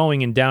kept it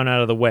going and down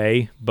out of the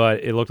way,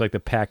 but it looked like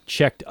the pack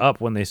checked up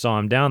when they saw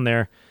him down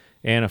there,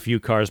 and a few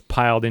cars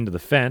piled into the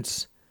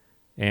fence,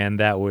 and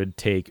that would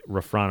take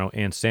Refrano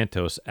and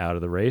Santos out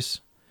of the race.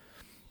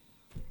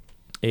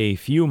 A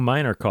few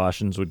minor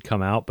cautions would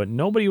come out, but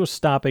nobody was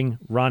stopping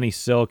Ronnie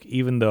Silk,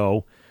 even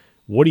though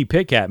Woody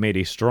Pitcat made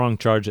a strong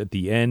charge at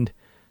the end.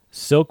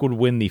 Silk would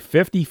win the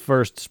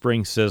 51st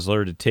Spring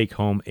Sizzler to take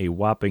home a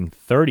whopping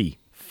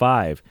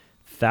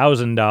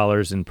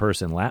 $35,000 in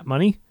person lap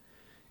money.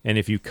 And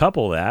if you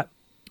couple that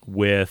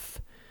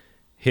with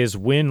his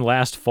win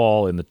last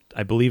fall in the,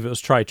 I believe it was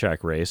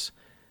tri-track race,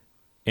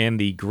 and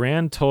the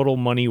grand total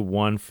money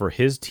won for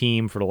his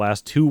team for the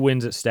last 2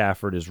 wins at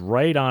Stafford is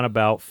right on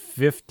about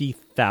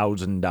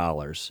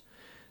 $50,000,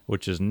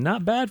 which is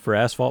not bad for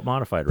asphalt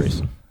modified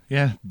racing.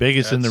 Yeah,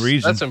 biggest in the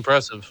region. That's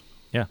impressive.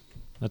 Yeah,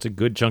 that's a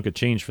good chunk of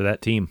change for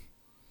that team.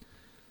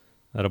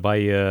 That'll buy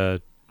you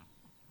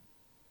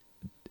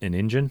an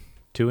engine,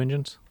 2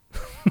 engines.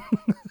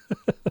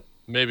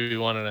 Maybe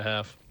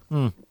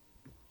 1.5.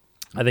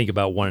 I think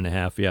about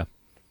 1.5, yeah.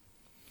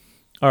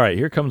 All right,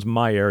 here comes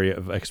my area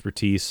of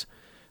expertise,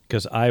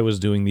 because I was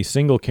doing the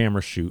single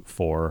camera shoot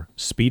for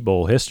Speed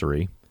Bowl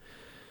history.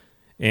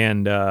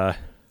 And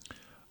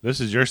this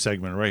is your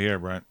segment right here,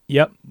 Brent.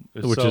 yep,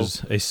 which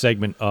is a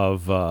segment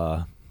of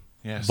Vault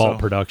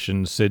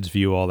Productions, Sid's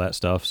View, all that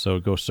stuff. So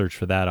go search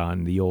for that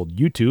on the old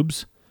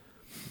YouTubes.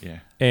 Yeah.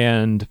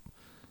 And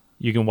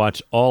you can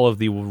watch all of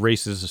the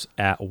races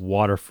at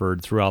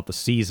Waterford throughout the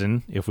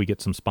season if we get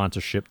some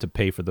sponsorship to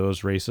pay for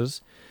those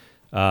races,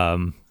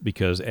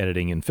 because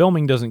editing and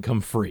filming doesn't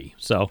come free.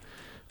 So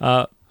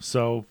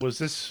was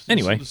this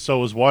Anyway. So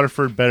was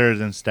Waterford better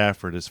than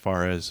Stafford as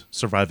far as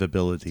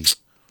survivability?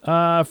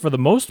 for the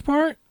most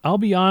part, I'll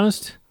be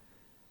honest,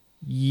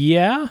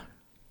 yeah,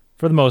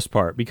 for the most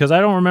part, because I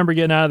don't remember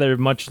getting out of there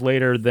much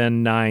later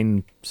than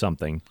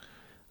 9-something.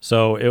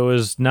 So it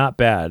was not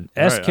bad.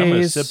 All right, I'm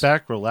gonna SK's sit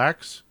back,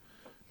 relax,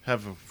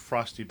 have a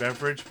frosty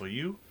beverage. Will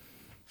you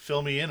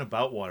fill me in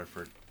about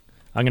Waterford?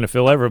 I'm going to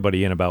fill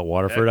everybody in about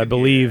Waterford. I Heck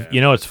believe, yeah.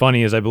 you know what's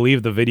funny is I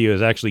believe the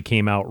videos actually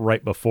came out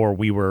right before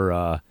we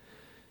were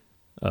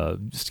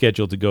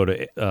scheduled to go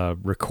to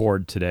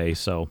record today.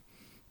 So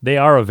they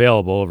are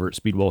available over at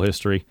Speedball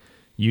History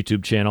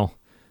YouTube channel.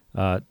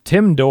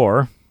 Tim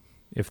Dorr,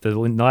 if the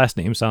last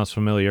name sounds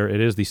familiar,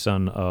 it is the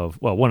son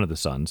of, well, one of the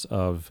sons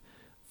of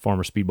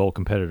former Speedball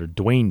competitor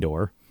Dwayne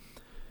Dorr.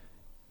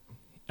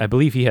 I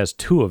believe he has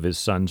 2 of his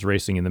sons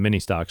racing in the mini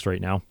stocks right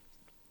now.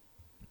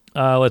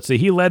 Let's see.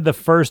 He led the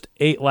first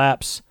 8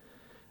 laps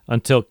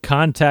until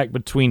contact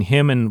between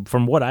him and,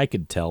 from what I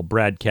could tell,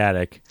 Brad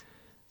Caddick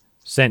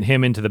sent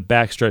him into the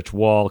backstretch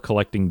wall,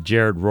 collecting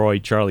Jared Roy,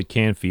 Charlie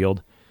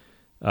Canfield.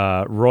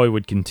 Roy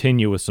would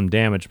continue with some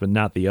damage, but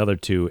not the other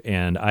 2,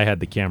 and I had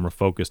the camera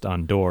focused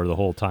on Dorr the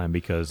whole time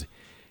because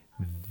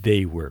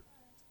they were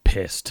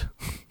pissed.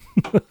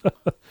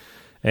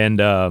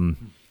 And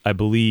I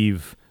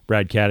believe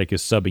Brad Caddick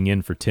is subbing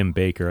in for Tim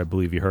Baker. I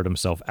believe he hurt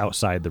himself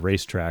outside the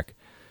racetrack.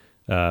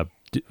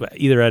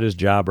 Either at his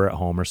job or at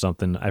home or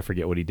something. I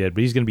forget what he did,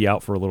 but he's going to be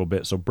out for a little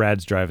bit, so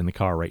Brad's driving the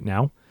car right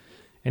now.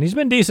 And he's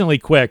been decently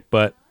quick,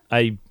 but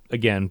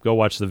again, go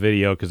watch the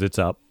video because it's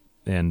up,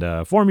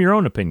 and form your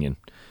own opinion.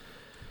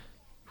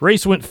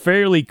 Race went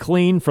fairly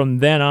clean from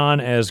then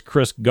on as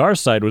Chris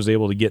Garside was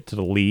able to get to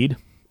the lead,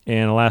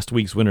 and last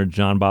week's winner,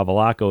 John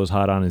Bavalacco, was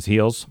hot on his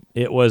heels.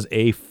 It was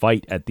a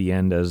fight at the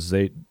end as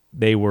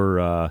they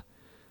were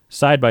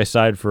side by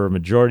side for a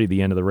majority of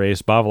the end of the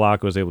race.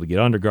 Bavalacco was able to get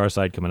under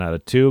Garside coming out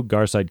of 2.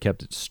 Garside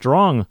kept it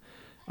strong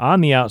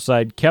on the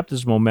outside, kept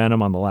his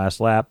momentum on the last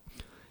lap.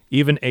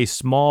 Even a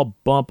small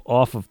bump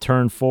off of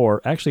turn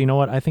 4. Actually, you know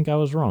what? I think I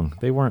was wrong.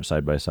 They weren't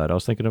side by side. I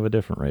was thinking of a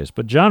different race.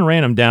 But John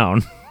ran him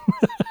down.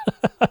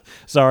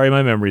 Sorry,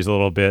 my memory's a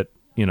little bit,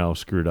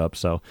 screwed up.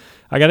 So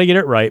I got to get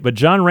it right. But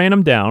John ran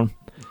him down,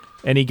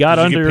 and he got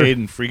Did you under. get paid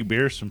in free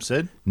beers from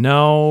Sid?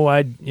 No,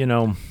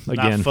 again.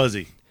 Not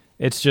fuzzy.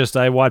 It's just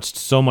I watched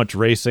so much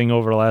racing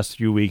over the last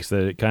few weeks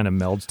that it kind of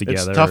melds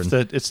together.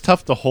 It's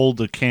tough to hold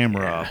the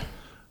camera up,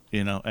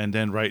 and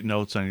then write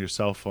notes on your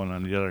cell phone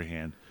on the other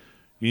hand.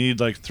 You need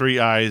like 3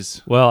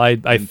 eyes. Well, I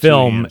and 2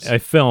 film,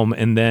 hands.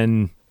 and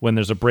then when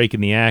there's a break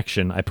in the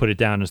action, I put it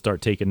down and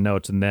start taking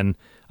notes, and then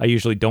I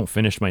usually don't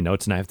finish my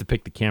notes, and I have to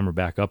pick the camera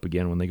back up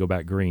again when they go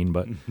back green.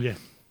 But Yeah.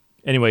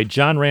 Anyway,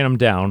 John ran him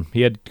down.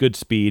 He had good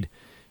speed.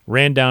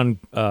 Ran down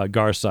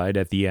Garside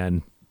at the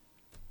end.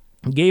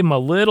 Gave him a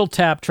little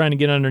tap trying to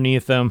get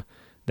underneath him.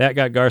 That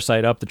got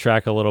Garside up the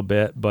track a little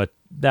bit, but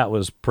that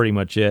was pretty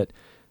much it.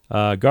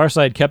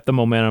 Garside kept the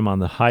momentum on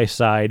the high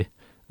side.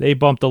 They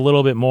bumped a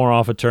little bit more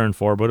off of turn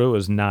 4, but it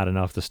was not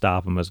enough to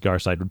stop him as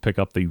Garside would pick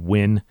up the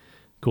win.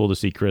 Cool to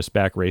see Chris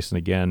back racing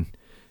again.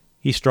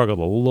 He struggled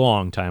a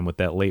long time with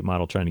that late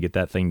model trying to get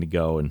that thing to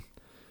go, and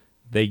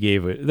they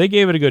gave it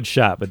a good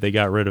shot, but they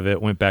got rid of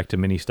it, went back to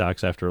mini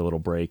stocks after a little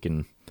break,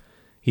 and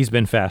he's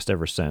been fast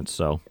ever since,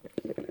 so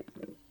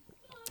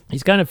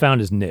he's kind of found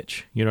his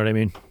niche, you know what I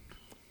mean?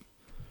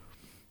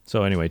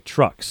 So anyway,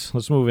 trucks.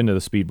 Let's move into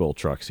the Speed Bowl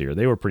trucks here.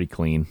 They were pretty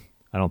clean.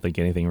 I don't think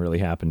anything really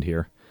happened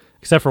here,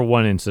 except for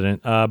one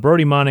incident.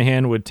 Brody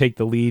Monahan would take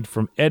the lead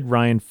from Ed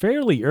Ryan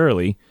fairly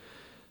early.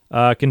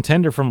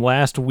 Contender from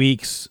last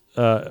week's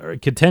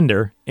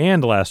contender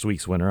and last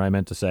week's winner, I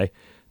meant to say,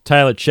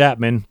 Tyler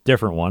Chapman,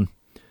 different one,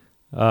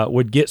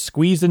 would get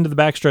squeezed into the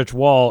backstretch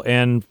wall,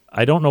 and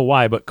I don't know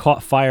why, but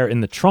caught fire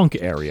in the trunk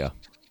area.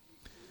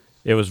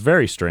 It was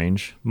very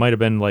strange. Might have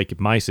been like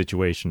my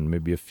situation,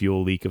 maybe a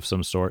fuel leak of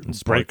some sort and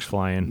sparks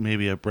flying.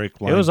 Maybe a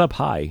brake line. It was up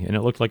high, and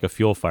it looked like a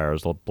fuel fire. It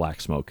was a little black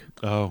smoke.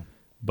 Oh.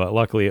 But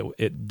luckily,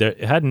 it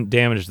hadn't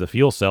damaged the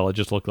fuel cell. It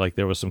just looked like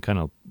there was some kind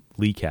of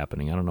leak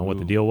happening. I don't know what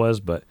the deal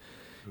was, but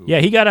yeah,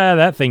 he got out of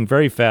that thing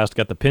very fast,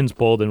 got the pins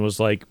pulled, and was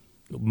like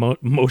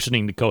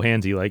motioning to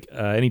Kohanzi, like,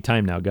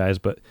 anytime now, guys.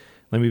 But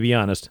let me be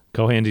honest,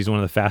 Kohanzi's one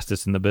of the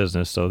fastest in the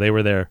business, so they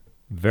were there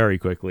very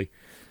quickly.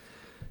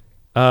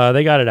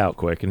 They got it out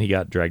quick, and he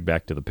got dragged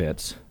back to the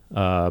pits.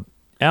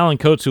 Alan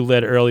Coates, who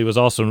led early, was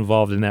also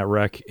involved in that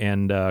wreck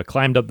and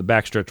climbed up the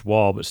backstretch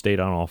wall, but stayed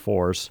on all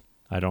fours.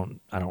 I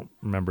don't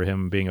remember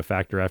him being a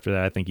factor after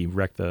that. I think he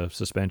wrecked the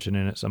suspension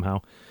in it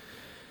somehow.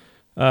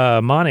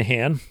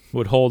 Monahan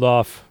would hold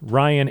off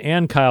Ryan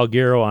and Kyle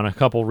Guerrero on a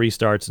couple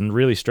restarts and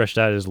really stretched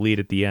out his lead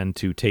at the end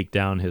to take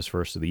down his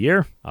first of the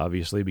year,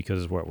 obviously,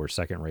 because we're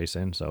second race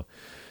in. So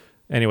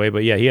anyway,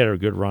 but yeah, he had a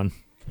good run.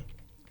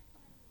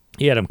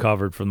 He had him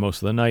covered for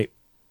most of the night.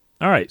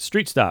 All right,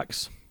 street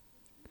stocks.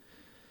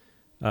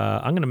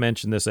 I'm going to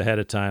mention this ahead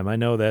of time. I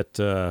know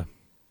that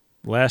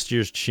last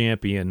year's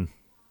champion,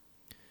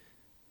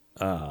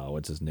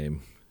 what's his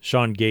name?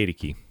 Sean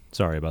Gadeke.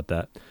 Sorry about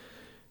that.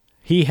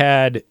 He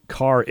had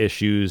car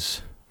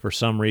issues for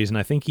some reason.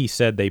 I think he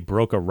said they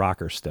broke a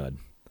rocker stud.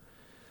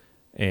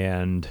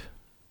 And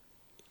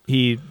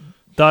he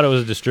thought it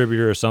was a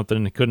distributor or something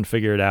and couldn't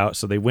figure it out,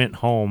 so they went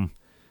home.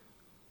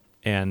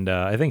 And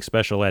I think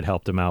Special Ed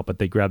helped him out, but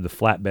they grabbed the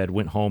flatbed,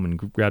 went home,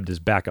 and grabbed his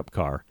backup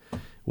car,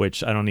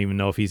 which I don't even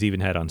know if he's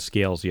even had on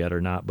scales yet or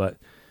not. But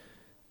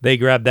they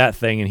grabbed that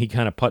thing, and he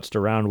kind of putzed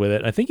around with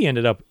it. I think he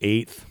ended up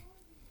 8th,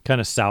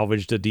 kind of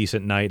salvaged a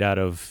decent night out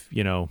of,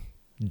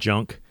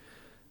 junk.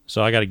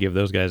 So I got to give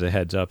those guys a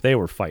heads up. They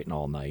were fighting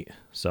all night.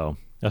 So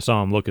I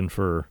saw him looking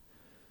for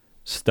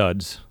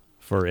studs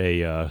for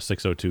a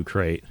 602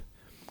 crate,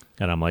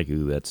 and I'm like,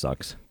 ooh, that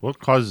sucks. What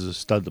causes a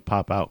stud to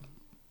pop out?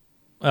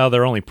 Well,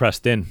 they're only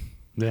pressed in.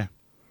 Yeah.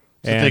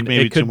 So And think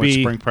maybe it could too much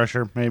be- spring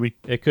pressure, maybe?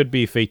 It could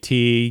be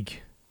fatigue.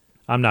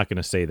 I'm not going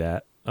to say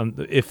that.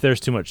 If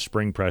there's too much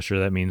spring pressure,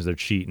 that means they're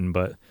cheating,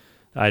 but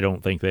I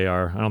don't think they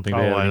are. I don't think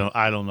they are.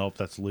 I don't know if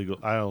that's legal.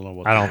 I don't know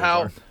what I don't-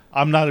 How?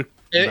 I'm not a...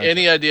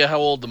 Any idea how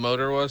old the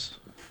motor was?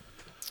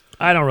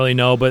 I don't really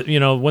know, but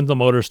when the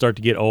motors start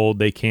to get old,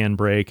 they can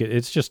break.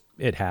 It's just,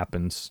 it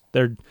happens.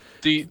 They're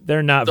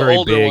not The very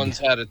older big. ones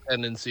had a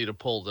tendency to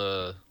pull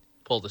the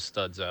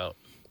studs out.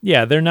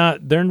 Yeah,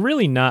 they're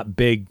really not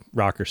big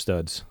rocker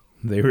studs.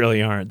 They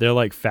really aren't. They're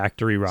like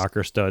factory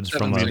rocker studs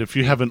from if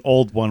you have an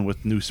old one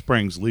with new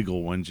springs,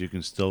 legal ones, you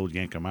can still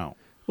yank them out.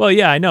 Well,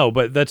 yeah, I know,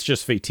 but that's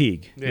just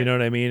fatigue. Yeah. You know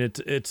what I mean?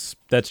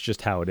 That's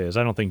just how it is.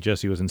 I don't think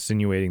Jesse was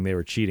insinuating they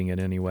were cheating in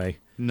any way.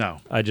 No.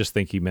 I just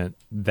think he meant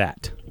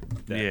that.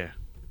 Yeah.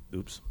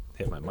 Oops,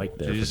 hit my mic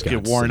there. You for just God's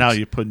get worn sakes. out,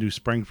 you put new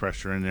spring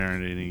pressure in there,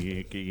 and then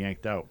you get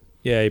yanked out.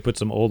 Yeah, you put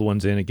some old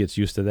ones in, it gets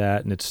used to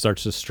that, and it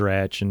starts to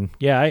stretch. And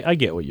yeah, I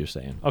get what you're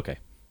saying. Okay,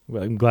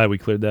 well, I'm glad we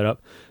cleared that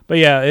up. But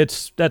yeah,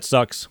 that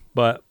sucks.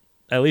 But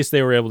at least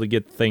they were able to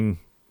get the thing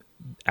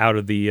out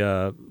of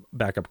the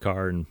backup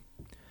car, and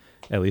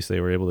at least they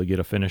were able to get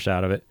a finish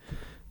out of it.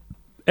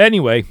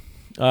 Anyway,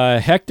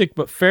 hectic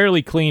but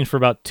fairly clean for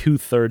about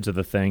 2/3 of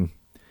the thing,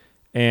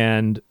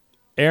 and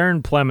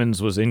Aaron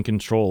Plemons was in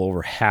control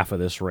over half of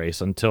this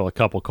race until a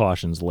couple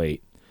cautions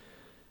late.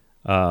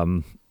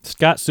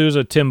 Scott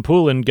Souza, Tim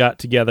Poulin got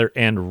together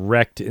and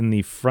wrecked in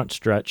the front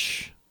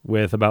stretch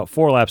with about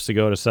 4 laps to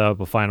go to set up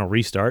a final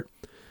restart.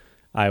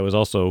 I was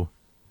also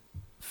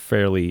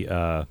fairly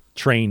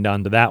trained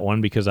onto that one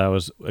because I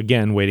was,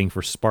 again, waiting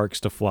for sparks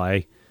to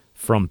fly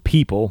from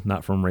people,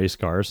 not from race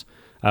cars.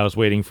 I was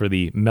waiting for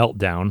the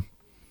meltdown,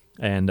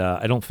 and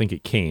I don't think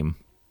it came.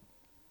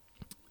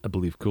 I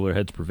believe cooler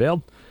heads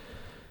prevailed.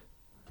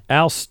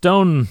 Al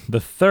Stone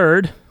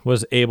III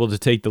was able to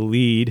take the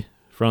lead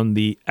from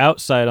the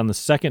outside on the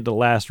second to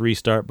last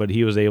restart, but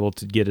he was able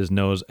to get his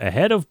nose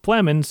ahead of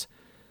Plemons,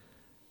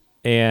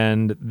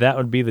 and that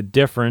would be the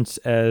difference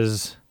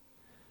as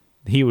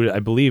he would, I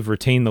believe,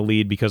 retain the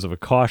lead because of a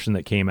caution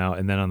that came out,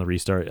 and then on the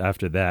restart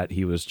after that,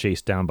 he was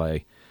chased down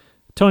by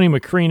Tony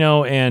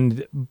Macrino,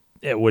 and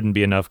it wouldn't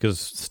be enough because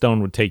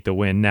Stone would take the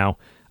win. Now,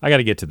 I got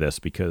to get to this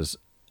because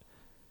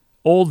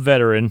old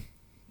veteran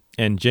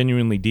and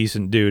genuinely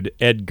decent dude,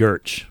 Ed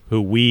Gertsch, who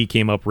we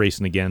came up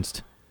racing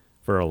against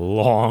for a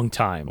long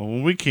time. Well,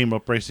 when we came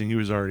up racing, he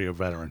was already a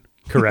veteran.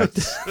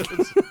 Correct.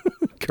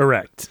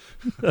 Correct.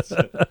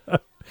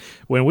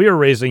 When we were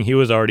racing, he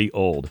was already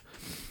old.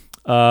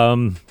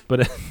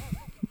 But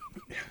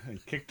He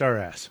kicked our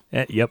ass.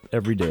 yep,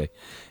 every day,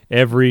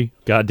 every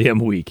goddamn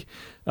week.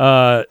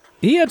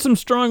 He had some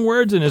strong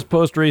words in his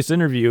post-race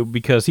interview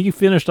because he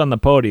finished on the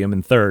podium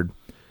in third.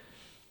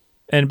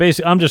 And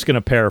basically, I'm just going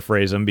to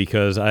paraphrase him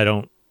because I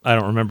don't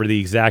remember the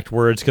exact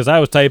words because I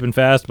was typing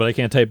fast, but I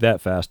can't type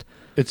that fast.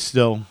 It's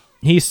still.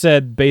 He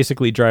said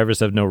basically drivers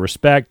have no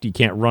respect. You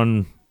can't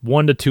run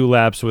 1 to 2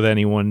 laps with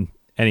anyone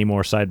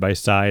anymore side by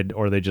side,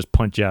 or they just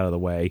punch you out of the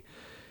way.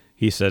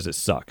 He says it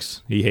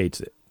sucks. He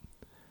hates it.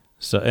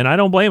 So, and I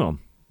don't blame him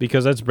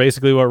because that's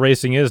basically what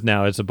racing is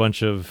now. It's a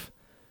bunch of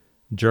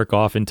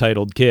jerk-off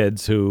entitled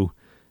kids who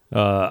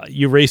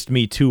you raced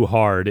me too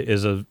hard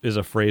is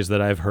a phrase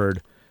that I've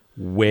heard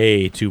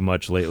way too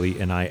much lately,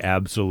 and I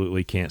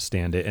absolutely can't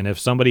stand it. And if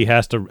somebody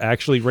has to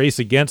actually race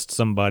against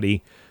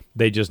somebody,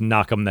 they just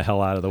knock them the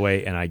hell out of the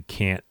way, and I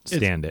can't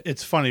stand it.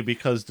 It's funny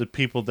because the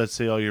people that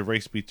say, "Oh, you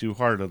raced me too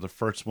hard," are the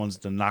first ones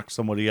to knock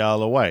somebody out of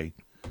the way.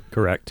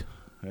 Correct.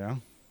 Yeah.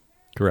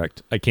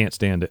 Correct. I can't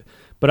stand it.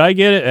 But I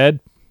get it,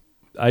 Ed.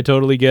 I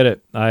totally get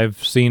it.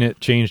 I've seen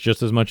it change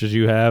just as much as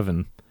you have,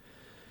 and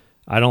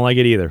I don't like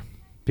it either.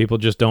 People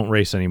just don't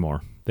race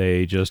anymore.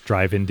 They just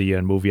drive into you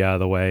and move you out of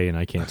the way, and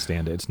I can't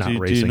stand it. It's not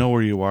racing. Do you know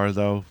where you are,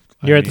 though?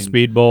 You're at the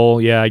Speed Bowl.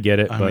 Yeah, I get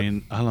it. I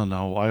don't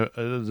know.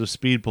 The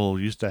Speed Bowl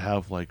used to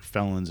have, like,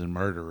 felons and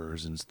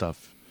murderers and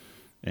stuff,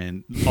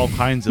 and all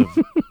kinds of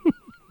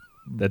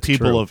That's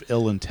people true. of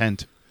ill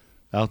intent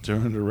out there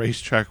on the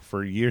racetrack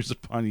for years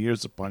upon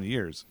years upon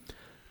years.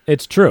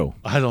 It's true.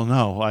 I don't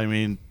know. I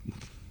mean,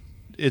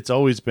 it's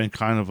always been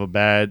kind of a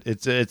bad.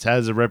 It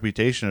has a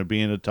reputation of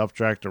being a tough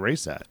track to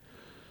race at.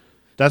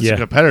 That's the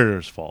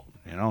competitor's fault,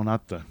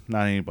 not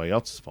anybody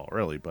else's fault,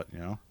 really. But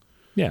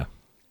Yeah,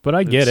 but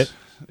I get it.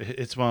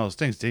 It's one of those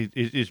things.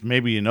 It's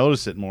maybe you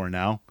notice it more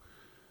now,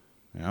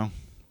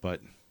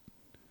 But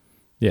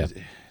yeah,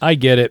 I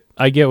get it.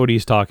 I get what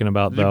he's talking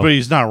about, though. But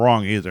he's not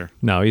wrong either.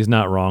 No, he's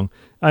not wrong.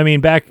 I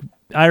mean,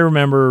 I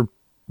remember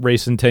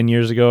racing 10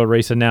 years ago,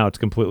 racing now, it's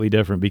completely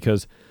different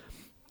because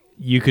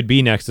you could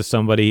be next to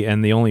somebody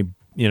and the only,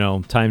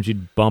 times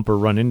you'd bump or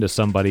run into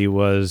somebody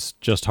was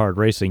just hard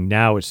racing.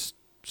 Now it's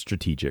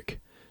strategic.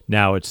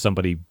 Now it's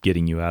somebody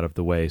getting you out of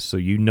the way. So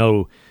you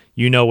know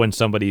when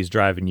somebody's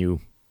driving you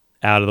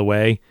out of the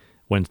way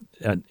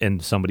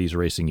and somebody's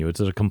racing you. It's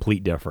a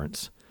complete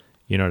difference.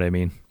 You know what I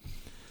mean?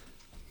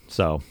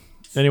 So,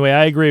 anyway,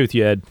 I agree with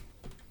you, Ed.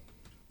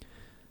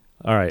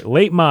 All right,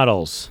 late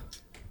models.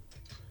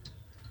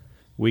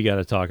 We got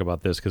to talk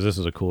about this because this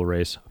is a cool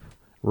race.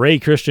 Ray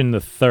Christian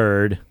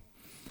III.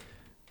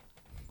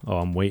 Oh,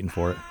 I'm waiting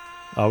for it.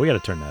 Oh, we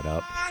got to turn that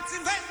up.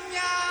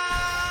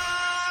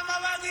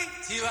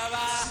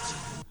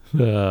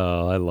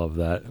 Oh, I love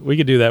that. We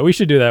could do that. We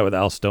should do that with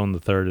Al Stone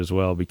III as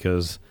well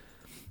because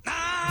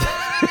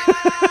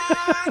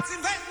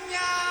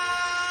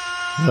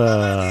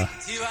the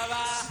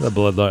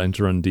bloodlines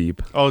run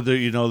deep. Oh,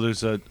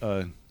 there's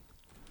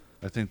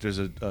I think there's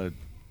a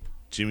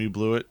Jimmy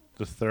Blewett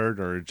the third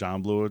or a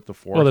John Blewett the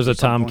fourth. Well, there's a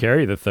Tom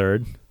Carey the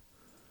third.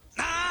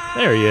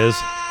 There he is.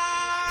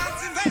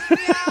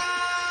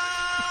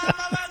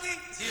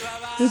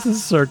 It's a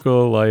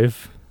circle of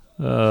life.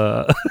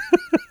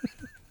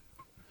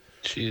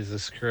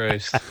 Jesus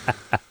Christ.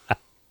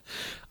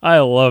 I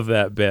love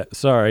that bit.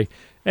 Sorry.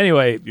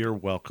 Anyway. You're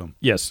welcome.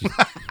 Yes.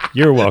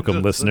 You're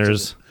welcome,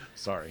 listeners.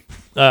 Sorry.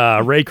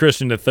 Ray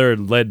Christian III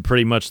led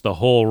pretty much the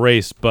whole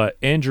race, but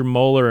Andrew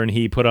Moeller and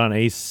he put on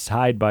a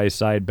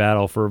side-by-side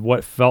battle for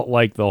what felt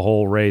like the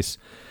whole race.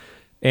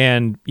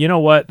 And you know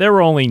what? There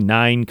were only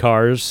 9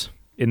 cars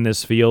in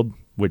this field,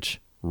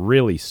 which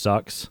really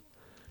sucks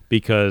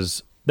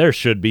because there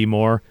should be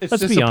more.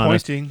 Let's be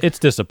honest. It's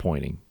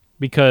disappointing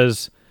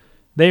because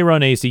they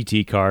run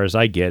ACT cars.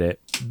 I get it.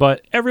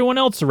 But everyone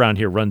else around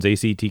here runs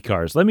ACT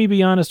cars. Let me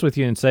be honest with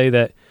you and say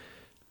that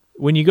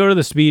when you go to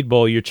the Speed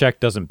Bowl, your check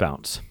doesn't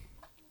bounce.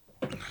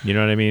 You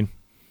know what I mean?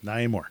 Not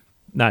anymore.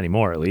 Not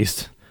anymore, at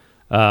least.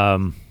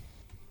 Anyway.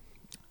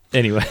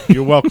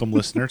 You're welcome,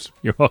 listeners.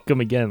 You're welcome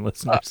again,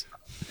 listeners.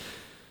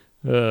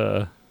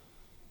 Go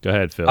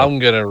ahead, Phil. I'm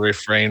going to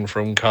refrain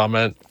from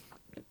comment.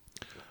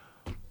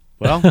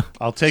 Well,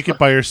 I'll take it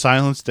by your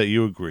silence that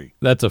you agree.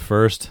 That's a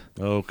first.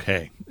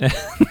 Okay.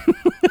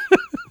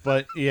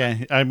 But,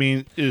 yeah, I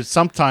mean,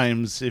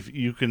 sometimes if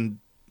you can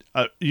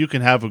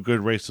have a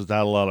good race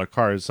without a lot of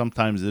cars.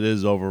 Sometimes it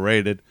is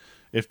overrated.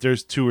 If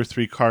there's 2 or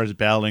 3 cars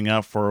battling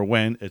out for a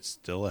win, it's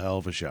still a hell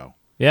of a show.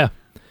 Yeah.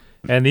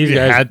 And these you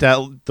guys had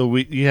that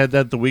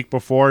the week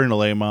before in the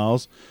late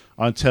models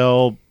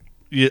until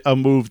a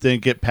move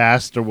didn't get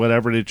passed or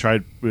whatever. They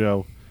tried,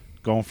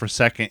 going for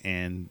second,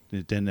 and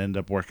it didn't end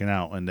up working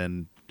out. And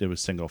then it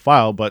was single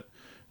file, but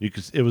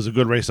it was a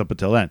good race up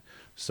until then.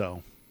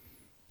 So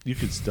you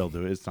could still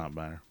do it. It's not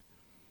matter.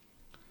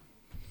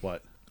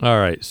 What? All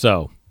right,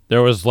 so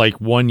there was like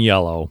one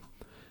yellow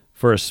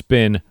for a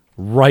spin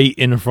right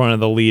in front of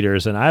the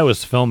leaders, and I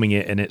was filming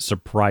it, and it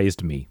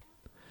surprised me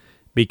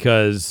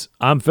because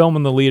I'm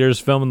filming the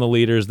leaders.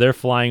 They're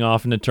flying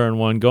off into turn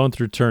 1, going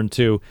through turn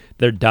 2.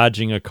 They're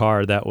dodging a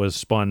car that was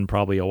spun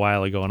probably a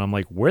while ago, and I'm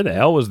like, where the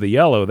hell was the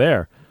yellow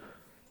there?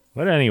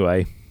 But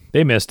anyway,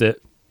 they missed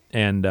it,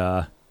 and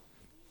that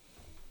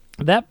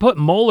put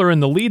Moeller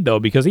in the lead, though,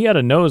 because he had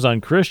a nose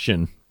on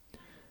Christian.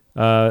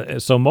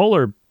 So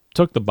Moeller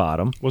took the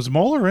bottom. Was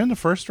Moeller in the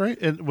first race?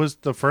 It was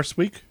the first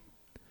week?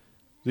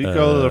 Did he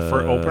go to the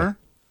first opener?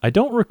 I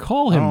don't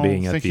recall him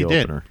being at the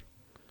opener.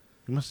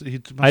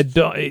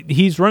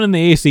 He's running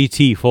the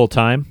ACT full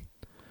time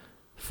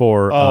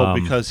for.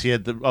 Because he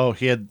had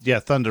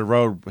Thunder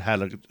Road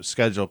had a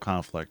schedule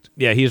conflict.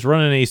 Yeah, he's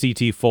running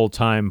ACT full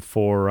time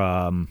for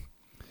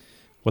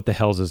what the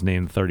hell's his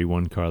name? The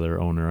 31 car,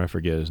 their owner. I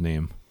forget his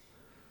name.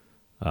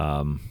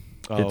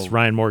 It's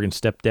Ryan Morgan's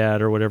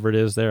stepdad or whatever it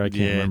is there. I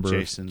can't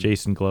remember.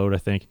 Jason Glode, I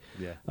think.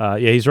 Yeah.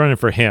 He's running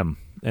for him,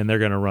 and they're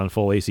going to run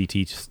full ACT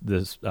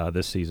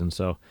this season.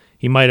 So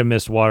he might have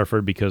missed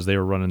Waterford because they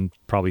were running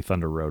probably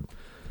Thunder Road.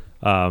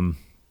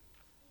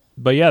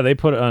 But yeah, they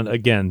put on,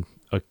 again,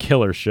 a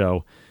killer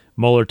show.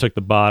 Moeller took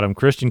the bottom.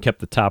 Christian kept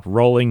the top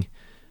rolling.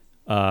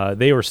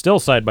 They were still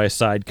side by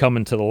side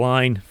coming to the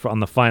line on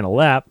the final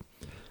lap.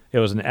 It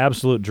was an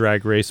absolute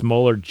drag race.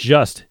 Moeller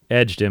just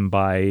edged him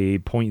by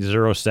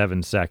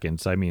 0.07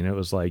 seconds. I mean, it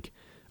was like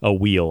a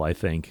wheel, I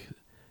think.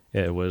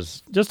 It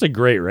was just a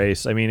great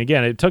race. I mean,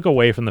 again, it took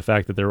away from the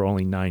fact that there were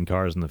only 9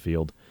 cars in the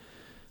field.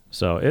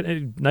 So,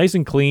 it nice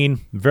and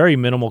clean, very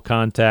minimal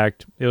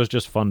contact. It was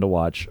just fun to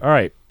watch. All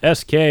right,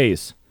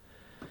 SKs.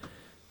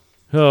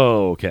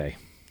 Okay.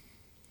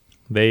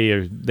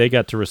 They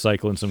got to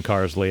recycle in some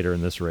cars later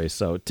in this race.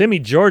 So, Timmy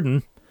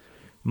Jordan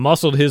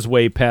muscled his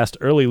way past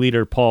early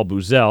leader Paul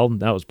Bouzell.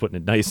 That was putting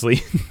it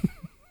nicely.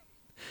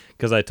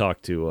 Because I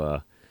talked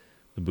to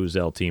the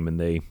Bouzell team,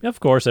 and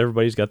of course,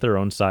 everybody's got their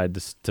own side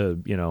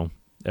to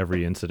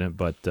every incident.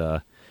 But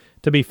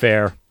to be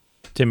fair,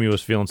 Timmy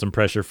was feeling some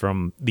pressure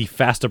from the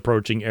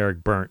fast-approaching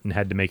Eric Berndt and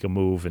had to make a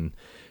move. And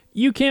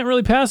you can't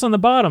really pass on the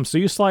bottom, so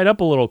you slide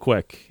up a little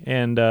quick.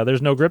 And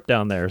there's no grip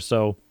down there.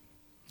 So,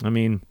 I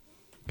mean,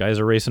 guys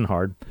are racing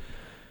hard.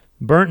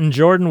 Berndt and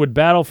Jordan would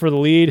battle for the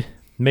lead.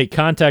 Make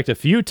contact a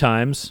few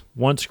times,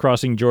 once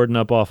crossing Jordan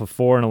up off of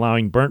 4 and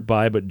allowing Berndt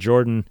by, but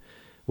Jordan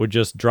would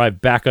just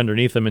drive back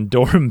underneath him and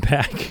door him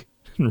back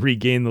and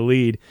regain the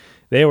lead.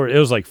 It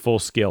was like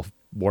full-scale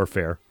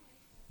warfare,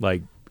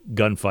 like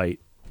gunfight,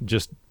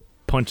 just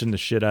punching the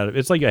shit out of it.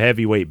 It's like a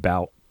heavyweight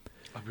bout.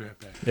 I'll be right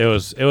back. It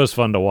was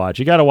fun to watch.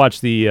 You got to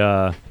watch the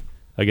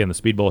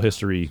Speedball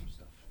history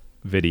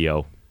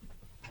video.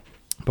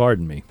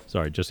 Pardon me.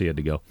 Sorry, Jesse had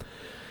to go.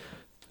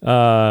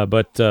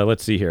 But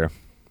let's see here.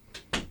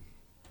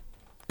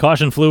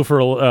 Caution flew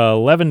for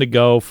 11 to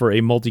go for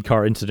a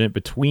multi-car incident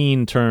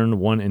between turn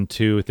 1 and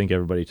 2. I think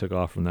everybody took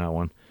off from that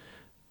one.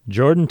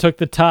 Jordan took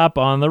the top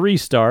on the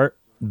restart,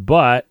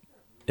 but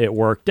it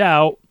worked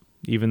out,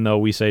 even though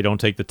we say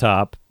don't take the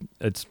top.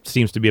 It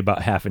seems to be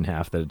about half and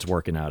half that it's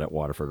working out at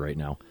Waterford right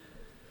now.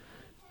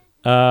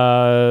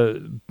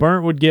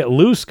 Berndt would get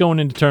loose going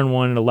into turn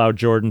 1 and allow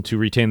Jordan to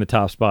retain the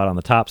top spot on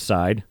the top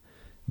side.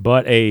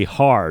 But a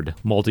hard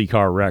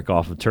multi-car wreck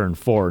off of turn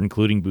 4,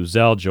 including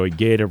Bouzell, Joey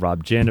Gator,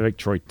 Rob Janovic,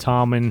 Troy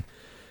Tallman,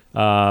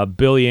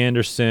 Billy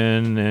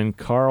Anderson, and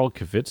Carl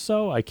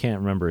Kavitso. I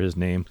can't remember his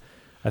name.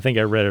 I think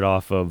I read it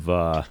off of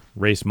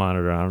Race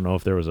Monitor. I don't know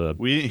if there was a...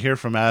 We didn't hear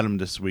from Adam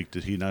this week.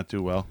 Did he not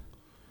do well?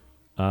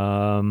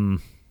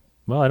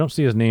 Well, I don't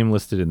see his name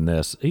listed in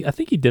this. I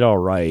think he did all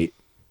right.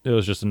 It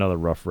was just another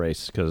rough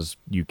race because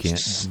you can't...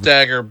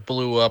 Stagger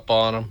blew up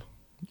on him.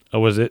 Oh,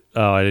 was it?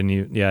 Oh, I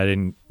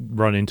didn't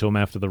run into him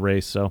after the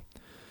race, so.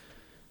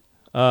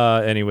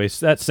 Anyways,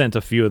 that sent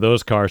a few of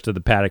those cars to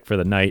the paddock for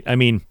the night. I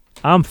mean,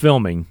 I'm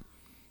filming,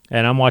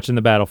 and I'm watching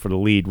the battle for the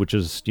lead, which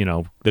is,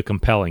 the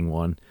compelling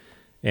one.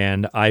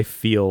 And I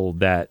feel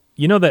that,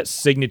 that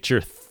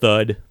signature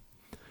thud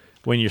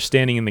when you're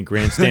standing in the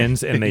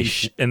grandstands and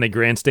and the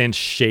grandstands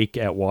shake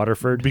at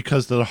Waterford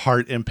because of the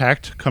hard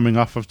impact coming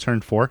off of turn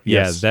 4.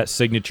 Yes. Yeah, that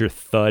signature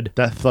thud.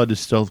 That thud is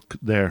still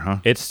there, huh?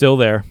 It's still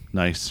there.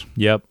 Nice.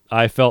 Yep,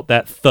 I felt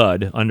that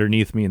thud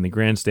underneath me in the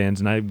grandstands,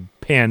 and I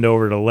panned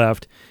over to the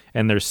left,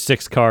 and there's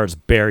 6 cars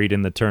buried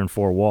in the turn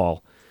 4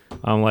 wall.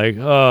 I'm like,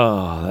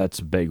 oh, that's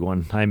a big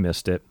one. I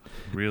missed it.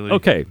 Really?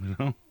 Okay.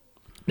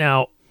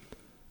 Now,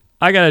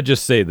 I gotta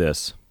just say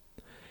this.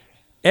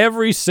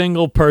 Every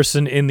single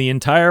person in the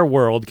entire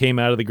world came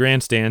out of the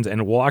grandstands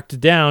and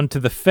walked down to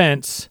the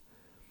fence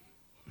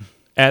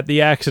at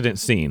the accident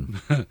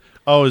scene.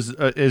 Oh,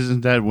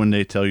 isn't that when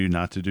they tell you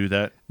not to do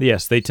that?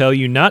 Yes, they tell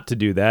you not to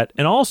do that.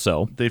 And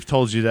also... They've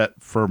told you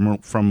that from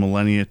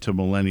millennia to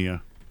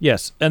millennia.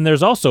 Yes, and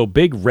there's also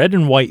big red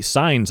and white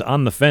signs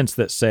on the fence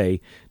that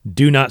say,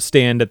 do not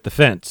stand at the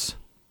fence.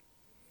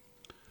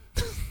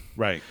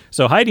 Right.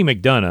 So Heidi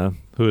McDonough,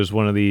 who is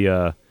one of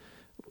the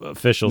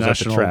officials at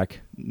the track.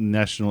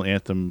 National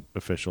anthem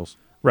officials.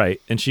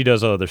 Right, and she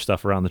does other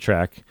stuff around the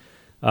track.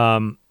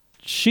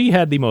 She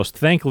had the most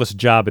thankless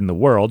job in the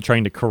world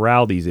trying to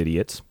corral these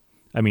idiots.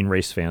 I mean,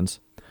 race fans.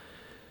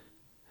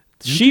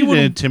 She's an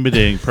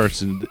intimidating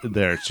person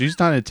there. She's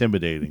not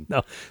intimidating.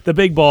 No, the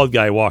big bald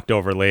guy walked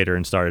over later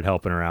and started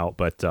helping her out.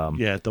 But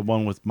yeah, the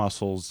one with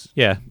muscles.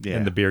 Yeah,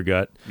 and the beer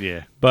gut.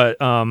 Yeah. But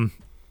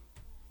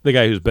the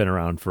guy who's been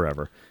around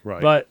forever.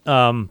 Right.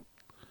 But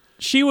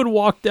she would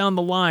walk down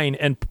the line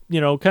and,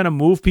 kind of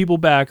move people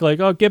back.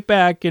 Like, oh, get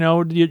back.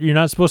 You're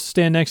not supposed to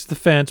stand next to the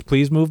fence.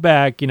 Please move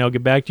back.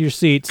 Get back to your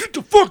seats. Get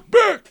the fuck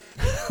back!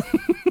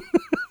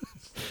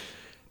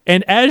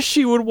 And as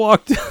she would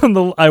walk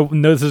down I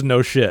know this is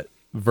no shit.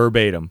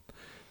 Verbatim.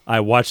 I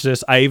watched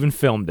this. I even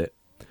filmed it.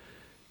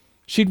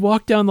 She'd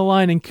walk down the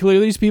line and clear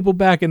these people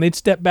back, and they'd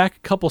step back a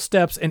couple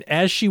steps, and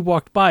as she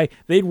walked by,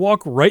 they'd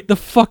walk right the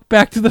fuck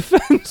back to the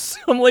fence.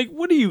 I'm like,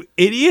 what are you,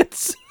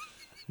 idiots?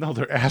 No,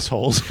 they're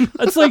assholes.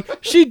 It's like,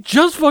 she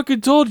just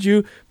fucking told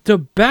you to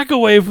back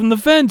away from the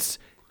fence.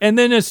 And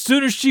then as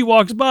soon as she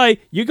walks by,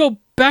 you go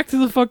back to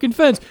the fucking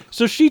fence.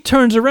 So she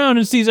turns around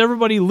and sees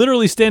everybody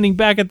literally standing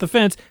back at the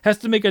fence, has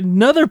to make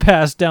another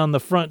pass down the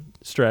front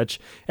stretch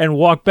and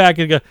walk back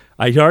and go,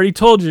 I already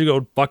told you to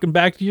go fucking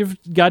back to your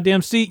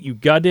goddamn seat, you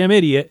goddamn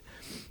idiot.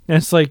 And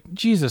it's like,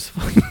 Jesus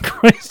fucking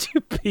Christ, you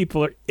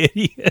people are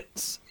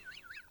idiots.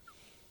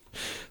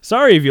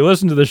 Sorry if you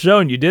listened to the show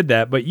and you did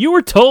that, but you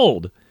were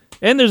told.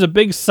 And there's a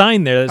big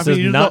sign there that says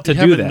not to do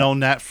that. You haven't known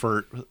that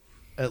for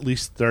at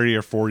least 30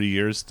 or 40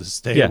 years to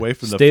stay away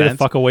from the fence. Stay the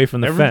fuck away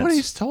from the fence.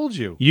 Everybody's told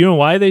you. You know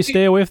why they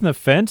stay away from the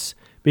fence?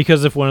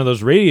 Because if one of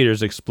those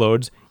radiators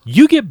explodes,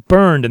 you get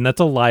burned, and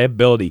that's a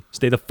liability.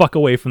 Stay the fuck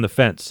away from the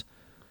fence.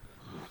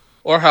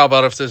 Or how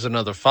about if there's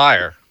another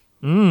fire?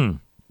 Yeah,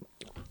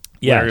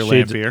 Larry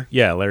Lampier.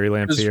 Yeah, Larry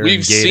Lampier.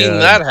 We've seen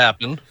that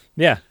happen.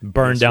 Yeah,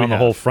 burn down the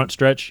whole front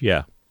stretch.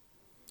 Yeah.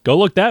 Go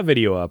look that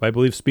video up. I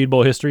believe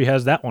Speedball History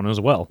has that one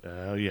as well.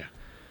 Oh, yeah.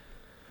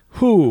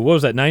 What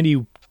was that,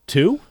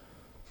 92?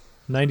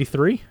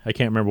 93? I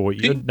can't remember what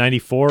year.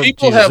 94?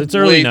 People Jesus, have it's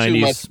early way 90s.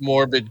 too much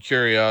morbid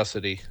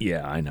curiosity.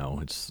 Yeah, I know.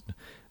 It's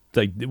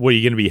like, what, are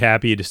you going to be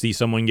happy to see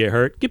someone get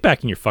hurt? Get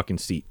back in your fucking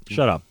seat.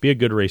 Shut up. Be a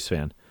good race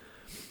fan.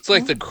 It's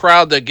like the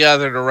crowd that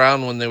gathered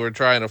around when they were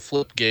trying to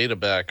flip Gata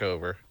back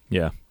over.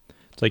 Yeah.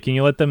 It's like, can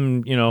you let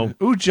them,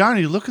 Ooh,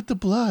 Johnny, look at the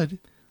blood.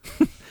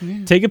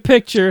 Take a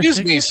picture.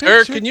 Excuse me,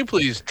 sir. Can you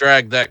please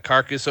drag that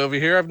carcass over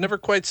here? I've never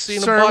quite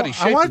seen a body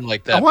shaking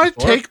like that. I want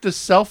to take the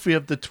selfie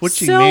of the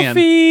twitching man.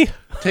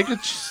 Take a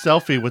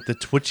selfie with the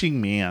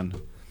twitching man.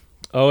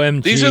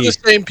 OMG. These are the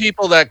same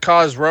people that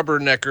cause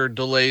rubbernecker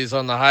delays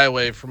on the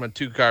highway from a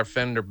two-car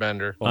fender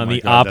bender. On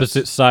the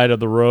opposite side of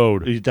the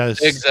road.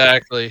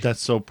 Exactly.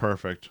 That's so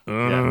perfect.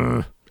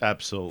 Yeah,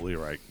 absolutely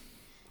right.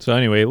 So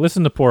anyway,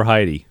 listen to poor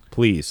Heidi.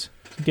 Please.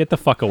 Get the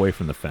fuck away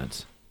from the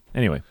fence.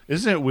 Anyway.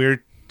 Isn't it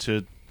weird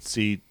to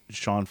see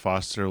Sean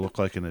Foster look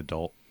like an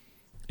adult?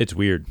 It's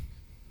weird.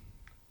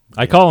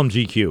 I call him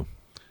GQ.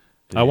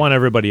 Yeah. I want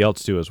everybody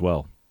else to as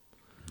well.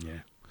 Yeah.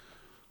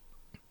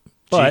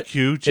 But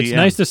GQ, GM. It's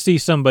nice to see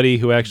somebody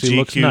who actually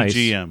looks nice.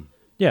 GM.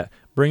 Yeah.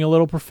 Bring a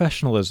little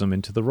professionalism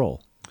into the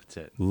role. That's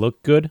it.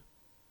 Look good.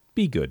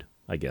 Be good,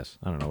 I guess.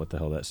 I don't know what the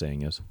hell that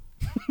saying is.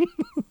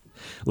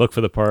 Look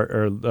for the part,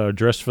 or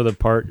dress for the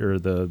part, or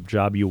the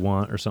job you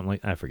want, or something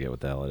like that. I forget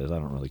what the hell it is. I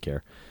don't really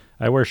care.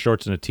 I wear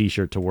shorts and a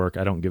t-shirt to work.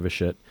 I don't give a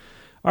shit.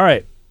 All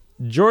right.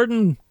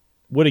 Jordan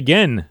would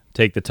again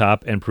take the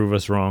top and prove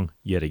us wrong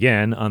yet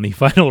again on the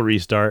final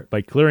restart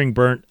by clearing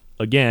Burnt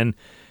again.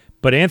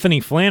 But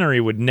Anthony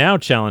Flannery would now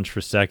challenge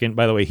for second.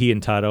 By the way, he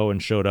and Todd Owen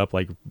showed up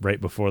like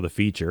right before the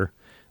feature.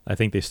 I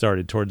think they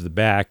started towards the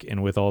back,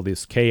 and with all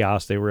this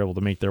chaos, they were able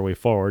to make their way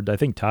forward. I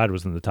think Todd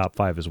was in the top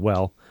 5 as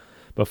well.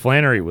 But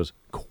Flannery was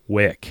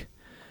quick.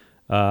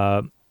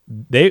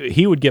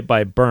 He would get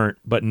by Burnt,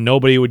 but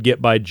nobody would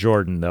get by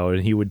Jordan, though,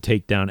 and he would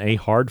take down a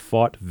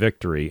hard-fought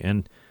victory.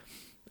 And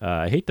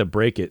I hate to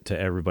break it to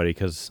everybody,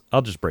 because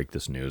I'll just break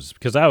this news,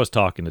 because I was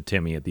talking to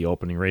Timmy at the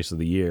opening race of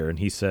the year, and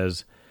he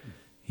says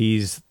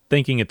he's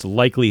thinking it's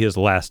likely his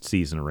last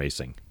season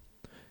racing.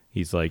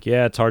 He's like,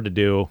 yeah, it's hard to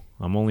do.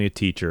 I'm only a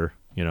teacher.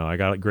 I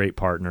got great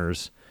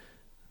partners.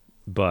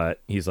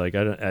 But he's like,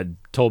 I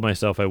told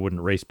myself I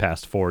wouldn't race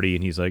past 40,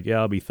 and he's like, yeah,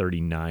 I'll be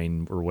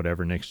 39 or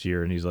whatever next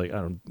year. And he's like,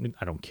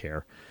 I don't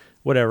care,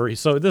 whatever.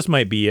 So this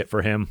might be it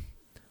for him.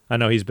 I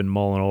know he's been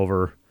mulling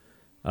over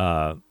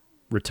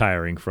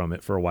retiring from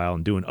it for a while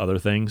and doing other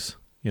things.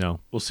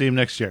 We'll see him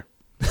next year.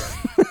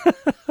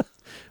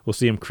 We'll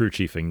see him crew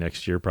chiefing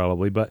next year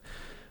probably. But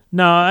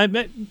no,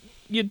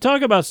 you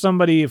talk about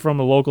somebody from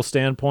a local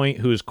standpoint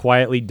who's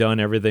quietly done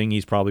everything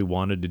he's probably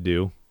wanted to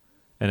do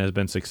and has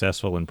been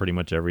successful in pretty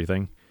much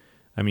everything.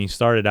 I mean,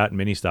 started out in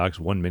mini stocks,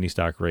 won mini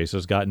stock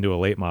races, got into a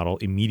late model,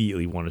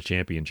 immediately won a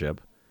championship.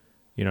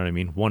 You know what I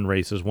mean? Won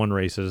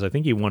races. I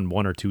think he won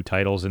 1 or 2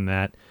 titles in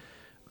that.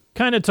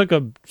 Kind of took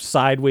a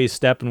sideways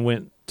step and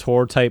went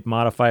tour-type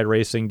modified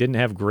racing. Didn't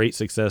have great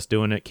success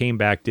doing it. Came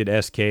back, did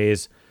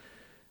SKs.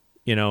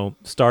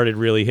 started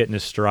really hitting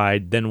his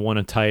stride, then won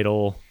a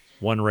title,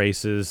 won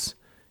races.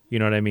 You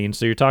know what I mean?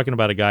 So you're talking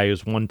about a guy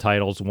who's won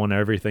titles, won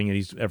everything that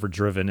he's ever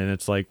driven, and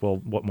it's like, well,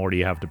 what more do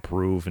you have to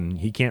prove? And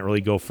he can't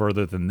really go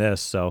further than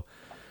this. So,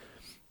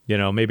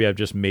 maybe I've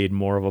just made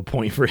more of a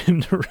point for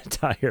him to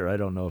retire. I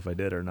don't know if I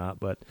did or not,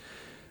 but,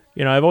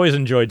 I've always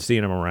enjoyed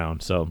seeing him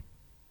around. So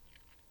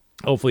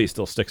hopefully he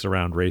still sticks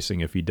around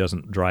racing if he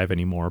doesn't drive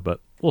anymore, but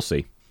we'll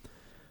see.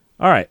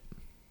 All right.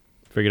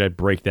 Figured I'd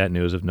break that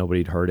news if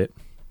nobody'd heard it.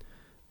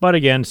 But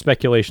again,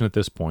 speculation at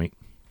this point.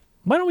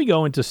 Why don't we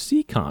go into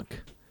Seekonk?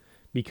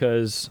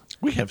 Because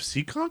we have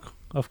Seekonk?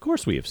 Of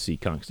course we have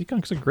Seekonk.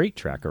 Seekonk's a great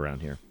track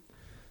around here.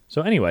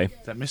 So anyway.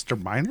 Is that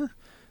Mr. Miner?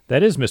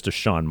 That is Mr.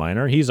 Sean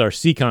Miner. He's our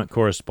Seekonk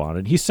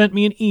correspondent. He sent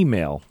me an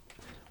email,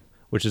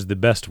 which is the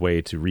best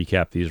way to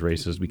recap these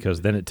races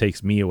because then it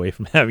takes me away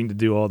from having to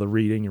do all the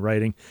reading and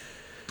writing.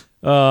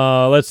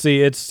 Let's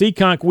see. It's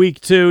Seekonk Week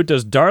 2.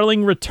 Does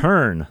Darling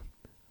return?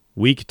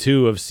 Week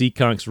 2 of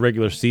Seekonk's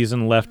regular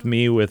season left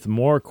me with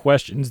more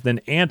questions than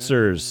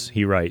answers,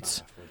 he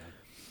writes.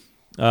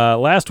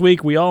 Last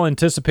week, we all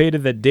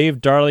anticipated that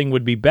Dave Darling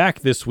would be back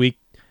this week,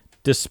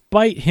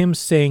 despite him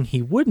saying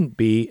he wouldn't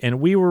be,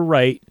 and we were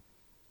right,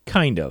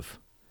 kind of.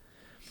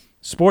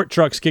 Sport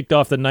Trucks kicked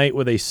off the night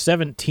with a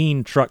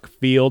 17-truck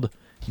field.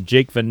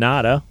 Jake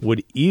Venata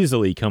would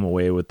easily come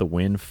away with the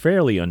win,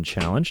 fairly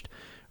unchallenged.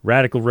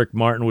 Radical Rick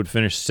Martin would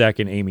finish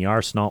second. Amy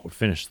Arsenault would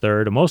finish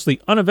third. A mostly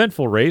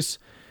uneventful race.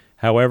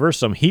 However,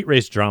 some heat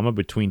race drama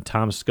between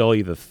Tom Scully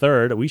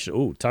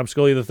III. Tom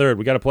Scully III.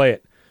 We got to play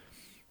it.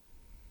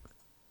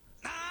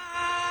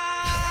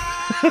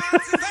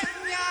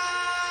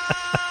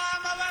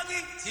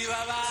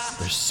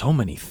 There's so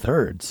many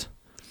thirds.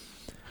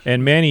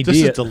 And Manny This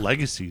Diaz, is the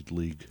Legacy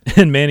League.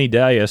 And Manny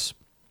Diaz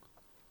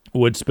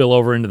would spill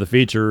over into the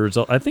feature.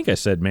 I think I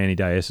said Manny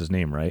Diaz's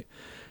name right.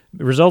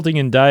 Resulting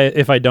in Diaz,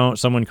 if I don't,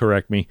 someone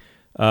correct me.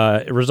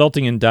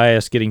 Resulting in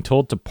Diaz getting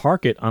told to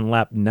park it on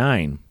lap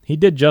 9. He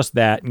did just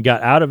that and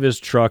got out of his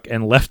truck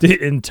and left it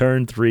in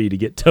turn 3 to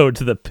get towed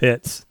to the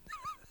pits.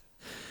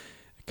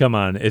 Come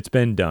on, it's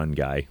been done,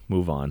 guy.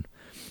 Move on.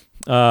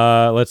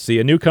 Let's see.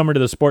 A newcomer to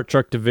the sport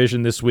truck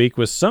division this week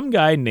was some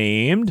guy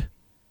named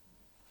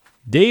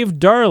Dave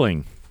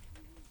Darling.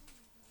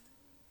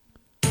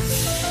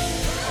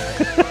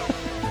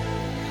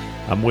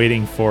 I'm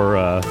waiting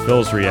for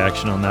Phil's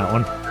reaction on that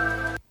one.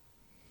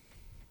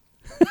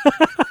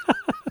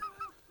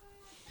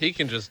 He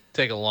can just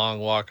take a long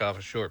walk off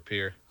a short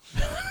pier.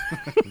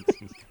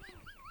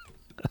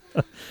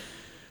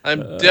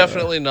 I'm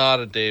definitely not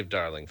a Dave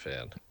Darling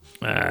fan.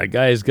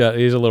 He's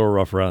a little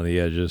rough around the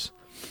edges.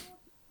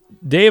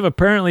 Dave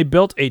apparently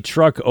built a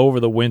truck over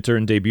the winter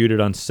and debuted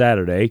it on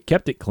Saturday,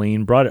 kept it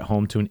clean, brought it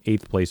home to an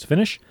 8th place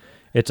finish.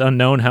 It's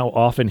unknown how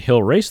often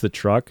he'll race the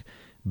truck,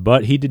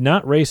 but he did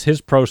not race his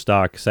pro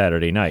stock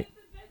Saturday night.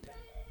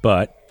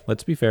 But,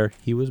 let's be fair,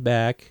 he was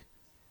back.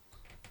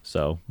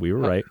 So, we were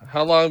right.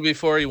 How long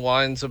before he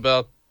whines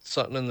about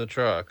something in the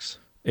trucks?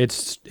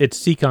 It's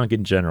Seekonk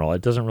in general.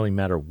 It doesn't really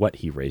matter what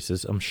he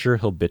races. I'm sure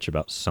he'll bitch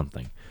about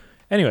something.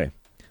 Anyway,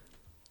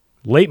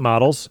 late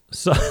models.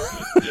 It's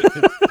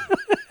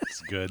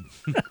good.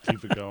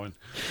 Keep it going.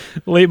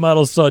 Late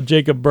models saw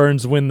Jacob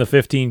Burns win the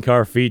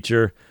 15-car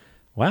feature.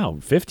 Wow,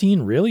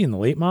 15 really in the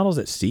late models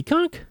at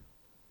Seekonk?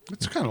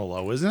 It's kind of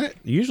low, isn't it?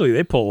 Usually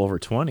they pull over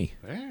 20.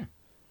 Yeah.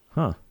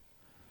 Huh.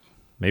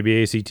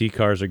 Maybe ACT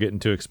cars are getting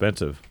too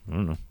expensive. I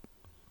don't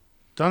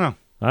know.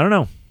 I don't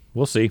know.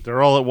 We'll see.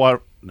 They're all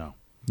at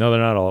No, they're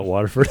not all at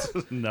Waterford.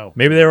 No.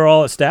 Maybe they were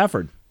all at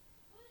Stafford.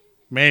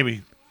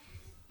 Maybe.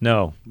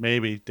 No.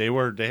 Maybe. They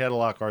had a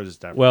lot of cars at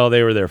Stafford. Well,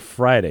 they were there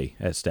Friday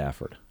at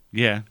Stafford.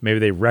 Yeah. Maybe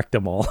they wrecked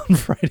them all on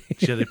Friday.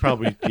 Yeah, they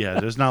probably,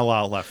 there's not a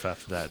lot left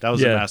after that. That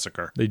was a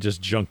massacre. They just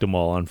junked them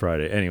all on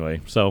Friday.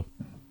 Anyway, so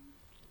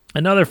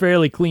another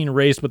fairly clean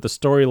race, but the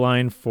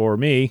storyline for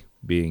me,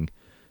 being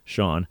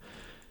Sean,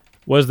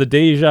 was the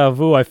deja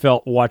vu I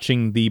felt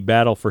watching the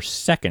battle for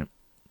second.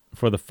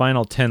 For the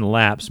final 10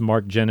 laps,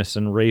 Mark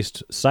Jennison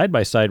raced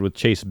side-by-side with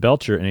Chase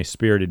Belcher in a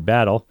spirited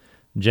battle.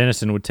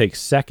 Jennison would take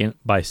second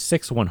by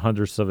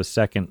 6/100ths of a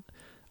second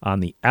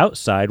on the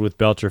outside, with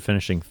Belcher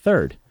finishing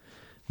third.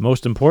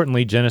 Most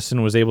importantly,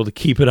 Jennison was able to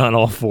keep it on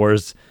all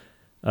fours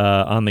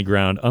on the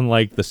ground,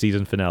 unlike the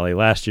season finale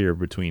last year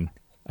between,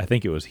 I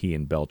think it was he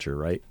and Belcher,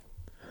 right?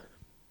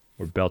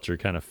 Where Belcher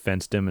kind of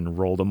fenced him and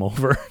rolled him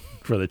over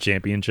for the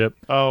championship.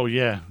 Oh,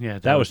 yeah. Yeah.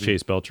 That was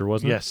Chase Belcher,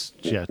 wasn't it? Yes.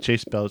 Yeah,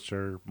 Chase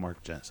Belcher,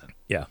 Mark Jennison.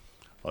 Yeah.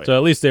 Oh, yeah. So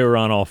at least they were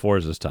on all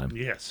fours this time.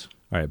 Yes.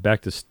 All right,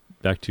 back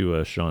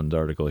to Sean's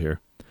article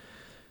here.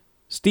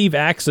 Steve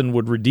Axon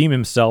would redeem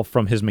himself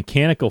from his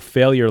mechanical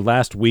failure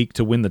last week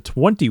to win the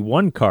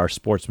 21-car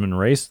sportsman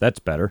race. That's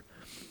better.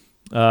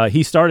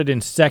 He started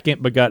in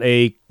second but got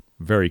a,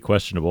 very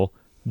questionable,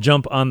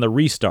 jump on the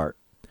restart,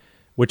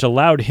 which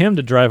allowed him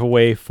to drive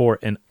away for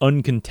an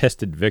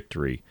uncontested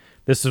victory.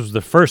 This was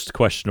the first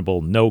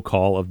questionable no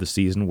call of the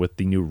season with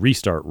the new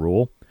restart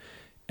rule.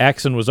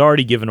 Axon was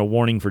already given a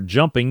warning for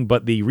jumping,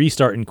 but the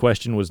restart in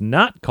question was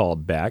not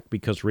called back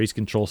because race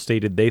control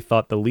stated they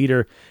thought the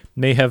leader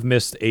may have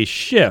missed a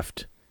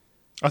shift.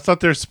 I thought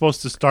they were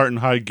supposed to start in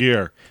high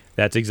gear.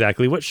 That's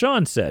exactly what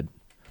Sean said.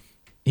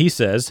 He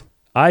says,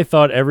 I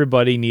thought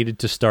everybody needed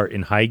to start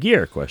in high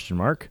gear, ?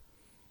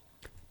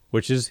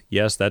 Which is,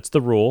 yes, that's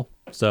the rule.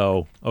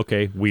 So,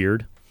 okay,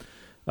 weird.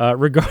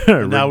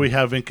 Now we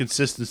have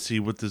inconsistency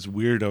with this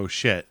weirdo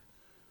shit.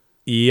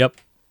 Yep.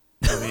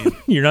 I mean,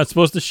 you're not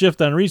supposed to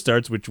shift on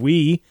restarts, which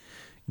we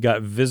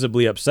got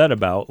visibly upset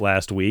about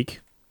last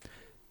week.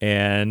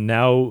 And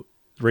now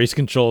race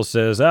control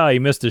says, you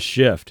missed a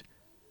shift.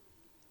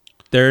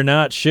 They're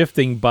not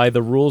shifting by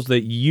the rules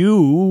that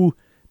you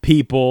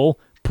people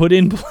put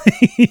in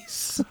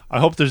place. I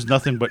hope there's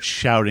nothing but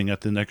shouting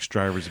at the next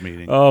driver's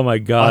meeting. Oh, my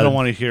God. I don't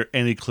want to hear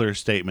any clear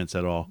statements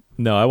at all.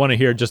 No, I want to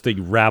hear just a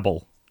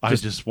rabble. I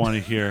just want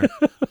to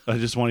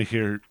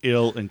hear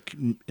ill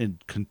and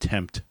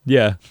contempt.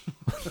 Yeah.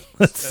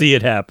 Let's see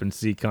it happen,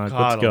 Seekonk.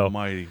 God Let's go.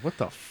 almighty. What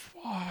the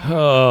fuck?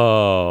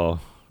 Oh.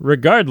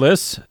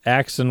 Regardless,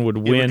 Axon would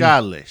win.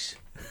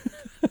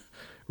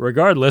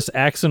 Regardless,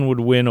 Axon would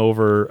win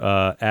over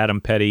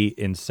Adam Petty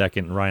in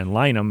second and Ryan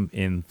Lynham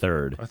in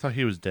third. I thought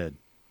he was dead.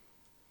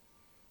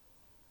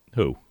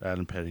 Who?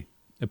 Adam Petty.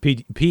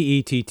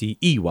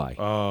 Pettey.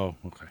 Oh,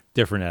 okay.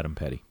 Different Adam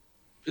Petty.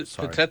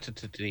 Petty.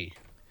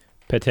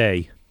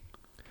 Pete.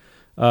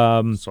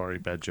 Sorry,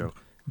 bad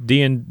joke.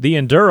 The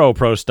Enduro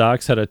Pro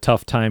Stocks had a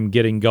tough time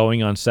getting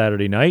going on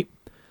Saturday night.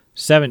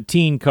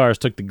 17 cars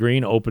took the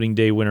green. Opening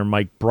day winner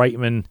Mike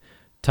Brightman,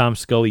 Tom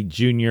Scully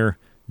Jr.,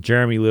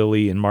 Jeremy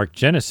Lilly, and Mark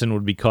Jennison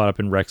would be caught up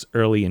in wrecks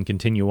early and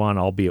continue on,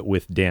 albeit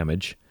with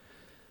damage.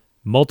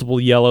 Multiple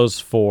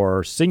yellows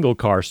for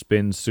single-car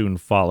spins soon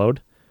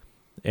followed,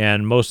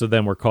 and most of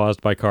them were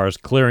caused by cars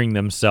clearing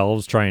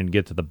themselves trying to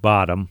get to the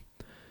bottom.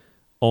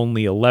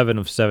 Only 11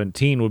 of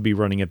 17 would be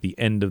running at the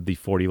end of the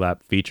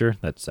 40-lap feature.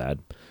 That's sad.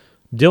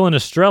 Dylan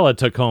Estrella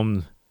took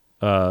home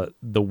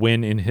the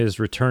win in his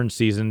return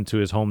season to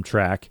his home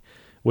track,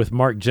 with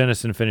Mark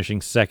Jennison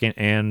finishing second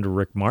and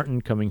Rick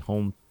Martin coming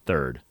home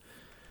third.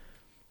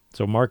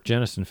 So Mark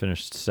Jennison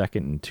finished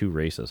second in 2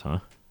 races, huh?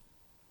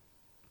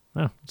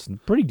 Oh, it's a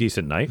pretty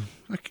decent night.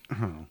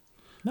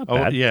 Not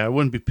bad. Yeah, I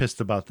wouldn't be pissed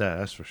about that,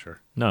 that's for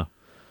sure. No.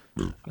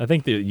 I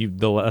think that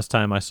the last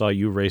time I saw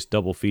you race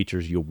double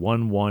features, you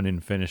won one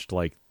and finished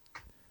like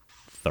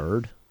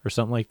third or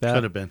something like that.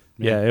 Could have been.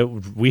 Yeah,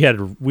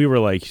 we were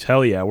like,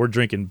 hell yeah, we're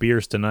drinking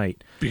beers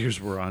tonight.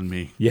 Beers were on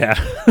me. Yeah.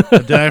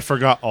 Then I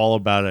forgot all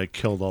about it. I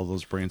killed all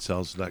those brain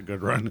cells with that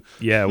good run.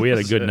 Yeah, we had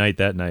a good night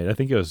that night. I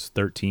think it was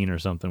 13 or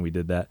something we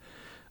did that.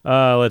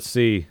 Let's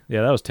see.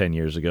 Yeah, that was 10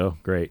 years ago.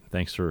 Great.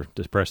 Thanks for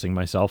depressing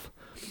myself.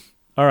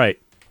 All right.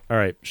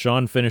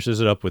 Sean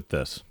finishes it up with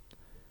this.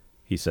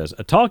 He says,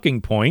 a talking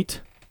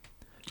point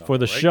for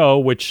the show,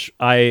 which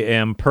I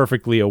am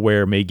perfectly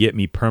aware may get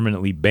me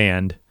permanently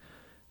banned.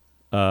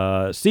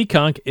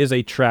 Seekonk is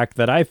a track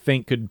that I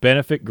think could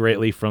benefit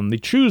greatly from the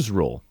choose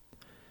rule.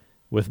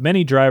 With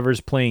many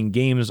drivers playing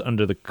games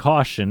under the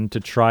caution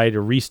to try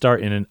to restart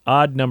in an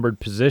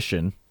odd-numbered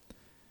position.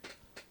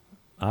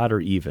 Odd or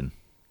even?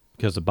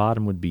 Because the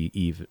bottom would be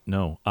even.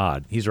 No,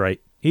 odd. He's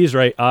right.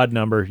 Odd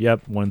number.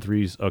 Yep.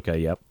 1-3s. Okay,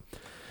 yep.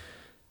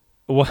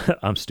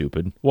 I'm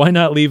stupid. Why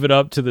not leave it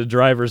up to the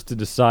drivers to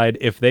decide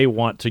if they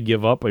want to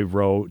give up a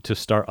row to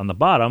start on the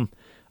bottom?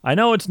 I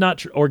know it's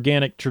not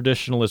organic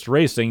traditionalist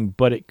racing,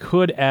 but it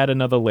could add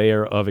another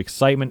layer of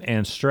excitement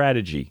and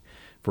strategy.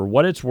 For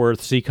what it's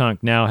worth, Seekonk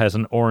now has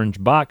an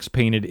orange box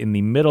painted in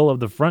the middle of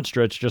the front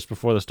stretch just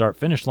before the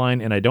start-finish line,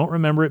 and I don't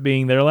remember it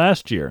being there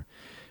last year.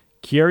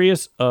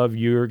 Curious of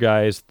your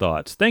guys'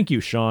 thoughts. Thank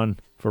you, Sean,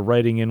 for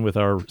writing in with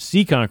our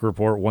Seekonk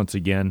report once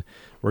again.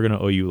 We're going to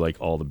owe you like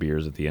all the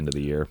beers at the end of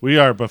the year. We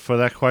are, but for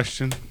that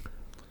question...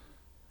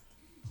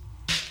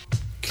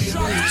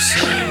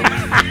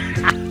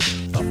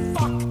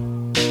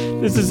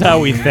 This is how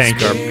we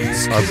thank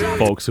our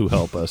folks who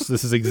help us.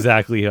 This is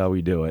exactly how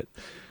we do it.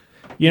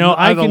 You know,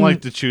 I don't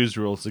like the choose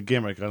rule. It's a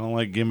gimmick. I don't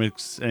like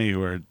gimmicks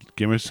anywhere.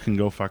 Gimmicks can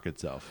go fuck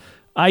itself.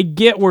 I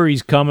get where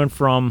he's coming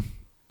from,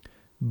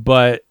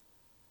 but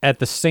at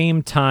the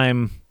same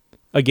time,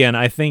 again,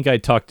 I think I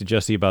talked to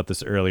Jesse about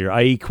this earlier.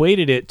 I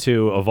equated it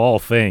to, of all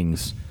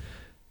things,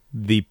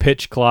 the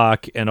pitch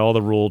clock and all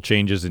the rule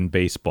changes in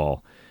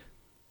baseball.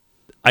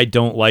 I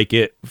don't like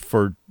it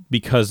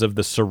because of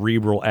the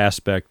cerebral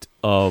aspect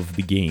of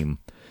the game.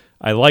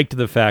 I liked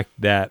the fact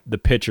that the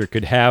pitcher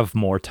could have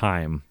more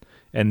time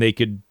and they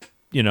could,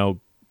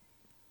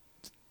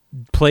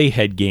 play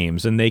head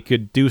games and they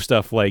could do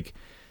stuff like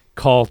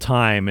call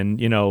time and,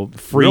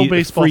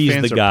 freeze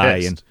the guy.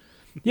 And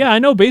yeah, I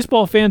know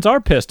baseball fans are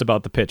pissed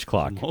about the pitch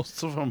clock.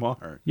 Most of them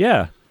are.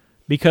 Yeah,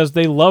 because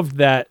they loved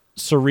that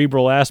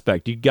cerebral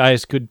aspect. You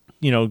guys could,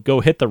 go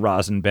hit the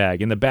rosin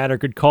bag and the batter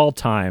could call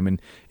time.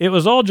 And it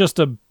was all just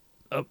a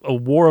a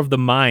war of the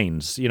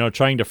minds,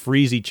 trying to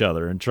freeze each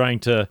other and trying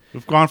to.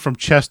 We've gone from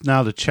chess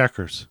now to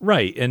checkers.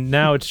 Right, and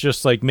now it's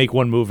just like make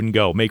one move and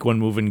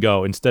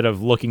go, instead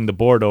of looking the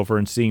board over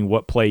and seeing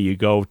what play you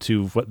go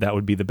to, what that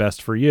would be the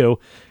best for you.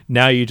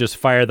 Now you just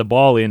fire the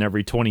ball in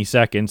every 20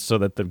 seconds so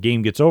that the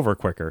game gets over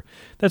quicker.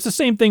 That's the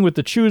same thing with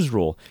the choose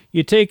rule.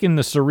 You take in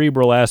the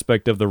cerebral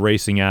aspect of the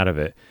racing out of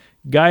it.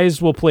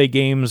 Guys will play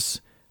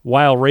games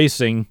while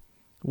racing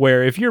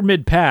where if you're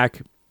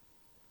mid-pack,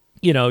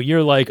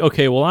 you're like,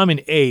 okay, well, I'm in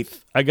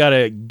 8th. I got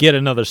to get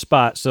another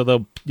spot. So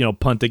they'll,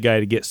 punt a guy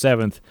to get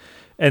 7th.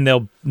 And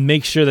they'll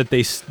make sure that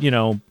they,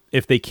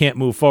 if they can't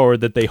move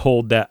forward, that they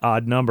hold that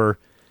odd number.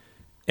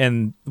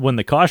 And when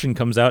the caution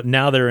comes out,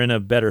 now they're in a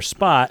better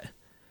spot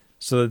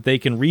so that they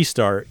can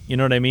restart. You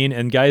know what I mean?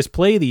 And guys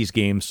play these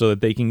games so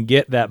that they can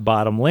get that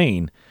bottom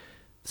lane.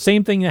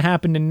 Same thing that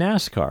happened in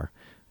NASCAR.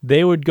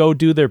 They would go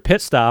do their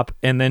pit stop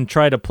and then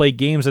try to play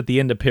games at the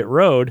end of pit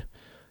road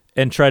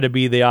and try to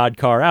be the odd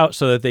car out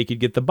so that they could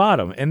get the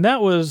bottom. And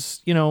that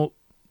was,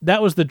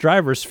 that was the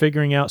drivers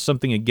figuring out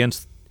something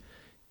against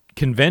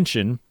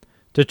convention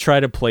to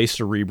try to play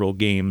cerebral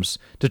games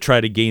to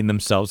try to gain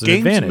themselves an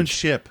advantage.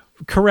 Gamesmanship.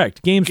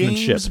 Correct.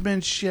 Gamesmanship.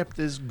 Gamesmanship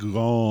is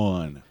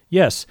gone.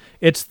 Yes.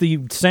 It's the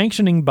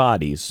sanctioning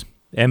bodies,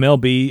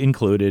 MLB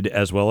included,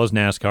 as well as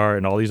NASCAR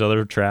and all these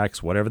other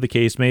tracks, whatever the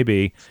case may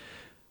be,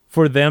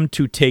 for them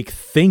to take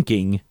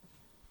thinking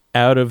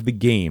out of the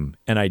game,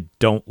 and I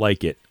don't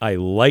like it. I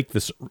like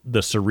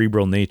the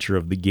cerebral nature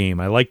of the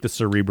game. I like the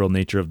cerebral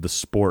nature of the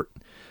sport.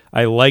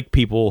 I like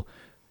people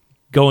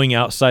going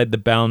outside the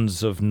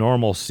bounds of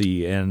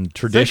normalcy and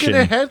tradition.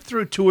 Thinking ahead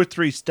through 2 or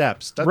 3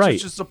 steps. That's right.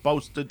 what you're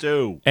supposed to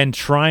do. And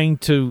trying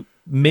to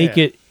make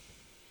it,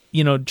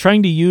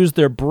 trying to use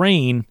their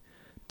brain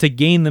to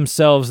gain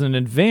themselves an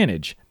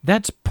advantage.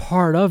 That's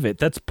part of it.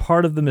 That's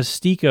part of the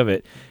mystique of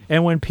it.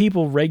 And when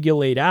people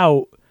regulate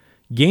out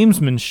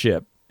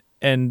gamesmanship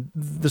and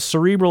the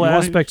cerebral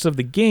aspects of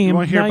the game,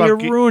 now you're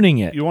ruining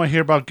it. You want to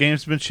hear about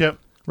gamesmanship?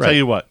 Right. Tell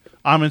you what,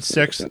 I'm in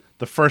 6th.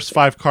 The first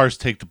 5 cars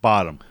take the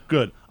bottom.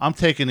 Good. I'm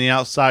taking the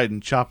outside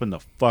and chopping the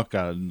fuck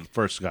out of the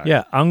first guy.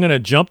 Yeah, I'm going to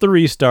jump the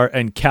restart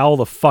and cowl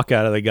the fuck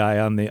out of the guy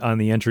on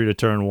the entry to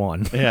turn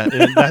 1. Yeah,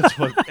 and that's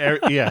what.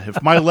 Yeah,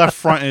 if my left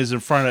front is in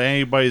front of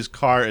anybody's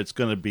car, it's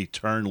going to be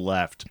turn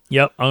left.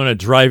 Yep, I'm going to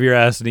drive your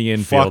ass in the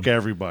infield. Fuck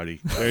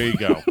everybody. There you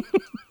go.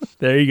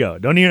 There you go.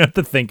 Don't even have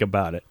to think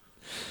about it.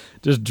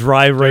 Just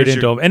drive right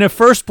into him. And if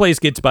first place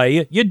gets by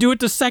you, you do it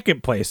to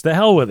second place. The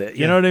hell with it.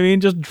 You know what I mean?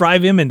 Just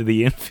drive him into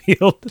the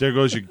infield. There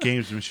goes your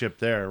gamesmanship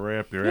there, right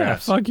up your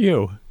ass. Fuck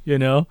you,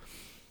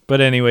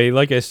 But anyway,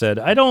 like I said,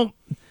 I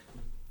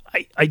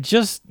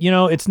just,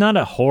 it's not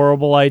a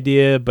horrible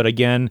idea, but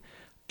again,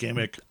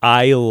 gimmick.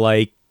 I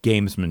like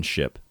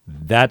gamesmanship.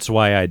 That's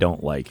why I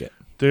don't like it.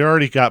 They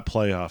already got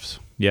playoffs.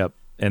 Yep,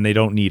 and they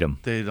don't need them.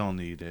 They don't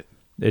need it.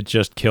 It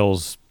just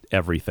kills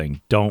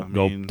everything. Don't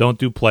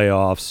do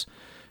playoffs.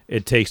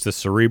 It takes the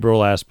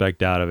cerebral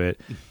aspect out of it,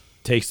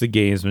 takes the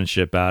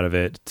gamesmanship out of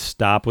it.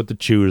 Stop with the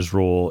choose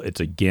rule. It's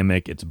a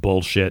gimmick. It's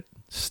bullshit.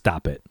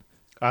 Stop it.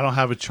 I don't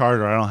have a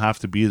charter. I don't have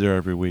to be there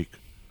every week.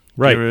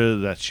 Right. Get rid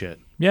of that shit.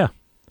 Yeah.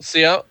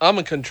 See, I'm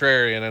a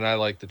contrarian, and I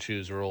like the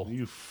choose rule.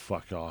 You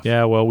fuck off.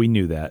 Yeah, well, we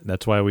knew that.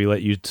 That's why we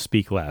let you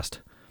speak last.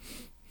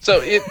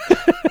 So it...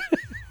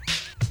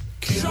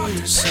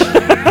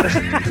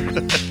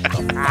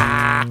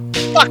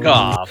 Fuck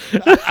off.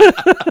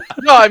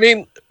 No, I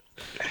mean...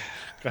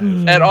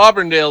 At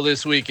Auburndale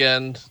this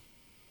weekend,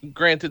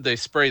 granted they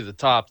spray the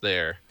top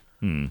there,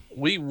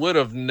 we would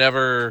have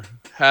never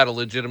had a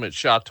legitimate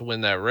shot to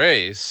win that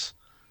race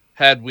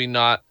had we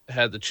not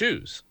had the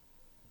choose.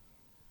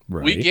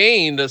 Right. We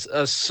gained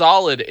a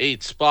solid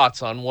 8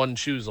 spots on one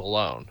choose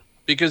alone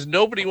because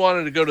nobody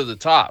wanted to go to the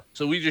top.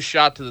 So we just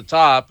shot to the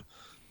top,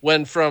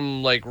 went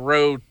from like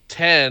row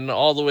 10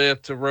 all the way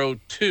up to row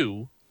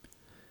 2.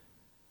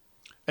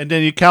 And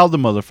then you cowed the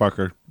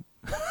motherfucker.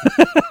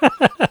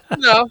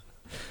 No.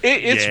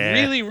 It's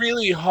really,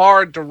 really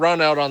hard to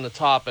run out on the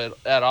top at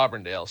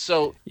Auburndale.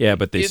 So yeah,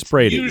 but they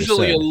sprayed it. It's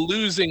usually a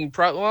losing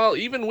well,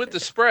 even with the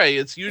spray,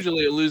 it's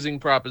usually a losing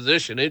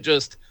proposition.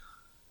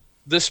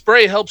 The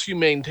spray helps you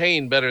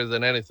maintain better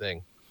than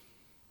anything.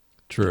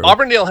 True.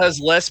 Auburndale has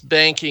less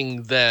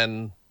banking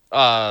than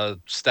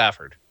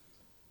Stafford.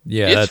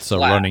 Yeah, that's a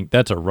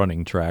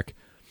running track.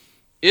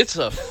 It's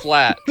a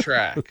flat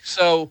track.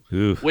 So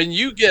when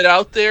you get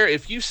out there,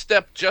 if you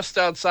step just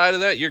outside of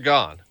that, you're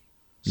gone.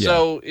 Yeah.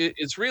 So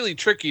it's really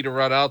tricky to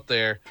run out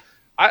there.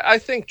 I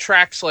think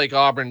tracks like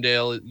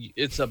Auburndale,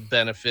 it's a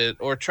benefit,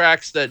 or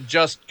tracks that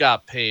just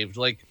got paved,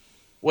 like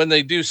when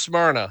they do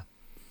Smyrna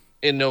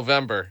in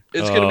November.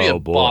 It's going to be a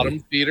bottom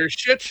feeder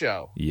shit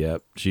show.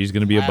 Yep, she's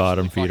going to be a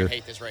bottom feeder. I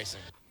hate this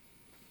racing.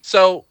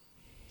 So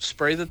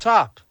spray the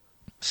top.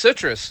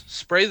 Citrus,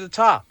 spray the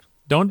top.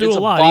 Don't do it's a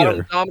lot bottom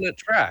either. Dominant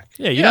track.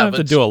 Yeah, you don't have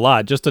to do a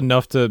lot, just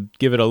enough to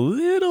give it a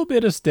little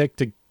bit of stick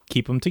to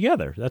keep them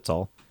together. That's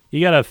all. You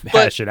got to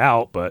hash it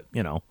out, but,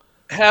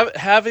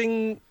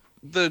 having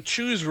the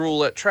choose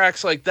rule at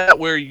tracks like that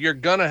where you're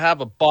going to have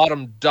a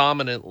bottom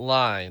dominant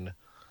line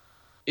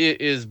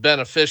it is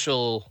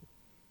beneficial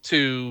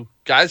to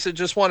guys that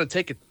just want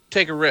to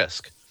take a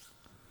risk.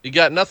 You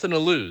got nothing to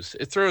lose.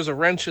 It throws a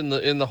wrench in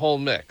the whole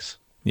mix.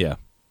 Yeah.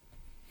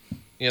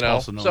 You know,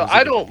 so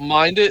I don't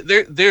mind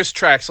it. There's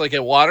tracks like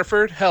at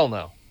Waterford. Hell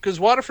no,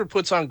 because Waterford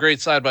puts on great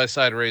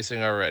side-by-side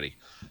racing already.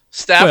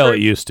 Stafford, Well,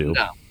 it used to.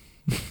 No,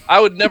 I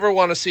would never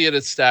want to see it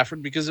at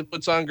Stafford because it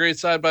puts on great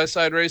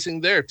side-by-side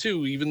racing there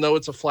too, even though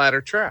it's a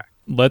flatter track.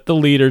 Let the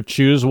leader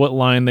choose what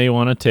line they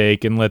want to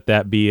take and let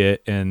that be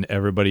it, and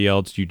everybody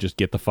else, you just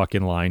get the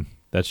fucking line.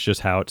 That's just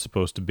how it's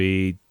supposed to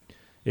be.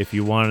 If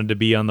you wanted to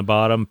be on the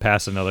bottom,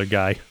 pass another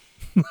guy.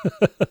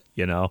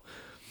 You know?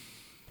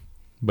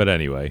 But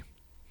anyway.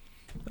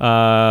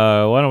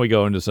 Why don't we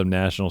go into some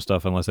national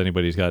stuff unless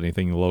anybody's got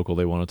anything local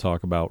they want to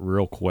talk about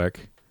real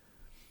quick.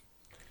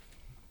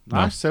 No?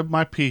 I said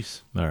my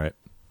piece. All right.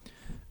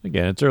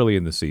 Again, it's early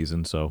in the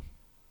season, so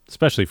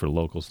especially for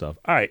local stuff.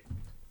 All right.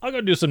 I'll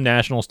go do some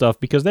national stuff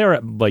because they're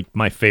at like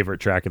my favorite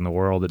track in the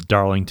world at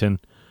Darlington.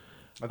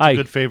 That's a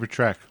good favorite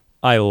track.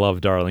 I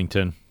love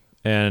Darlington.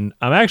 And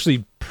I'm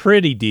actually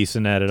pretty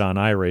decent at it on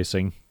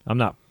iRacing. I'm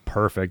not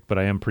perfect, but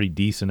I am pretty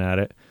decent at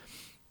it.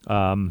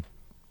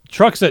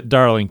 Trucks at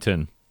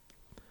Darlington.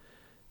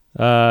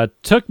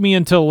 Took me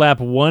until lap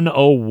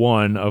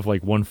 101 of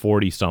like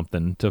 140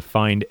 something to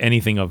find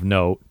anything of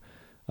note.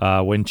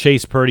 When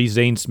Chase Purdy,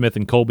 Zane Smith,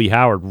 and Colby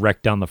Howard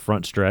wrecked down the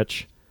front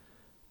stretch.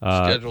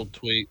 Scheduled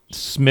tweet.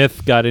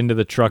 Smith got into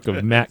the truck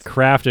of Matt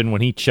Crafton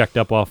when he checked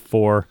up off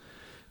 4.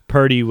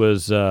 Purdy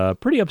was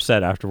pretty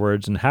upset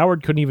afterwards, and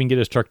Howard couldn't even get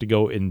his truck to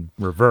go in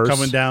reverse.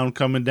 Coming down.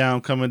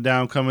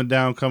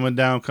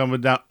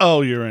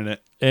 Oh, you're in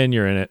it. And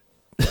you're in it.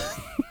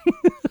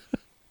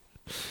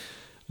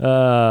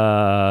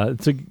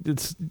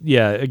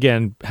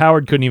 Again,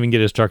 Howard couldn't even get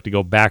his truck to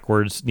go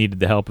backwards, needed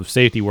the help of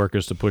safety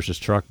workers to push his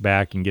truck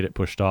back and get it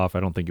pushed off. I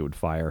don't think it would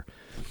fire.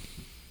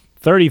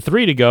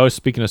 33 to go.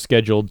 Speaking of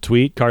scheduled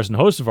tweet, Carson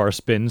Hocevar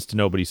spins to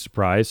nobody's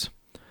surprise.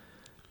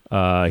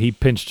 He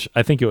pinched,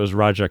 I think it was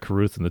Raja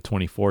Caruth in the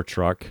 24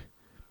 truck.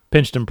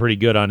 Pinched him pretty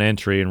good on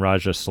entry, and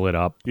Raja slid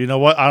up. You know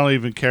what? I don't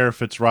even care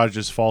if it's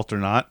Raja's fault or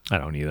not. I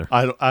don't either.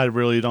 I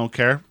really don't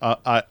care.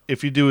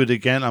 If you do it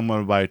again, I'm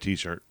going to buy a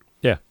T-shirt.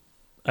 Yeah.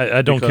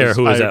 I don't care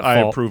who is at fault. I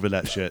approve of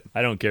that shit.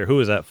 I don't care who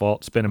is at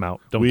fault. Spin him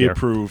out. Don't we care.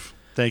 approve.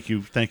 Thank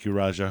you,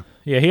 Raja.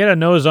 Yeah, he had a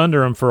nose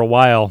under him for a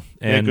while,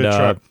 and good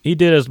truck. He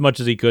did as much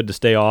as he could to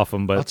stay off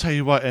him. But I'll tell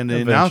you what, and the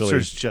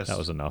announcers that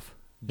was enough.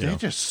 They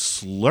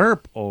just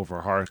slurp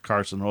over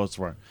Carson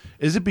Hocevar.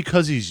 Is it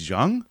because he's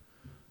young?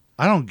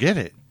 I don't get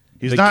it.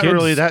 He's not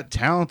really that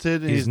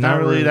talented. And he's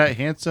not really that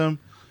handsome.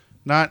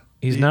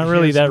 He's not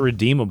really that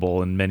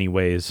redeemable in many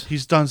ways.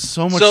 He's done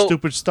so much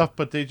stupid stuff,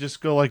 but they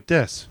just go like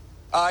this.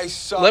 I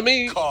suck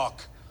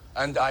cock,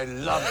 and I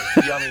love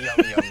it. Yummy,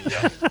 yummy, yummy,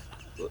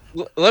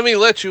 yummy. Let me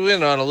let you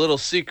in on a little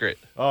secret.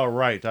 All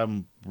right,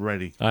 I'm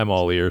ready. I'm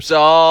all ears. It's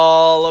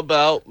all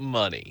about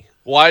money.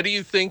 Why do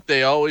you think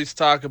they always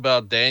talk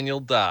about Daniel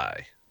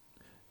Dye?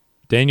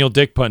 Daniel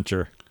Dick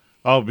Puncher.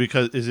 Oh,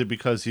 is it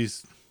because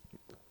he's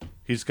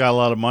got a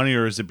lot of money,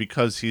 or is it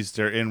because he's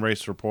their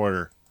in-race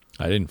reporter?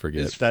 I didn't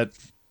forget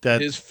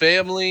that his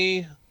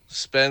family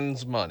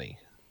spends money.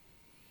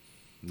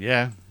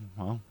 Yeah,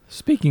 well.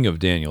 Speaking of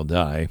Daniel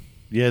Dye,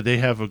 yeah, they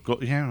have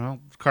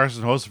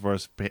Carson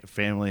Hocevar's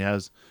family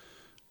has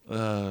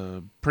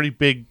pretty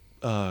big.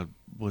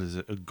 What is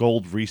it? A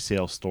gold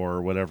resale store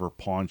or whatever,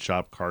 pawn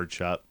shop, card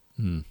shop,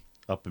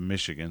 up in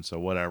Michigan. So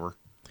whatever.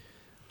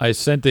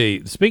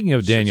 Speaking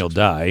of Daniel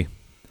Dye,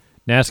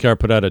 NASCAR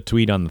put out a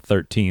tweet on the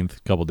 13th,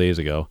 a couple days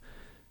ago,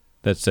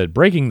 that said,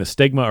 breaking the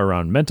stigma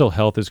around mental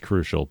health is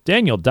crucial.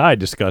 Daniel Dye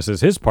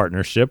discusses his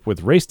partnership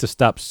with Race to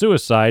Stop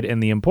Suicide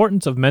and the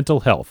importance of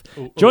mental health.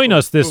 Join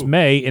us this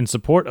May in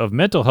support of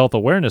Mental Health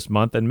Awareness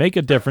Month and make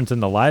a difference in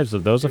the lives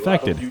of those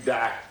affected.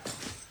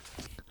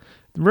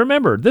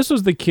 Remember, this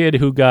was the kid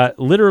who got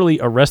literally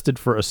arrested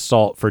for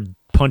assault for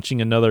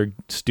punching another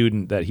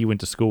student that he went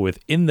to school with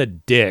in the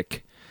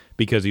dick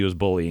because he was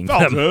bullying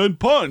them. Good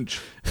punch.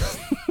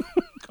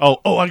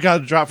 Oh, I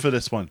got a drop for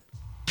this one.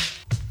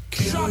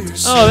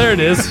 Oh, there it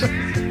is.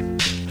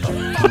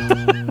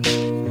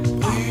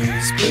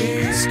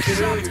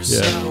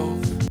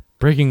 Yeah.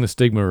 Breaking the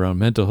stigma around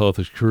mental health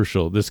is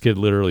crucial. This kid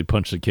literally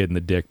punched a kid in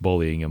the dick,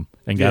 bullying him,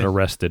 and got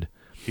arrested.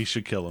 He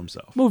should kill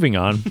himself. Moving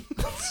on.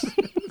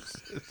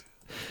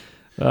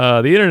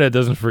 The internet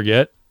doesn't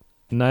forget.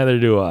 Neither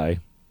do I.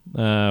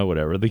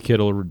 Whatever. The kid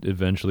will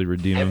eventually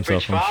redeem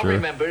himself, I'm sure.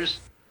 Remembers.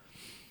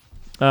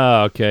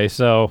 Okay,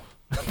 so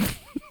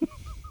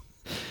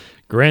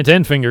Grant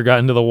Enfinger got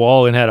into the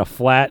wall and had a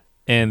flat,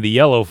 and the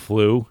yellow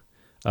flew.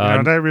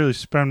 That really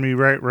spun me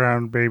right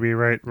round, baby,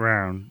 right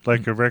round.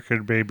 Like a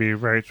record, baby,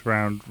 right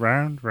round,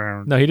 round,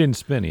 round. No, he didn't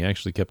spin. He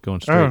actually kept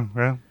going straight. Oh,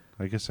 well,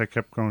 I guess I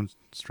kept going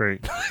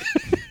straight.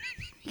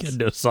 You got to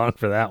do a song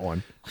for that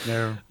one.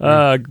 No.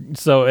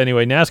 So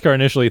anyway, NASCAR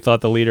initially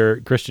thought the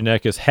leader, Christian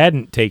Eckes,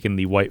 hadn't taken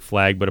the white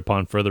flag, but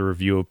upon further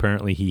review,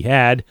 apparently he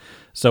had.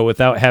 So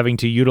without having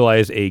to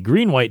utilize a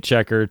green-white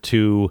checker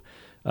to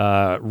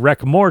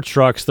wreck more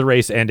trucks, the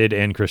race ended,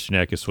 and Christian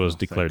Eckes was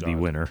declared the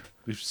winner.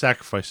 We've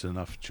sacrificed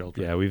enough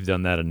children. Yeah, we've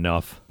done that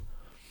enough.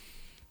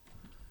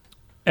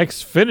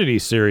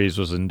 Xfinity Series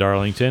was in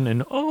Darlington,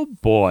 and oh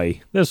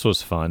boy, this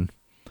was fun.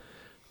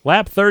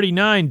 Lap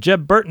 39,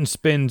 Jeb Burton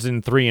spins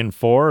in 3 and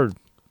 4.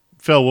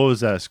 Phil, what was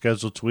that? A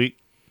scheduled tweet?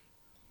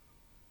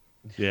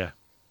 Yeah.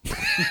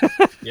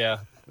 Yeah.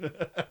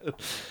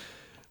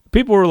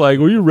 People were like,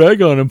 what are you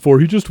rag on him for?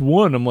 He just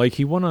won. I'm like,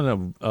 he won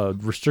on a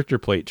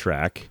restrictor plate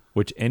track,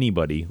 which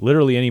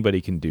literally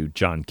anybody can do.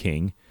 John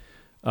King,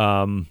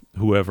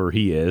 whoever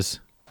he is.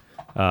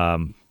 Yeah.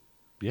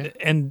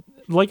 And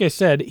like I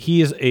said,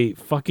 he is a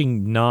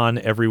fucking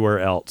non-everywhere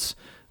else.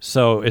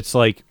 So it's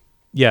like,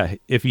 yeah,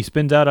 if he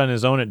spins out on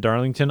his own at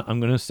Darlington, I'm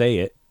going to say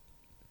it.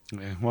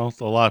 Yeah. Well,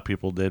 a lot of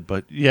people did,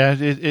 but yeah,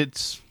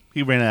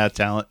 he ran out of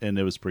talent, and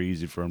it was pretty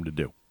easy for him to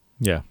do.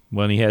 Yeah,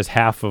 when he has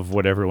half of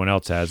what everyone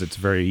else has, it's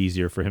very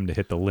easier for him to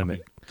hit the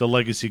limit. The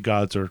legacy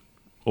gods are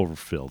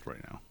overfilled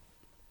right now.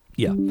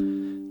 Yeah.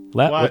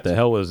 What the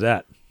hell was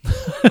that?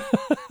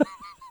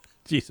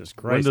 Jesus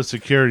Christ. Windows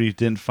security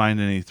didn't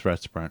find any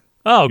threats, Brent.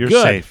 Oh, You're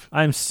good. safe.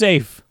 I'm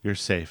safe. You're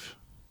safe.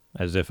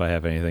 As if I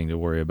have anything to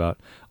worry about.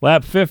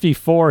 Lap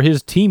 54,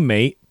 his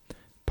teammate,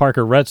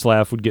 Parker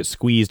Retzlaff, would get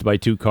squeezed by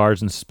 2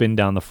 cars and spin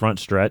down the front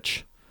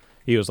stretch.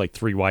 He was like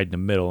 3 wide in the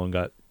middle and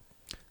got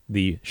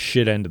the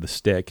shit end of the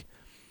stick.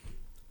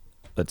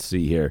 Let's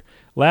see here.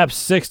 Lap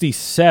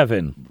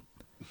 67.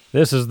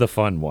 This is the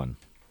fun one.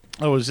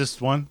 Oh, is this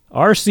one?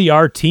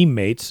 RCR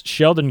teammates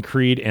Sheldon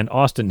Creed and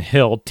Austin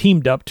Hill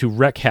teamed up to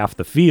wreck half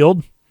the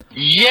field.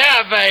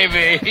 Yeah,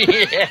 baby!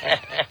 Yeah.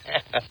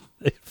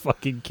 The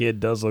fucking kid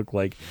does look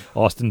like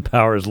Austin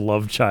Powers'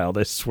 love child,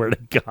 I swear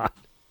to God.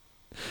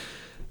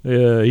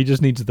 He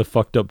just needs the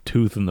fucked up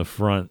tooth in the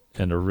front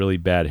and a really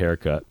bad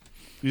haircut.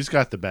 He's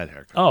got the bad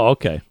haircut. Oh,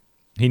 okay.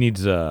 He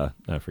needs, I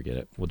forget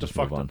it. We'll just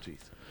move on.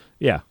 Teeth.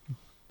 Yeah.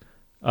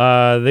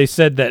 They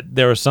said that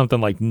there was something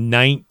like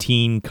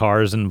 19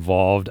 cars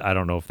involved. I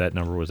don't know if that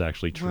number was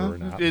actually true or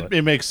not.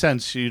 It makes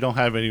sense. You don't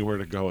have anywhere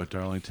to go at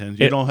Darlington.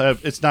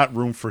 It's not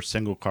room for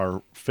single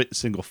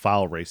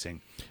file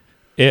racing.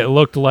 It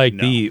looked like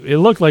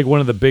one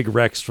of the big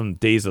wrecks from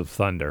Days of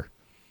Thunder.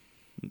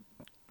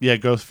 Yeah,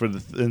 it goes for the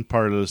thin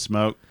part of the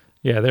smoke.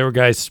 Yeah, there were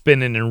guys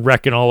spinning and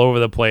wrecking all over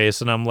the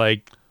place, and I'm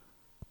like,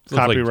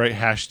 copyright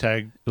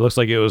hashtag. It looks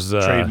like it was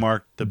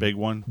trademark, the big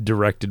one,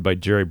 directed by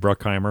Jerry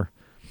Bruckheimer.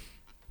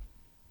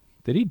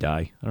 Did he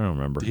die? I don't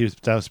remember.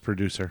 That was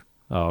producer.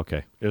 Oh,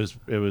 okay. It was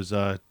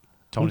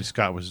Tony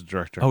Scott was the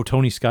director. Oh,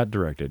 Tony Scott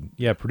directed.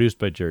 Yeah, produced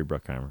by Jerry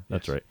Bruckheimer.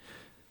 That's right.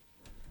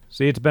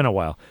 See, it's been a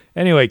while.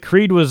 Anyway,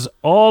 Creed was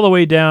all the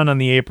way down on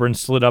the apron,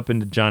 slid up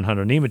into John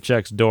Hunter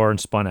Nemechek's door and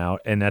spun out.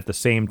 And at the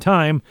same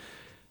time,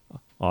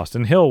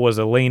 Austin Hill was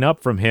a lane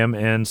up from him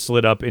and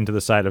slid up into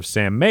the side of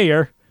Sam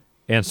Mayer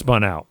and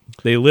spun out.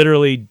 They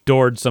literally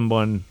doored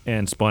someone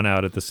and spun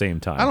out at the same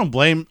time. I don't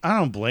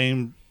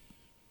blame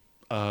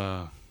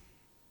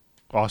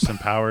Austin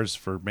Powers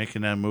for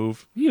making that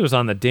move. He was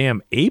on the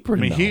damn apron.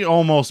 I mean, he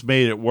almost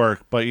made it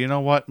work, but you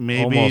know what?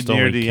 Maybe almost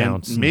near only the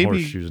counts end, in maybe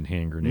horseshoes and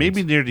hand grenades.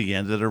 Maybe near the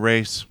end of the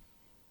race,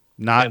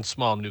 And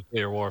small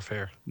nuclear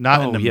warfare.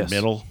 Not in the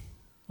middle.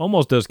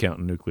 Almost does count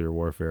in nuclear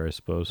warfare, I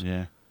suppose.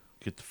 Yeah,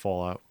 get the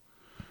fallout.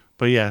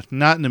 But yeah,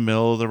 not in the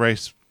middle of the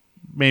race.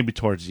 Maybe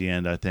towards the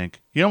end, I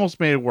think. He almost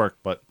made it work,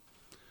 but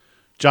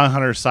John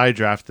Hunter side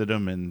drafted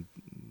him, and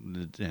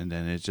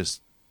then it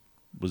just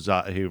was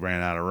he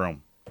ran out of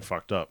room.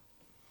 Fucked up.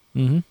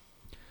 Mm-hmm.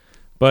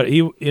 But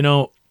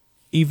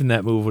even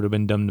that move would have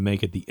been dumb to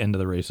make at the end of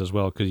the race as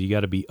well, because you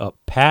got to be up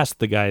past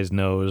the guy's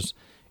nose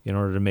in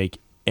order to make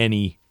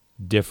any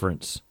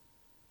difference.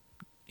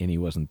 And he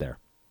wasn't there.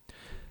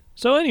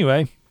 So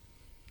anyway,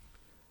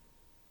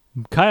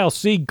 Kyle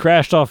Sieg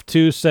crashed off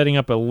 2, setting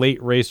up a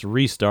late race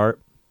restart.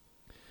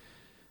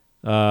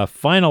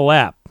 Final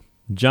lap.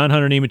 John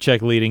Hunter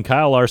Nemechek leading,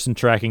 Kyle Larson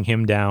tracking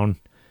him down.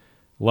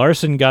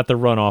 Larson got the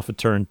run off of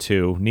turn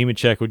 2.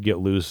 Nemechek would get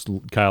loose.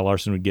 Kyle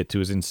Larson would get to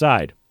his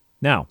inside.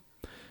 Now,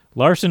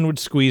 Larson would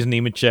squeeze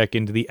Nemechek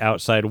into the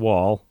outside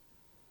wall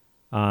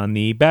on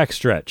the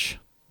backstretch.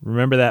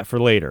 Remember that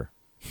for later.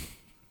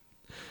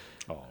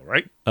 All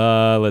right.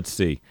 Let's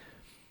see.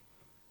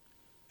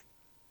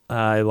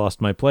 I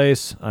lost my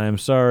place. I'm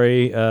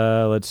sorry.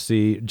 Let's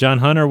see. John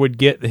Hunter would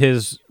get to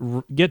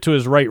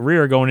his right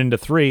rear going into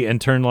 3 and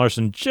turn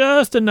Larson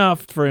just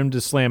enough for him to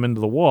slam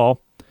into the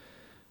wall.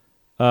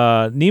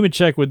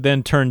 Nemechek would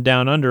then turn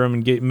down under him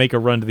and make a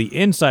run to the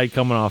inside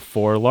coming off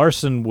 4.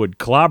 Larson would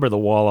clobber the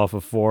wall off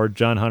of 4.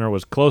 John Hunter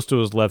was close to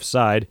his left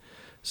side.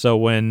 So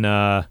when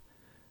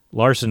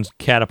Larson's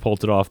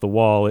catapulted off the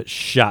wall, it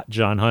shot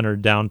John Hunter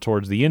down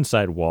towards the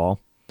inside wall.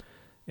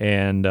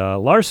 And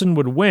Larson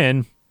would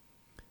win.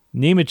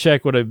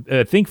 Nemechek would have,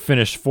 I think,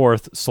 finished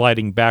 4th,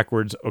 sliding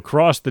backwards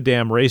across the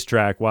damn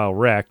racetrack while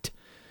wrecked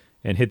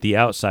and hit the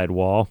outside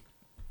wall,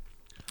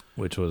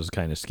 which was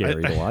kind of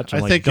scary to watch. I'm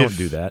like, don't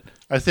do that.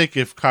 I think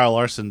if Kyle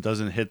Larson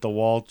doesn't hit the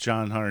wall,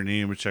 John Hunter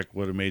Nemechek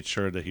would have made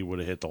sure that he would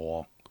have hit the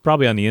wall.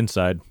 Probably on the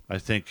inside. I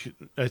think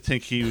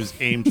he was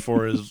aimed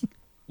for his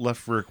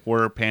left rear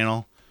quarter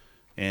panel,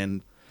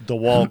 and the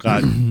wall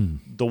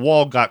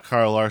got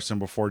Kyle Larson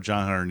before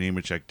John Hunter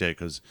Nemechek did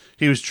because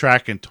he was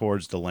tracking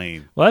towards the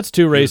lane. Well, that's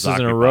 2 races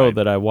in a row occupied.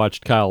 that I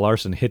watched Kyle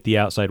Larson hit the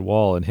outside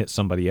wall and hit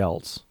somebody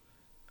else,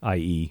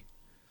 i.e.,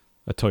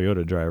 a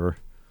Toyota driver.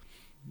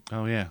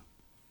 Oh yeah,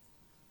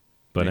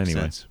 But Makes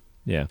anyway, sense.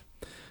 yeah.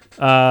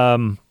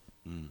 I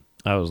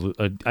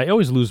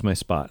always lose my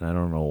spot, and I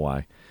don't know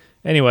why.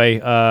 Anyway,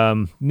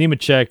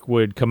 Nemechek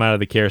would come out of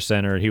the care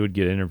center. He would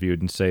get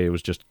interviewed and say it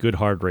was just good,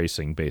 hard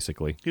racing,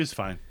 basically. He was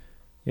fine.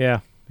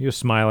 Yeah, he was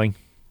smiling.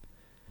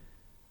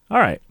 All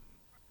right.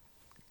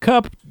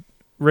 Cup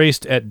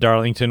raced at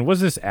Darlington.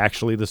 Was this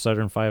actually the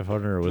Southern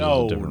 500, or was it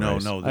a different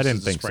race? No. I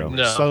didn't think so.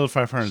 No. Southern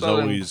 500 is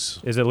always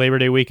Is it Labor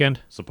Day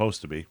weekend?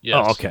 supposed to be.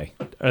 Yes. Oh, okay.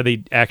 Are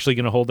they actually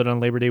going to hold it on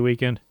Labor Day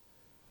weekend?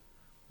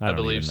 I don't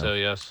believe even know. so,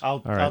 yes.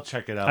 I'll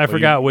check it out. I but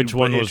forgot which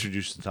one was-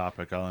 introduced the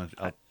topic. I'll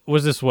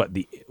Was this what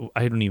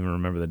I don't even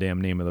remember the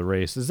damn name of the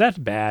race. Is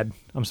that bad?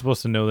 I'm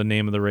supposed to know the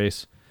name of the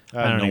race.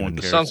 I don't no even one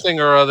know. cares. Something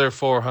or other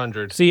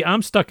 400. See,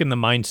 I'm stuck in the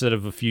mindset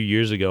of a few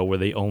years ago where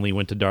they only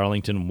went to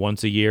Darlington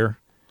once a year,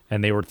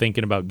 and they were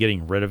thinking about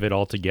getting rid of it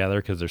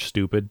altogether because they're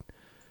stupid.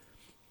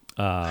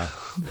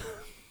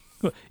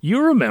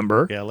 You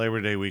remember? Yeah, Labor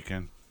Day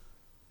weekend.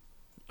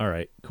 All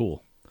right,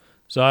 cool.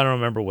 So I don't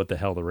remember what the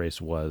hell the race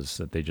was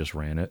that they just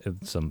ran it.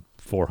 It's some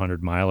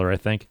 400 miler, I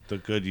think. The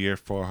Goodyear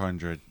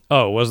 400.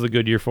 Oh, it was the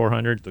Goodyear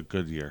 400? The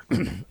Goodyear.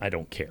 I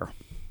don't care.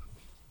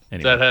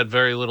 Anyway. That had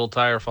very little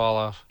tire fall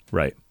off.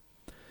 Right.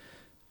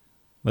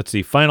 Let's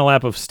see. Final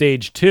lap of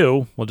stage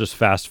 2. We'll just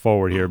fast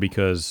forward here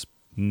because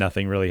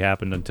nothing really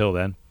happened until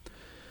then.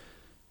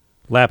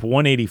 Lap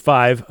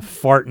 185,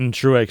 Farton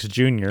Truex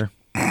Jr.,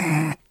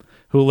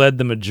 who led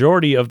the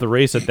majority of the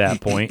race at that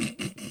point,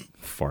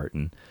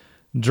 Farton,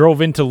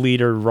 drove into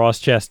leader Ross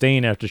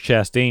Chastain after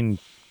Chastain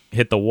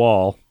hit the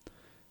wall.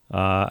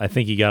 I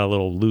think he got a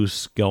little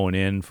loose going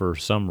in for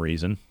some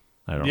reason.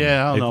 I don't know.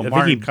 I don't know. I think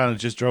Martin kind of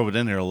just drove it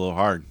in there a little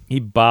hard. he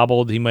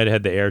bobbled. He might have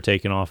had the air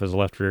taken off his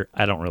left rear.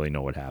 I don't really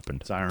know what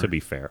happened, Siren. to be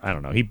fair. I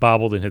don't know. He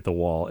bobbled and hit the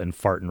wall, and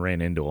Farton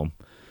ran into him.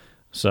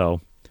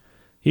 So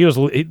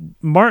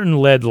Martin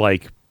led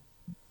like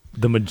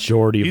the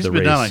majority of He's the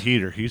been race. down a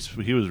heater. He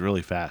was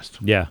really fast.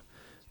 Yeah.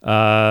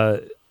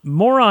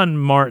 More on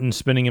Martin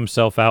spinning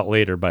himself out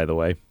later, by the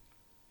way.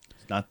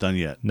 He's not done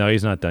yet. No,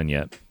 he's not done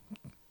yet.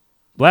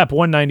 Lap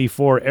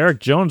 194, Eric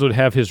Jones would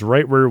have his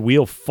right rear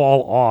wheel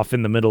fall off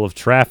in the middle of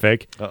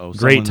traffic. Uh-oh,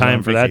 Great someone's time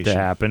on for that to vacation.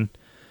 happen.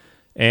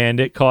 And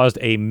it caused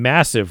a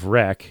massive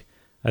wreck.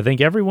 I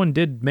think everyone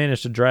did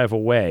manage to drive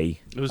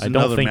away. It was I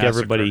another don't think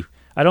massacre.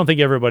 I don't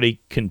think everybody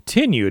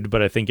continued,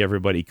 but I think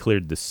everybody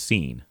cleared the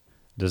scene.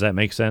 Does that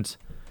make sense?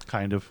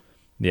 Kind of.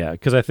 Yeah,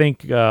 because I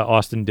think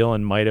Austin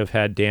Dillon might have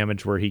had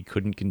damage where he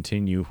couldn't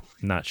continue.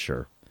 Not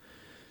sure.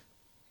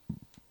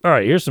 All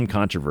right, here's some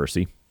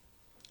controversy.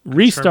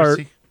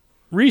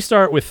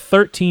 Restart with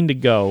 13 to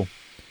go.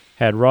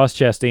 Had Ross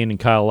Chastain and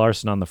Kyle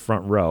Larson on the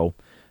front row.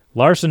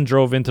 Larson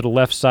drove into the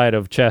left side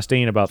of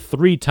Chastain about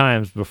 3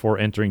 times before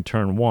entering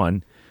turn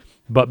 1.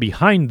 But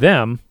behind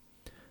them,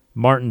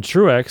 Farton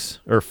Truex,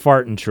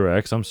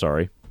 I'm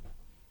sorry.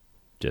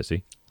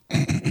 Jesse.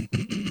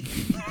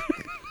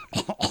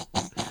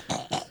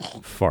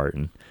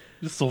 Farton.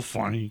 It's so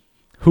funny.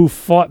 Who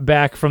fought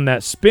back from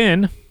that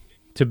spin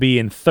to be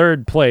in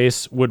third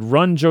place, would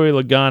run Joey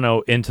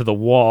Logano into the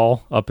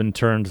wall up in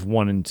turns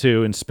 1 and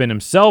 2 and spin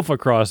himself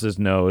across his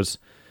nose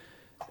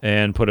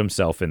and put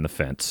himself in the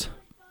fence.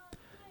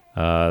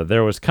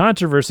 There was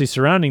controversy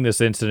surrounding this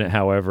incident,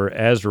 however,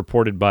 as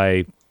reported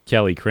by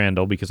Kelly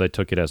Crandall, because I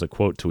took it as a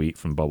quote tweet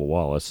from Bubba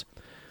Wallace.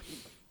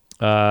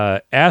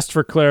 Asked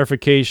for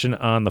clarification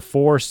on the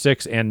 4,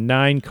 6, and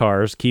 9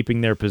 cars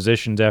keeping their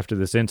positions after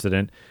this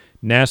incident.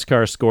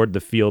 NASCAR scored the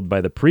field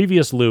by the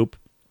previous loop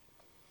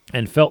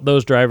and felt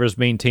those drivers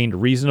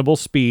maintained reasonable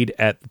speed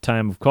at the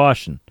time of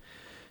caution.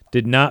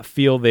 Did not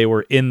feel they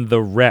were in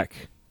the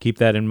wreck. Keep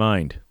that in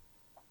mind.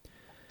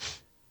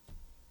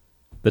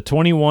 The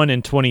 21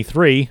 and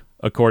 23,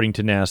 according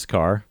to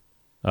NASCAR,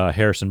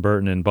 Harrison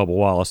Burton and Bubba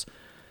Wallace,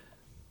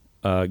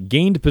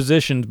 gained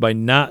positions by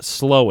not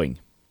slowing.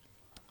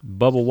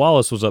 Bubba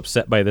Wallace was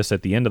upset by this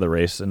at the end of the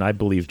race, and I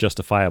believe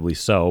justifiably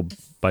so,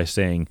 by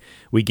saying,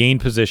 "We gained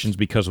positions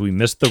because we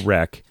missed the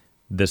wreck.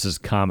 This is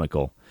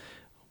comical."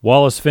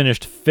 Wallace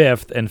finished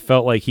 5th and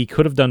felt like he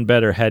could have done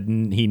better had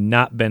he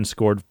not been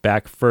scored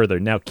back further.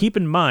 Now, keep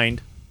in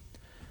mind,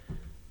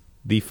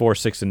 the 4,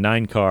 6, and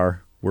 9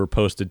 car were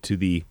posted to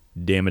the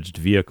damaged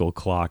vehicle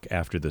clock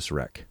after this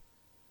wreck.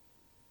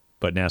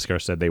 But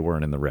NASCAR said they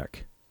weren't in the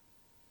wreck.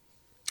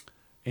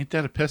 Ain't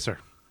that a pisser?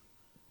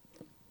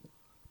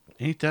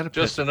 Ain't that a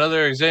Just pisser?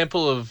 another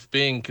example of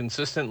being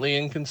consistently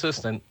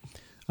inconsistent.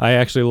 I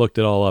actually looked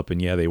it all up,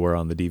 and yeah, they were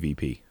on the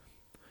DVP.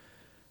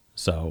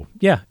 So,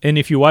 yeah. And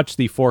if you watch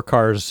the 4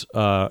 cars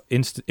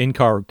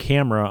in-car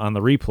camera on the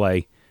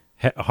replay,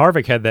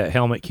 Harvick had that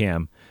helmet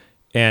cam,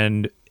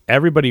 and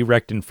everybody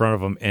wrecked in front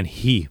of him, and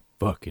he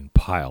fucking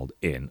piled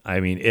in. I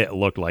mean, it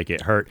looked like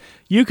it hurt.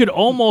 You could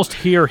almost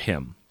hear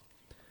him.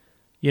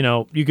 You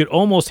know, you could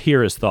almost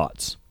hear his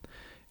thoughts.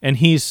 And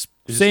he's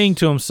saying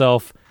to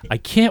himself, I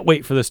can't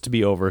wait for this to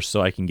be over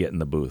so I can get in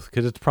the booth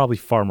because it's probably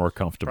far more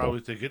comfortable.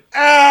 Probably thinking,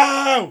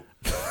 ow!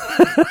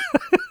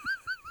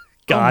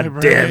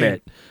 God damn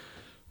it.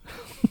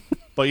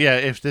 But yeah,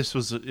 if this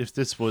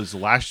was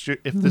last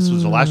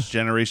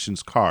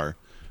generation's car,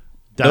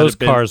 those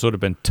cars would have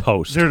been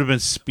toast. There would have been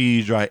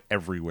speed dry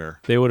everywhere.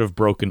 They would have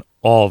broken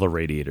all the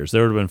radiators.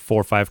 There would have been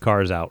 4 or 5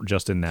 cars out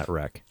just in that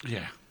wreck.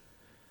 Yeah.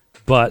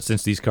 But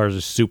since these cars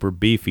are super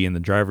beefy and the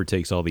driver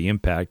takes all the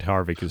impact,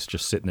 Harvick is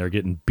just sitting there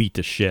getting beat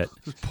to shit.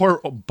 His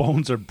poor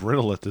bones are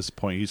brittle at this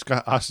point. He's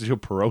got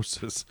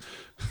osteoporosis.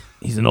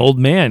 He's an old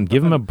man.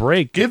 Give him a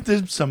break. Give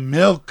him some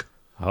milk.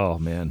 Oh,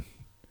 man.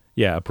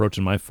 Yeah,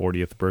 approaching my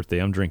 40th birthday,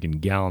 I'm drinking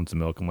gallons of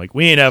milk. I'm like,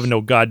 we ain't having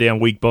no goddamn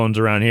weak bones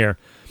around here.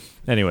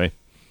 Anyway.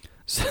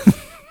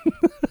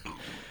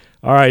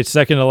 All right,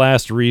 second to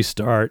last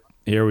restart.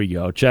 Here we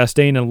go.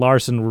 Chastain and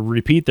Larson would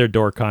repeat their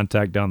door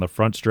contact down the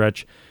front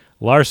stretch.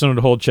 Larson would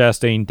hold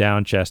Chastain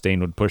down. Chastain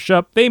would push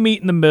up. They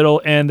meet in the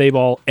middle, and they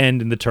all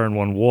end in the turn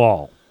 1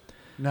 wall.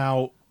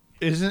 Now,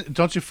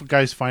 don't you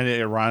guys find it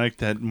ironic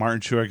that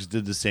Martin Truex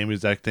did the same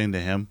exact thing to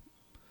him,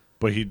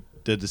 but he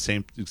did the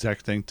same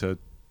exact thing to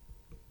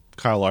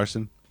Kyle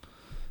Larson? A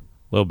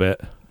little bit.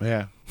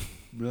 Yeah.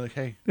 Be like,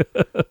 hey,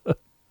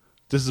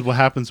 this is what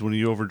happens when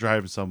you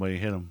overdrive and somebody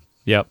hit him.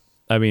 Yep.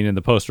 I mean, in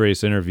the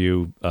post-race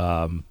interview,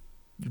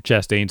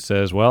 Chastain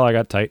says, well, I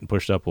got tight and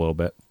pushed up a little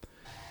bit.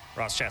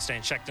 Ross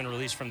Chastain checked and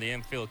released from the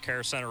infield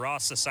care center.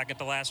 Ross, the second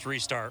to last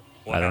restart.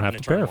 I don't have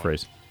to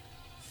paraphrase.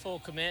 Full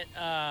commit.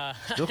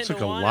 Looks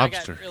like a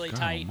lobster. I got really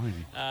tight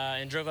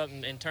and drove up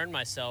and turned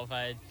myself.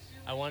 I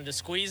wanted to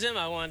squeeze him.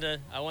 I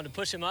wanted to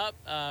push him up.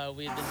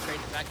 We had been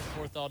trading back and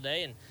forth all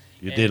day, and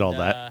you did all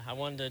that. I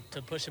wanted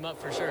to push him up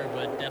for sure,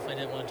 but definitely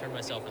didn't want to turn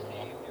myself in the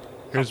wall.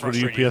 Here's where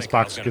the UPS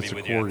box gets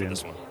accordion.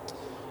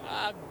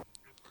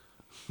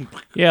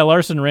 Yeah,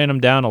 Larson ran him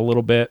down a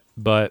little bit,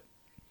 but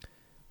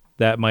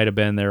that might have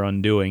been their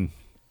undoing.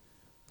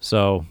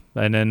 So,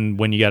 and then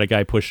when you got a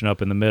guy pushing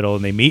up in the middle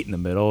and they meet in the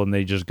middle and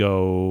they just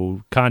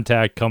go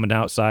contact coming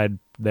outside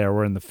there,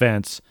 we're in the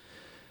fence.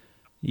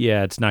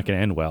 Yeah, it's not going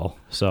to end well.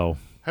 So,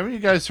 haven't you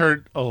guys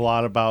heard a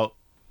lot about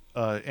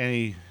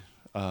any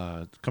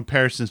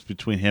comparisons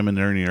between him and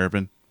Ernie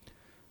Irvan?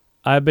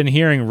 I've been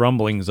hearing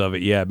rumblings of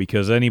it, yeah,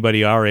 because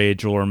anybody our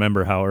age will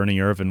remember how Ernie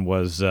Irvan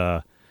was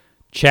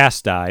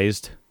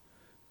chastised.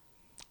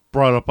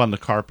 Brought up on the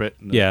carpet.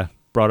 Yeah,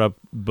 brought up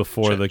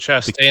before the...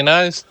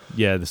 Chastainized?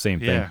 Yeah, the same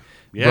thing.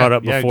 Yeah, brought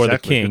up before exactly, the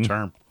king. Good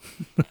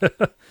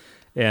term.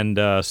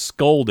 And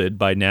scolded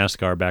by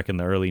NASCAR back in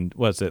the late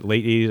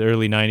 80s,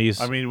 early 90s.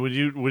 I mean,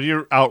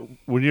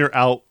 when you're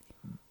out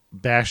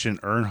bashing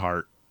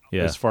Earnhardt,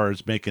 as far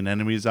as making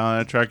enemies on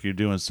that track, you're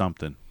doing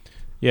something.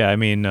 Yeah, I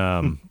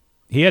mean,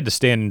 he had to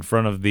stand in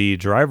front of the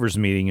drivers'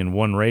 meeting in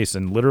one race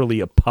and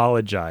literally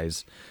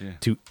apologize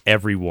to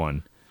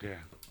everyone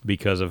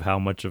because of how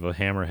much of a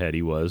hammerhead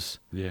he was.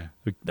 Yeah.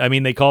 I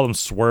mean, they call him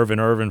Swervin'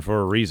 Irvin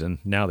for a reason.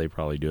 Now they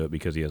probably do it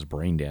because he has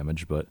brain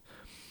damage, but...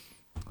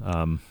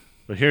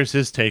 But here's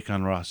his take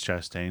on Ross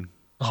Chastain.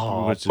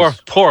 Oh,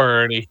 poor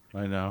Ernie.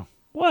 I know.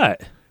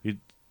 What?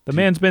 The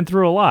man's been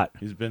through a lot.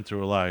 He's been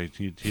through a lot.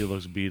 He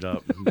looks beat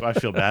up. I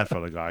feel bad for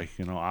the guy,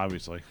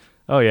 obviously.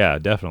 Oh, yeah,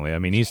 definitely. I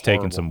mean, he's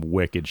taken some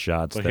wicked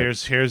shots. But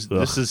this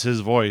is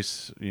his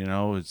voice.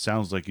 It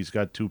sounds like he's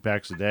got 2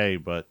 packs a day,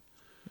 but...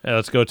 Yeah,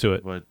 let's go to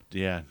it. But,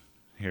 yeah,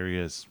 here he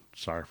is.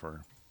 Sorry for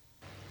him.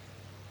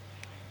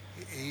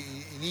 He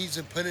needs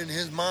to put in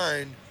his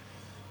mind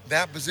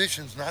that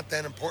position's not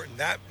that important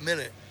that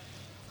minute.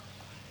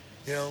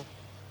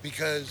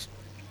 Because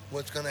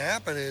what's going to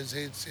happen is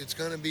it's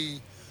going to be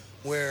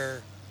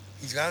where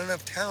he's got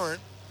enough talent,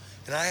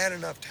 and I had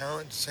enough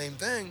talent, same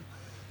thing,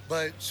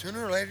 but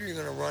sooner or later you're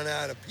going to run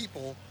out of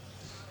people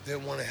that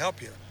want to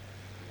help you.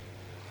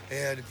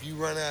 And if you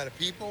run out of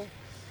people,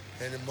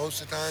 and then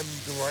most of the time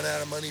you can run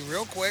out of money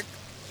real quick,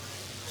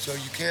 so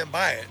you can't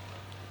buy it.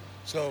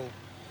 So,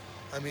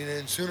 I mean,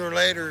 and sooner or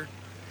later,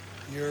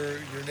 your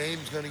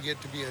name's going to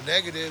get to be a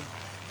negative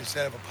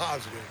instead of a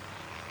positive.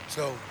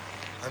 So,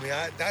 I mean,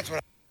 that's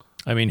what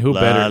I mean, who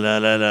better? Da,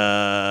 da,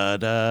 da,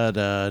 da,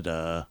 da,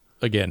 da.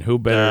 Again, who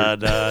better?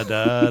 Da,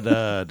 da,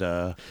 da,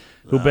 da,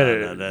 who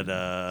better? Da, da,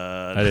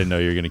 da. I didn't know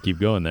you were going to keep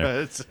going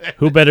there.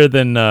 Who better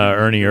than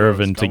Ernie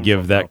Irvan to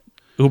give that?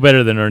 Who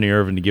better than Ernie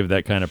Irvan to give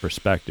that kind of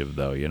perspective,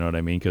 though? You know what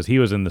I mean? Because he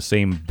was in the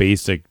same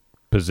basic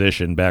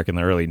position back in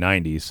the early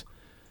 '90s,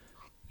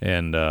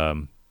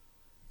 and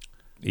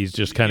he's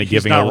just kind of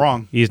giving. Not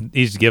wrong.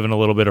 He's giving a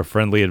little bit of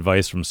friendly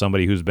advice from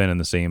somebody who's been in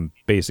the same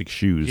basic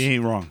shoes. He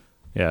ain't wrong.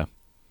 Yeah,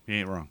 he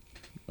ain't wrong.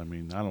 I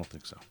mean, I don't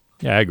think so.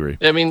 Yeah, I agree.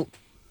 I mean,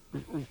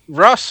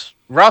 Russ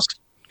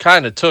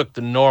kind of took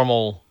the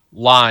normal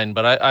line,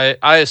 but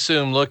I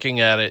assume looking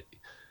at it,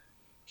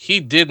 he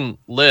didn't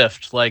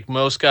lift like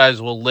most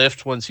guys will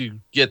lift once you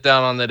get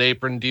down on that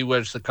apron,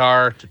 de-wedge the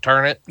car to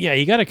turn it. Yeah,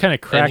 you got to kind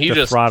of crack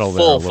the throttle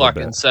there a full little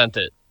fucking bit. sent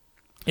it.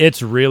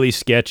 It's really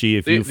sketchy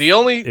if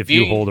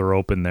you hold her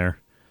open there.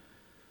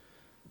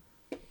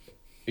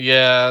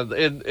 Yeah,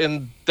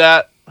 and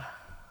that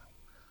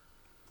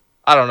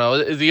I don't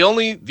know. The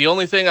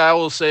only thing I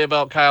will say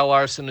about Kyle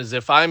Larson is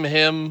if I'm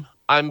him,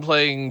 I'm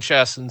playing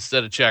chess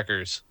instead of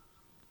checkers.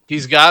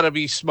 He's got to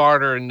be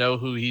smarter and know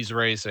who he's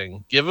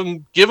racing. Give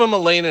him a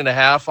lane and a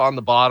half on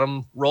the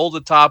bottom. Roll the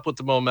top with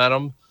the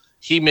momentum.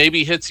 He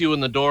maybe hits you in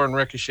the door and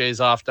ricochets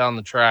off down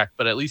the track,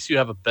 but at least you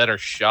have a better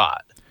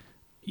shot.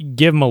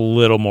 Give him a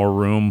little more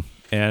room,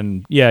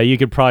 and yeah, you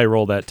could probably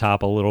roll that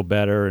top a little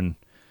better. And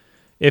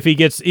if he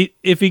gets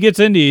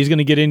into you, he's going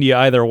to get into you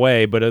either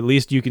way. But at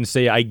least you can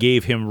say I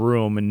gave him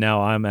room, and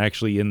now I'm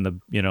actually in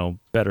the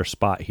better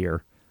spot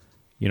here.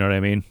 You know what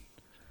I mean?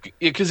 Yeah,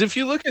 because if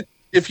you look at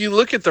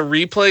the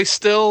replay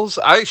stills,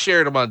 I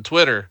shared them on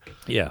Twitter.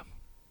 Yeah.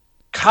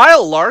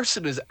 Kyle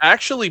Larson is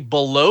actually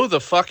below the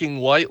fucking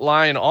white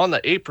line on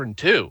the apron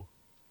too.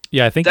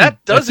 Yeah, I think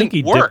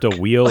he work. dipped a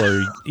wheel,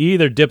 or he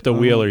either dipped a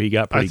wheel or he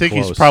got pretty close. I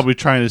think he's probably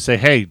trying to say,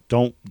 "Hey,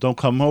 don't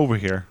come over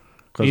here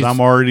because I'm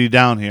already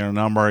down here and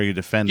I'm already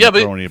defending,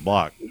 throwing you a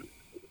block."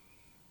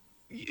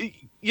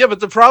 Yeah,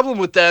 but the problem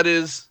with that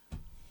is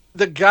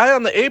the guy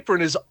on the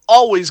apron is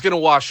always going to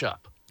wash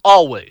up,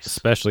 always,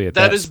 especially at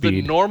that speed. That is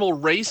the normal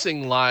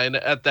racing line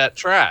at that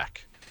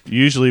track.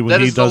 Usually, when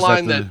that he is does the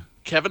line that,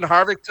 Kevin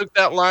Harvick took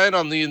that line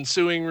on the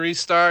ensuing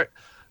restart.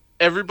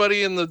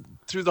 Everybody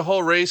through the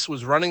whole race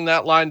was running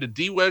that line to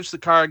de-wedge the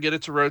car, get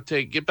it to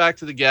rotate, get back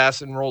to the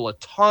gas, and roll a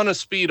ton of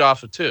speed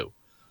off of 2.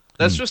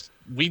 That's just,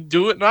 we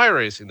do it in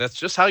iRacing. That's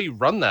just how you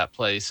run that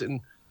place.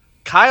 And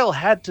Kyle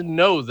had to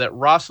know that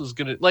Ross was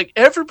going to,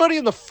 everybody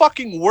in the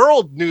fucking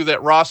world knew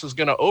that Ross was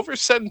going to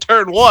overset in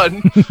turn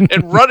 1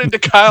 and run into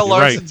Kyle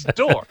Larson's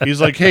door. He's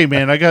like, hey,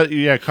 man,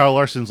 Kyle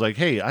Larson's like,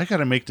 hey, I got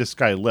to make this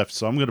guy lift,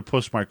 so I'm going to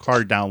push my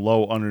car down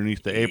low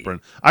underneath the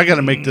apron. I got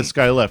to make this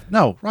guy lift.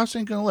 No, Ross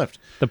ain't going to lift.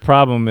 The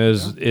problem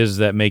is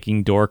that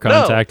making door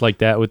contact like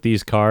that with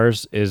these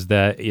cars is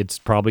that it's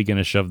probably going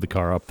to shove the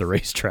car up the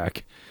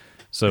racetrack.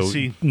 So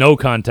no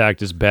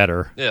contact is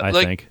better, I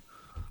think.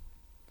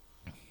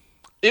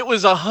 It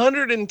was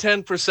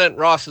 110%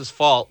 Ross's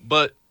fault,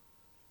 but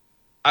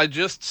I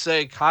just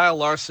say Kyle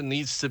Larson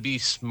needs to be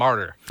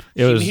smarter.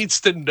 He needs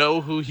to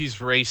know who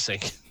he's racing.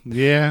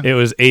 Yeah. It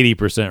was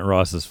 80%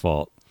 Ross's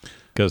fault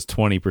because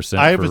 20%.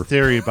 I have a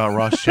theory about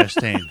Ross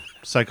Chastain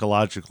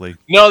psychologically.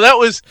 No, it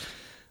was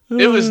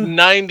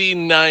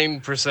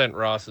 99%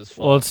 Ross's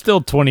fault. Well, it's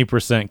still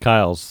 20%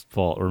 Kyle's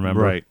fault,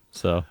 remember? Right.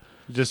 So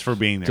just for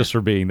being there.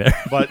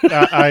 But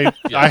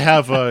I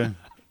have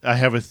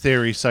a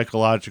theory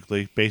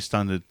psychologically based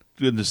on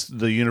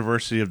the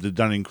University of the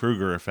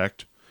Dunning-Kruger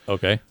effect.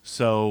 Okay.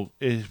 So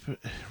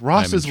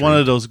Ross is one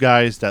of those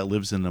guys that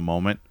lives in the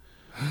moment.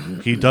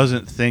 He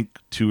doesn't think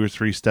 2 or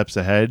 3 steps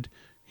ahead.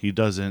 He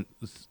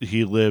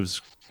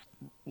lives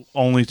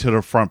only to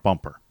the front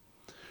bumper.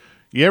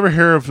 You ever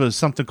hear of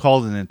something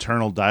called an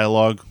internal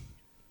dialogue?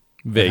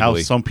 Vaguely. How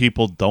some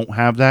people don't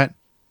have that?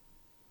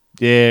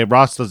 Yeah,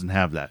 Ross doesn't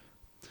have that.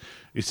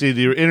 You see,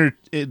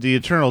 the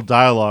internal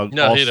dialogue.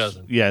 No, he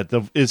doesn't. Yeah,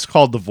 it's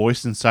called the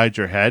voice inside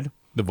your head.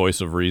 The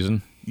voice of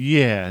reason.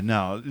 Yeah,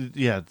 no,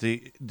 yeah.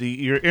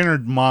 Your inner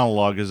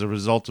monologue is a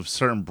result of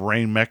certain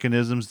brain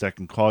mechanisms that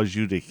can cause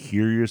you to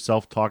hear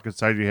yourself talk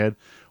inside your head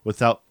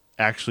without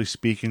actually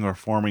speaking or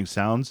forming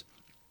sounds.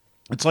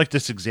 It's like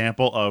this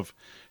example of,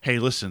 hey,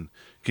 listen,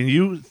 can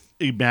you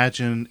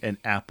imagine an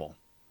apple?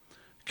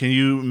 Can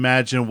you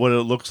imagine what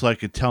it looks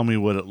like and tell me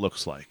what it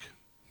looks like?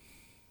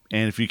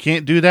 And if you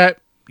can't do that,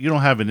 you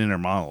don't have an inner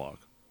monologue.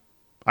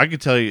 I can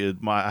tell you,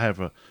 I have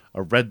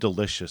a Red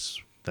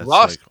Delicious that's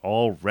like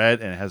all red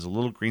and it has a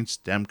little green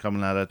stem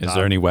coming out of the top. Is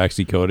there any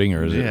waxy coating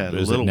or is it a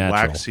little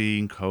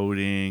waxy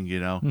coating?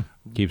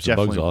 Keeps the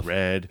bugs off.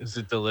 Red. Is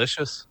it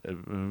delicious?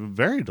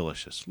 Very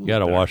delicious. You got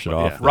to wash it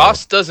off. Yeah.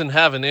 Ross doesn't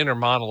have an inner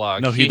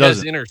monologue. No, he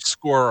has inner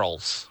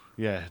squirrels.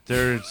 Yeah,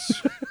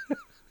 there's.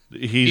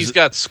 He's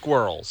got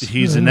squirrels.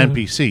 He's an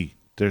NPC.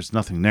 There's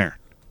nothing there.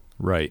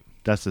 Right.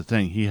 That's the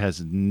thing. He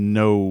has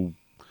no.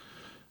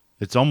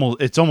 It's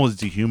almost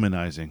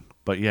dehumanizing.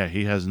 But yeah,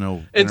 he has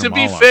no. And to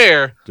be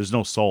fair, there's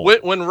no soul.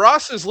 When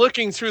Ross is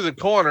looking through the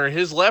corner,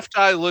 his left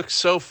eye looks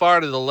so far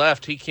to the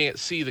left he can't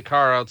see the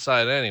car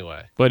outside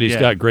anyway. But he's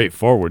got great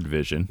forward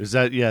vision. Is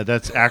that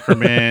that's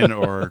Ackerman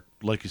or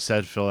like you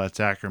said, Phil? That's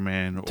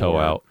Ackerman. Toe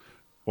out.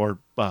 Or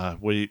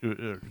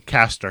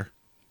caster.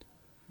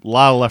 A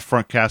lot of left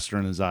front caster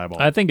in his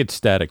eyeball. I think it's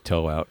static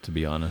toe out, to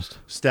be honest.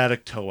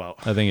 Static toe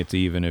out. I think it's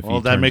even if. Well,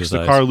 that makes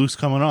the car loose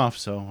coming off.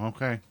 So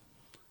okay,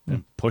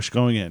 and push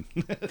going in.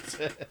 That's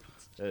it.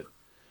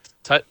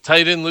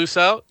 Tight in, loose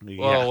out?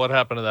 Yeah. Well, what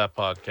happened to that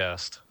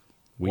podcast?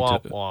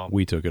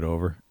 We took it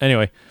over.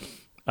 Anyway,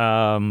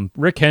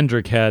 Rick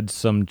Hendrick had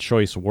some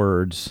choice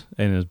words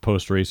in his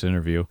post-race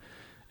interview,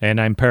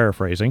 and I'm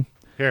paraphrasing.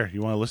 Here,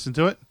 you want to listen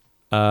to it?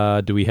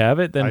 Do we have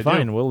it? Then I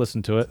fine, do. We'll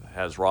listen to it.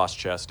 Has Ross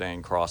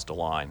Chastain crossed a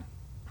line?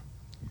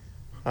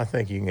 I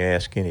think you can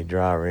ask any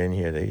driver in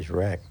here that he's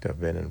wrecked or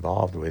been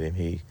involved with him.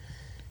 He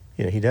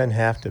doesn't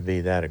have to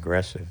be that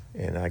aggressive,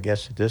 and I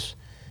guess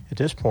at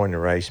this point in the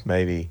race,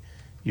 maybe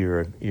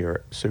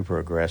you're super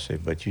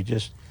aggressive, but you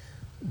just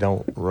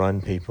don't run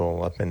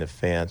people up in the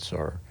fence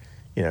or,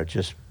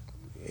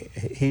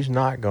 he's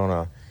not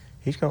gonna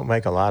he's going to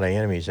make a lot of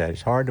enemies.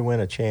 It's hard to win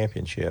a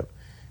championship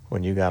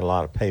when you got a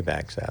lot of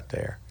paybacks out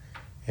there.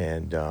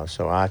 And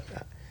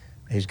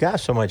he's got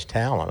so much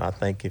talent. I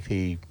think if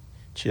he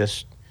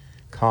just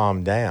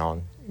calmed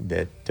down,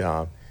 that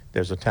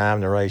there's a time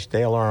in the race.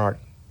 Dale Earnhardt.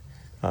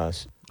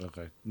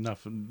 Okay,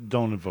 enough.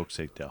 Don't invoke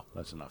Saint Dale.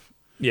 That's enough.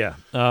 Yeah.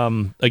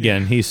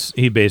 Again,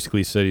 he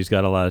basically said he's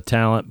got a lot of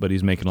talent, but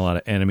he's making a lot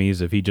of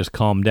enemies. If he just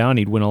calmed down,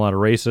 he'd win a lot of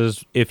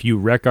races. If you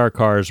wreck our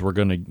cars, you're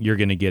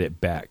gonna get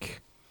it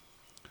back.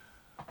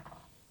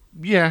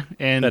 Yeah,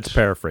 and that's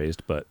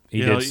paraphrased, but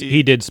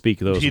he did speak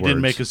those words. He did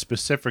make a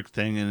specific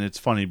thing, and it's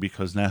funny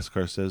because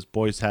NASCAR says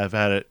boys have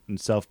at it in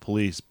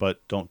self-police,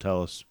 but don't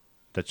tell us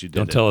that you did it.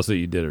 Don't tell us that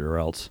you did it, or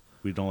else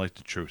we don't like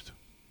the truth.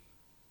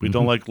 We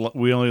don't like.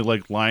 We only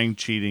like lying,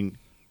 cheating,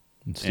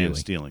 and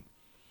stealing.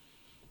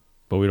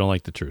 But we don't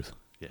like the truth.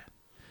 Yeah.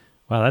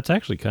 Wow, that's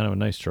actually kind of a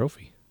nice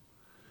trophy.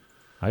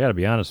 I got to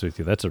be honest with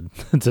you. That's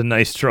a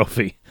nice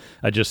trophy.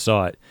 I just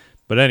saw it.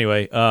 But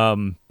anyway,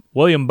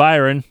 William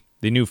Byron,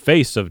 the new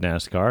face of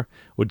NASCAR,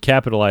 would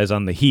capitalize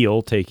on the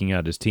heel taking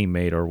out his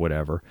teammate or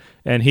whatever,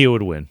 and he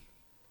would win.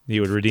 He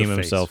would redeem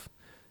himself.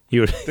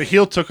 The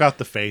heel took out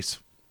the face.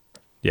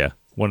 Yeah,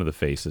 one of the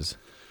faces.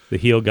 The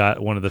heel got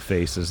one of the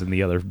faces, and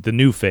the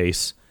new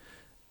face,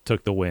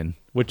 took the win.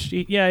 Which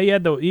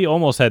he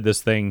almost had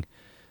this thing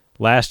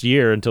last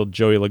year until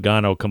Joey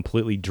Logano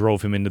completely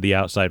drove him into the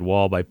outside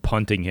wall by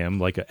punting him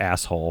like an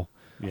asshole.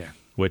 Yeah.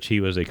 Which he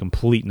was a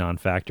complete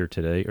non-factor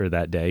today or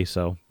that day,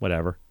 so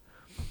whatever.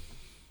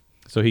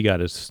 So he got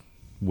his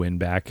win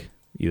back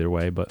either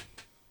way, but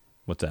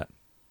what's that?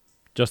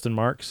 Justin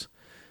Marks?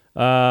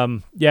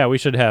 Yeah, we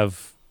should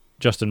have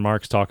Justin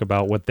Marks talk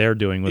about what they're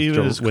doing with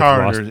even his with car.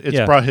 Ross. It's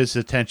brought his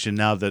attention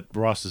now that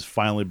Ross has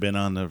finally been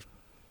on the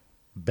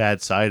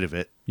bad side of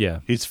it. Yeah.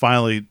 He's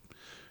finally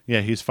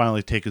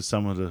taken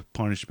some of the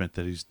punishment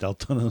that he's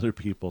dealt on other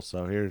people.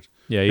 So here's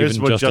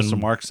what Justin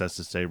Marks has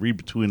to say. Read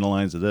between the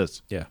lines of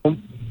this. Yeah.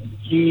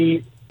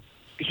 He's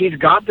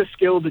got the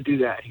skill to do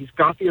that. He's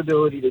got the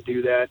ability to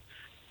do that.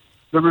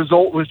 The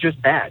result was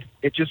just bad.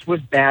 It just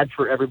was bad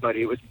for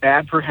everybody. It was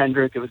bad for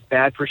Hendrick. It was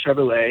bad for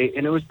Chevrolet.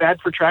 And it was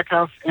bad for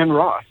Trackhouse and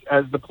Ross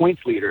as the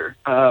points leader.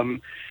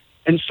 And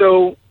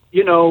so,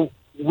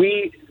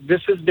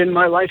 this has been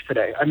my life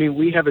today. I mean,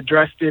 we have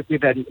addressed it.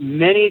 We've had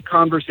many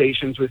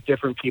conversations with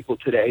different people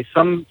today,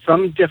 some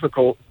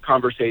difficult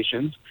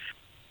conversations.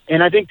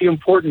 And I think the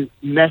important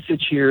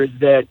message here is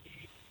that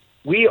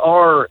we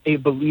are a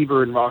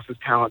believer in Ross's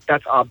talent.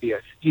 That's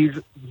obvious. He's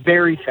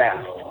very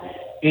fast.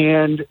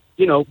 And,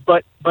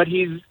 but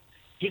he's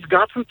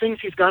got some things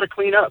he's got to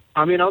clean up.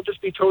 I mean, I'll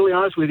just be totally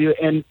honest with you.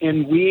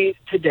 And we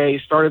today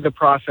started the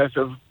process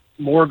of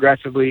more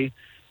aggressively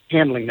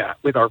handling that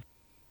with our.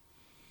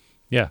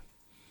 Yeah.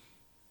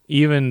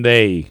 Even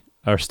they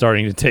are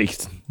starting to take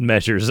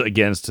measures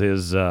against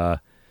his, poor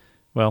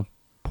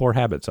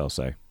habits, I'll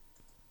say.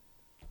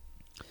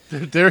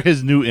 They're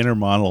his new inner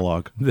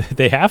monologue.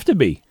 They have to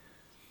be.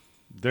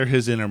 They're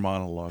his inner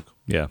monologue.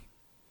 Yeah.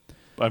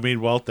 I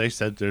mean, they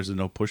said there's a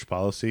no push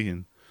policy,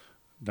 and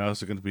now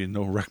there's going to be a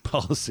no wreck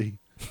policy.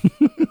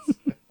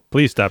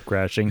 Please stop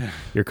crashing.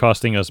 You're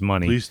costing us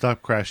money. Please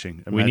stop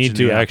crashing. We need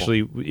to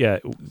actually,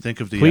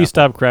 think of the Please Apple.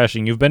 Stop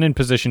crashing. You've been in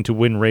position to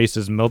win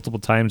races multiple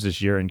times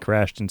this year and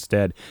crashed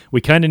instead. We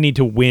kind of need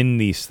to win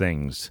these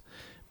things.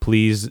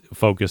 Please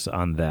focus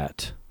on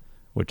that,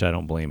 which I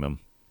don't blame him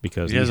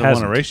because he hasn't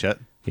won a race yet.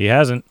 He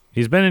hasn't.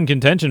 He's been in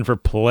contention for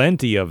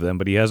plenty of them,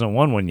 but he hasn't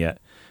won one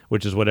yet,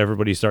 which is what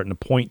everybody's starting to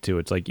point to.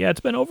 It's like,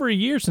 it's been over a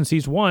year since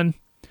he's won.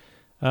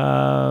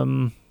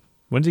 When's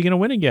he going to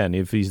win again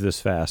if he's this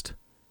fast?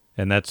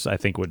 And that's, I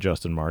think, what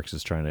Justin Marks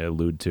is trying to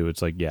allude to.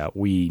 It's like,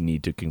 we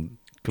need to...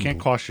 Can't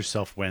cost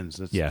yourself wins.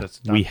 That's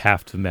not, we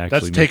have to actually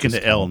that's taking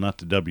the L, count. not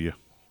the W.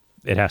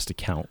 It has to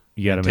count.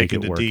 You got to make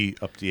it work. Taking the D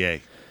up the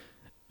A.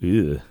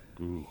 Ugh.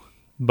 Ooh.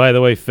 By the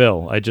way,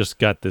 Phil, I just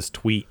got this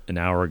tweet an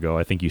hour ago.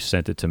 I think you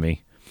sent it to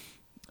me.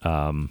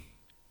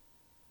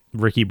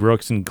 Ricky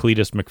Brooks and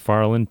Cletus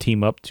McFarland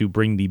team up to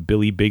bring the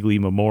Billy Bigley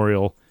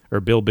Memorial, or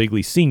Bill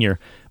Bigley Sr.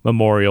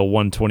 Memorial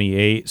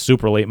 128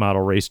 Super Late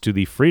Model race to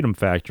the Freedom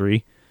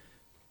Factory.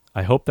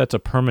 I hope that's a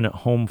permanent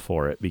home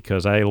for it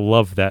because I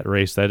love that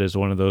race. That is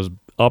one of those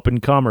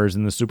up-and-comers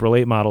in the super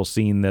late model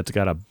scene that's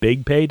got a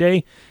big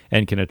payday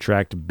and can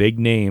attract big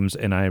names,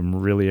 and I'm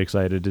really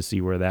excited to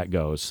see where that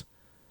goes.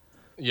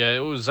 Yeah, it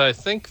was, I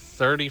think,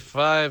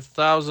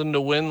 $35,000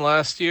 to win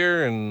last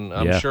year, and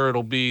I'm sure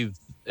it'll be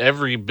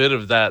every bit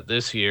of that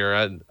this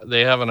year.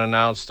 They haven't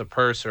announced a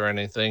purse or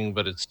anything,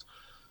 but it's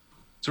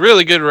a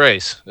really good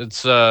race.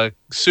 It's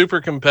super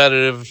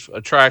competitive,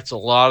 attracts a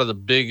lot of the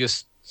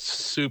biggest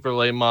super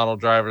late model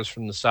drivers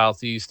from the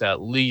Southeast,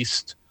 at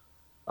least.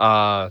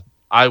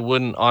 I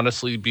wouldn't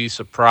honestly be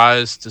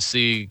surprised to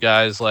see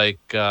guys like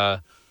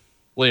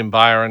William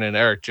Byron and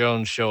Eric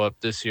Jones show up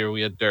this year.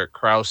 We had Derek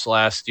Kraus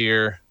last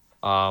year.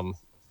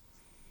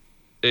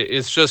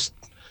 It's just,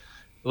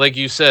 like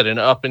you said, an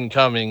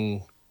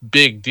up-and-coming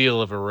big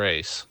deal of a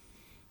race.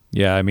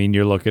 Yeah, I mean,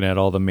 you're looking at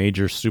all the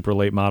major super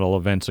late model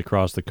events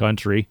across the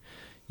country.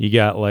 You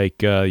got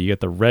you got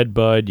the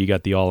Redbud, you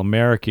got the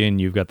All-American,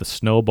 you've got the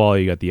Snowball,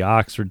 you got the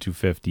Oxford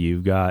 250,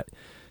 you've got,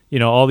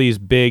 all these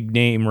big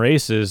name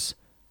races,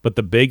 but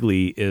the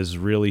Bigley is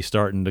really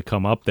starting to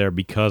come up there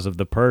because of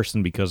the purse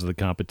and because of the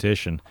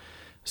competition.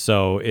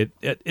 So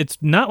it's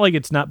not like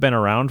it's not been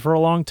around for a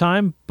long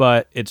time,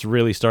 but it's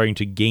really starting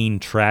to gain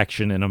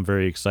traction, and I'm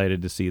very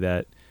excited to see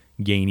that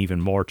gain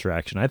even more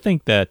traction. I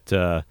think that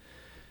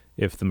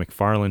if the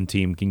McFarland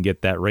team can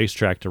get that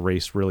racetrack to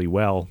race really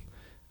well,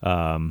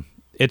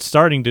 it's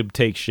starting to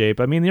take shape.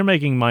 I mean, they're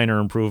making minor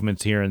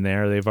improvements here and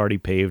there. They've already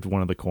paved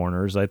one of the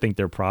corners. I think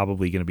they're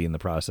probably going to be in the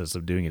process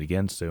of doing it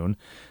again soon.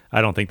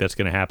 I don't think that's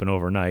going to happen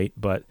overnight,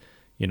 but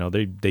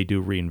they do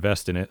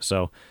reinvest in it.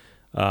 So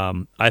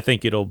I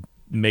think it'll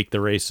make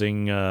the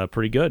racing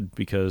pretty good,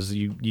 because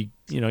you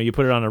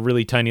put it on a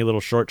really tiny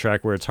little short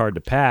track where it's hard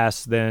to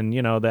pass, then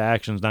the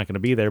action's not going to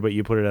be there. But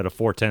you put it at a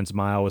 4/10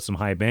 mile with some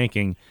high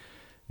banking,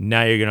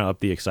 now you're going to up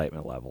the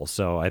excitement level.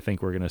 So I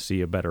think we're going to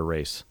see a better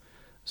race.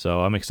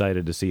 So I'm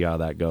excited to see how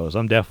that goes.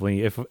 I'm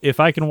definitely, if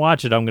I can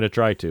watch it, I'm going to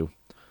try to.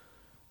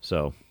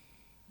 So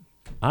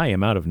I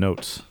am out of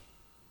notes.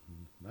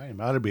 I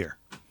am out of beer.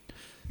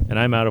 And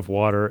I'm out of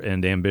water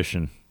and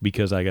ambition,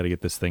 because I got to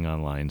get this thing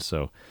online.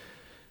 So,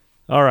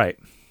 all right.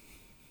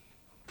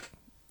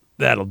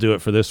 That'll do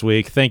it for this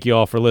week. Thank you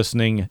all for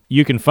listening.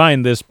 You can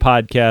find this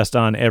podcast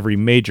on every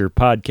major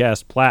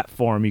podcast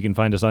platform. You can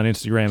find us on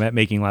Instagram at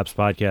Making Laps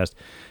Podcast,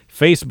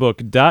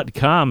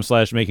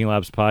 Facebook.com/Making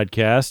Laps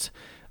Podcast.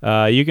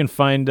 You can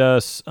find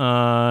us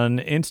on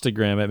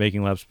Instagram at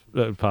Making Laps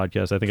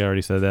Podcast. I think I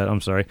already said that.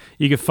 I'm sorry.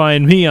 You can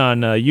find me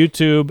on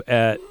YouTube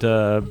at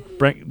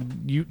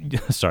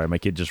Brent. Sorry, my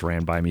kid just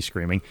ran by me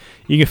screaming.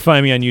 You can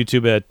find me on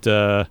YouTube at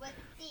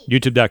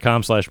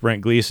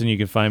YouTube.com/Brent Gleason. You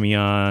can find me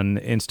on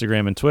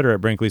Instagram and Twitter at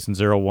Brent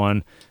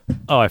Gleason01.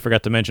 Oh, I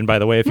forgot to mention, by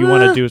the way, if you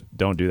want to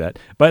don't do that.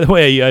 By the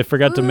way, I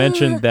forgot to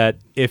mention that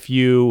if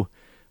you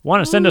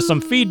want to send us some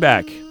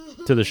feedback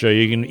to the show,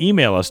 you can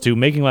email us to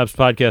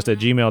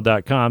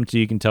makinglapspodcast@gmail.com, so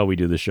you can tell we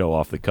do the show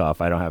off the cuff.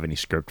 I don't have any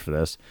script for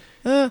this.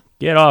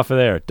 Get off of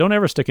there. Don't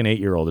ever stick an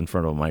 8-year-old in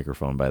front of a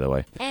microphone, by the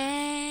way.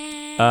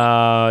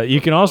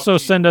 You can also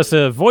send us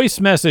a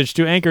voice message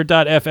to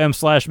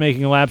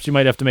anchor.fm/makinglaps. You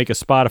might have to make a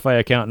Spotify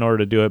account in order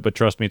to do it, but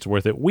trust me, it's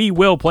worth it. We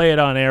will play it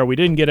on air. We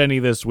didn't get any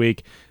this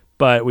week,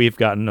 but we've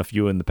gotten a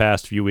few in the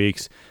past few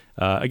weeks.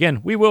 Again,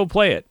 we will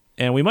play it,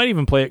 and we might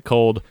even play it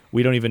cold.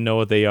 We don't even know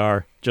what they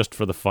are, just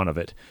for the fun of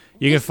it.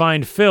 You can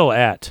find Phil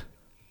at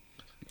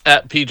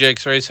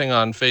PJX Racing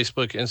on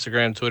Facebook,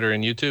 Instagram, Twitter,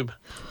 and YouTube.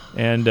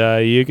 And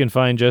you can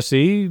find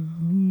Jesse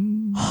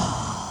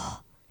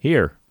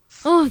here.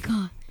 Oh my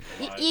God!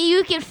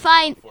 You can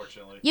find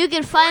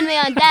me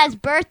on Dad's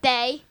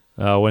birthday.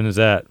 When is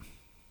that?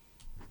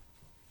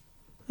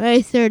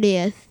 May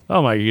 30th.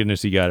 Oh my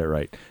goodness, you got it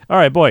right. All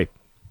right, boy.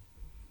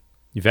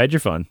 You've had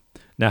your fun.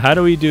 Now, how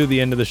do we do the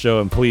end of the show?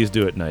 And please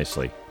do it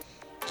nicely.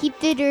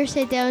 Keep the door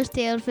side down,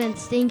 stay on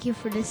fence. Thank you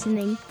for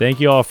listening. Thank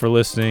you all for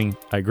listening.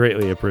 I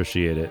greatly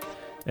appreciate it.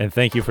 And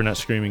thank you for not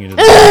screaming into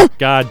the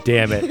God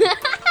damn it.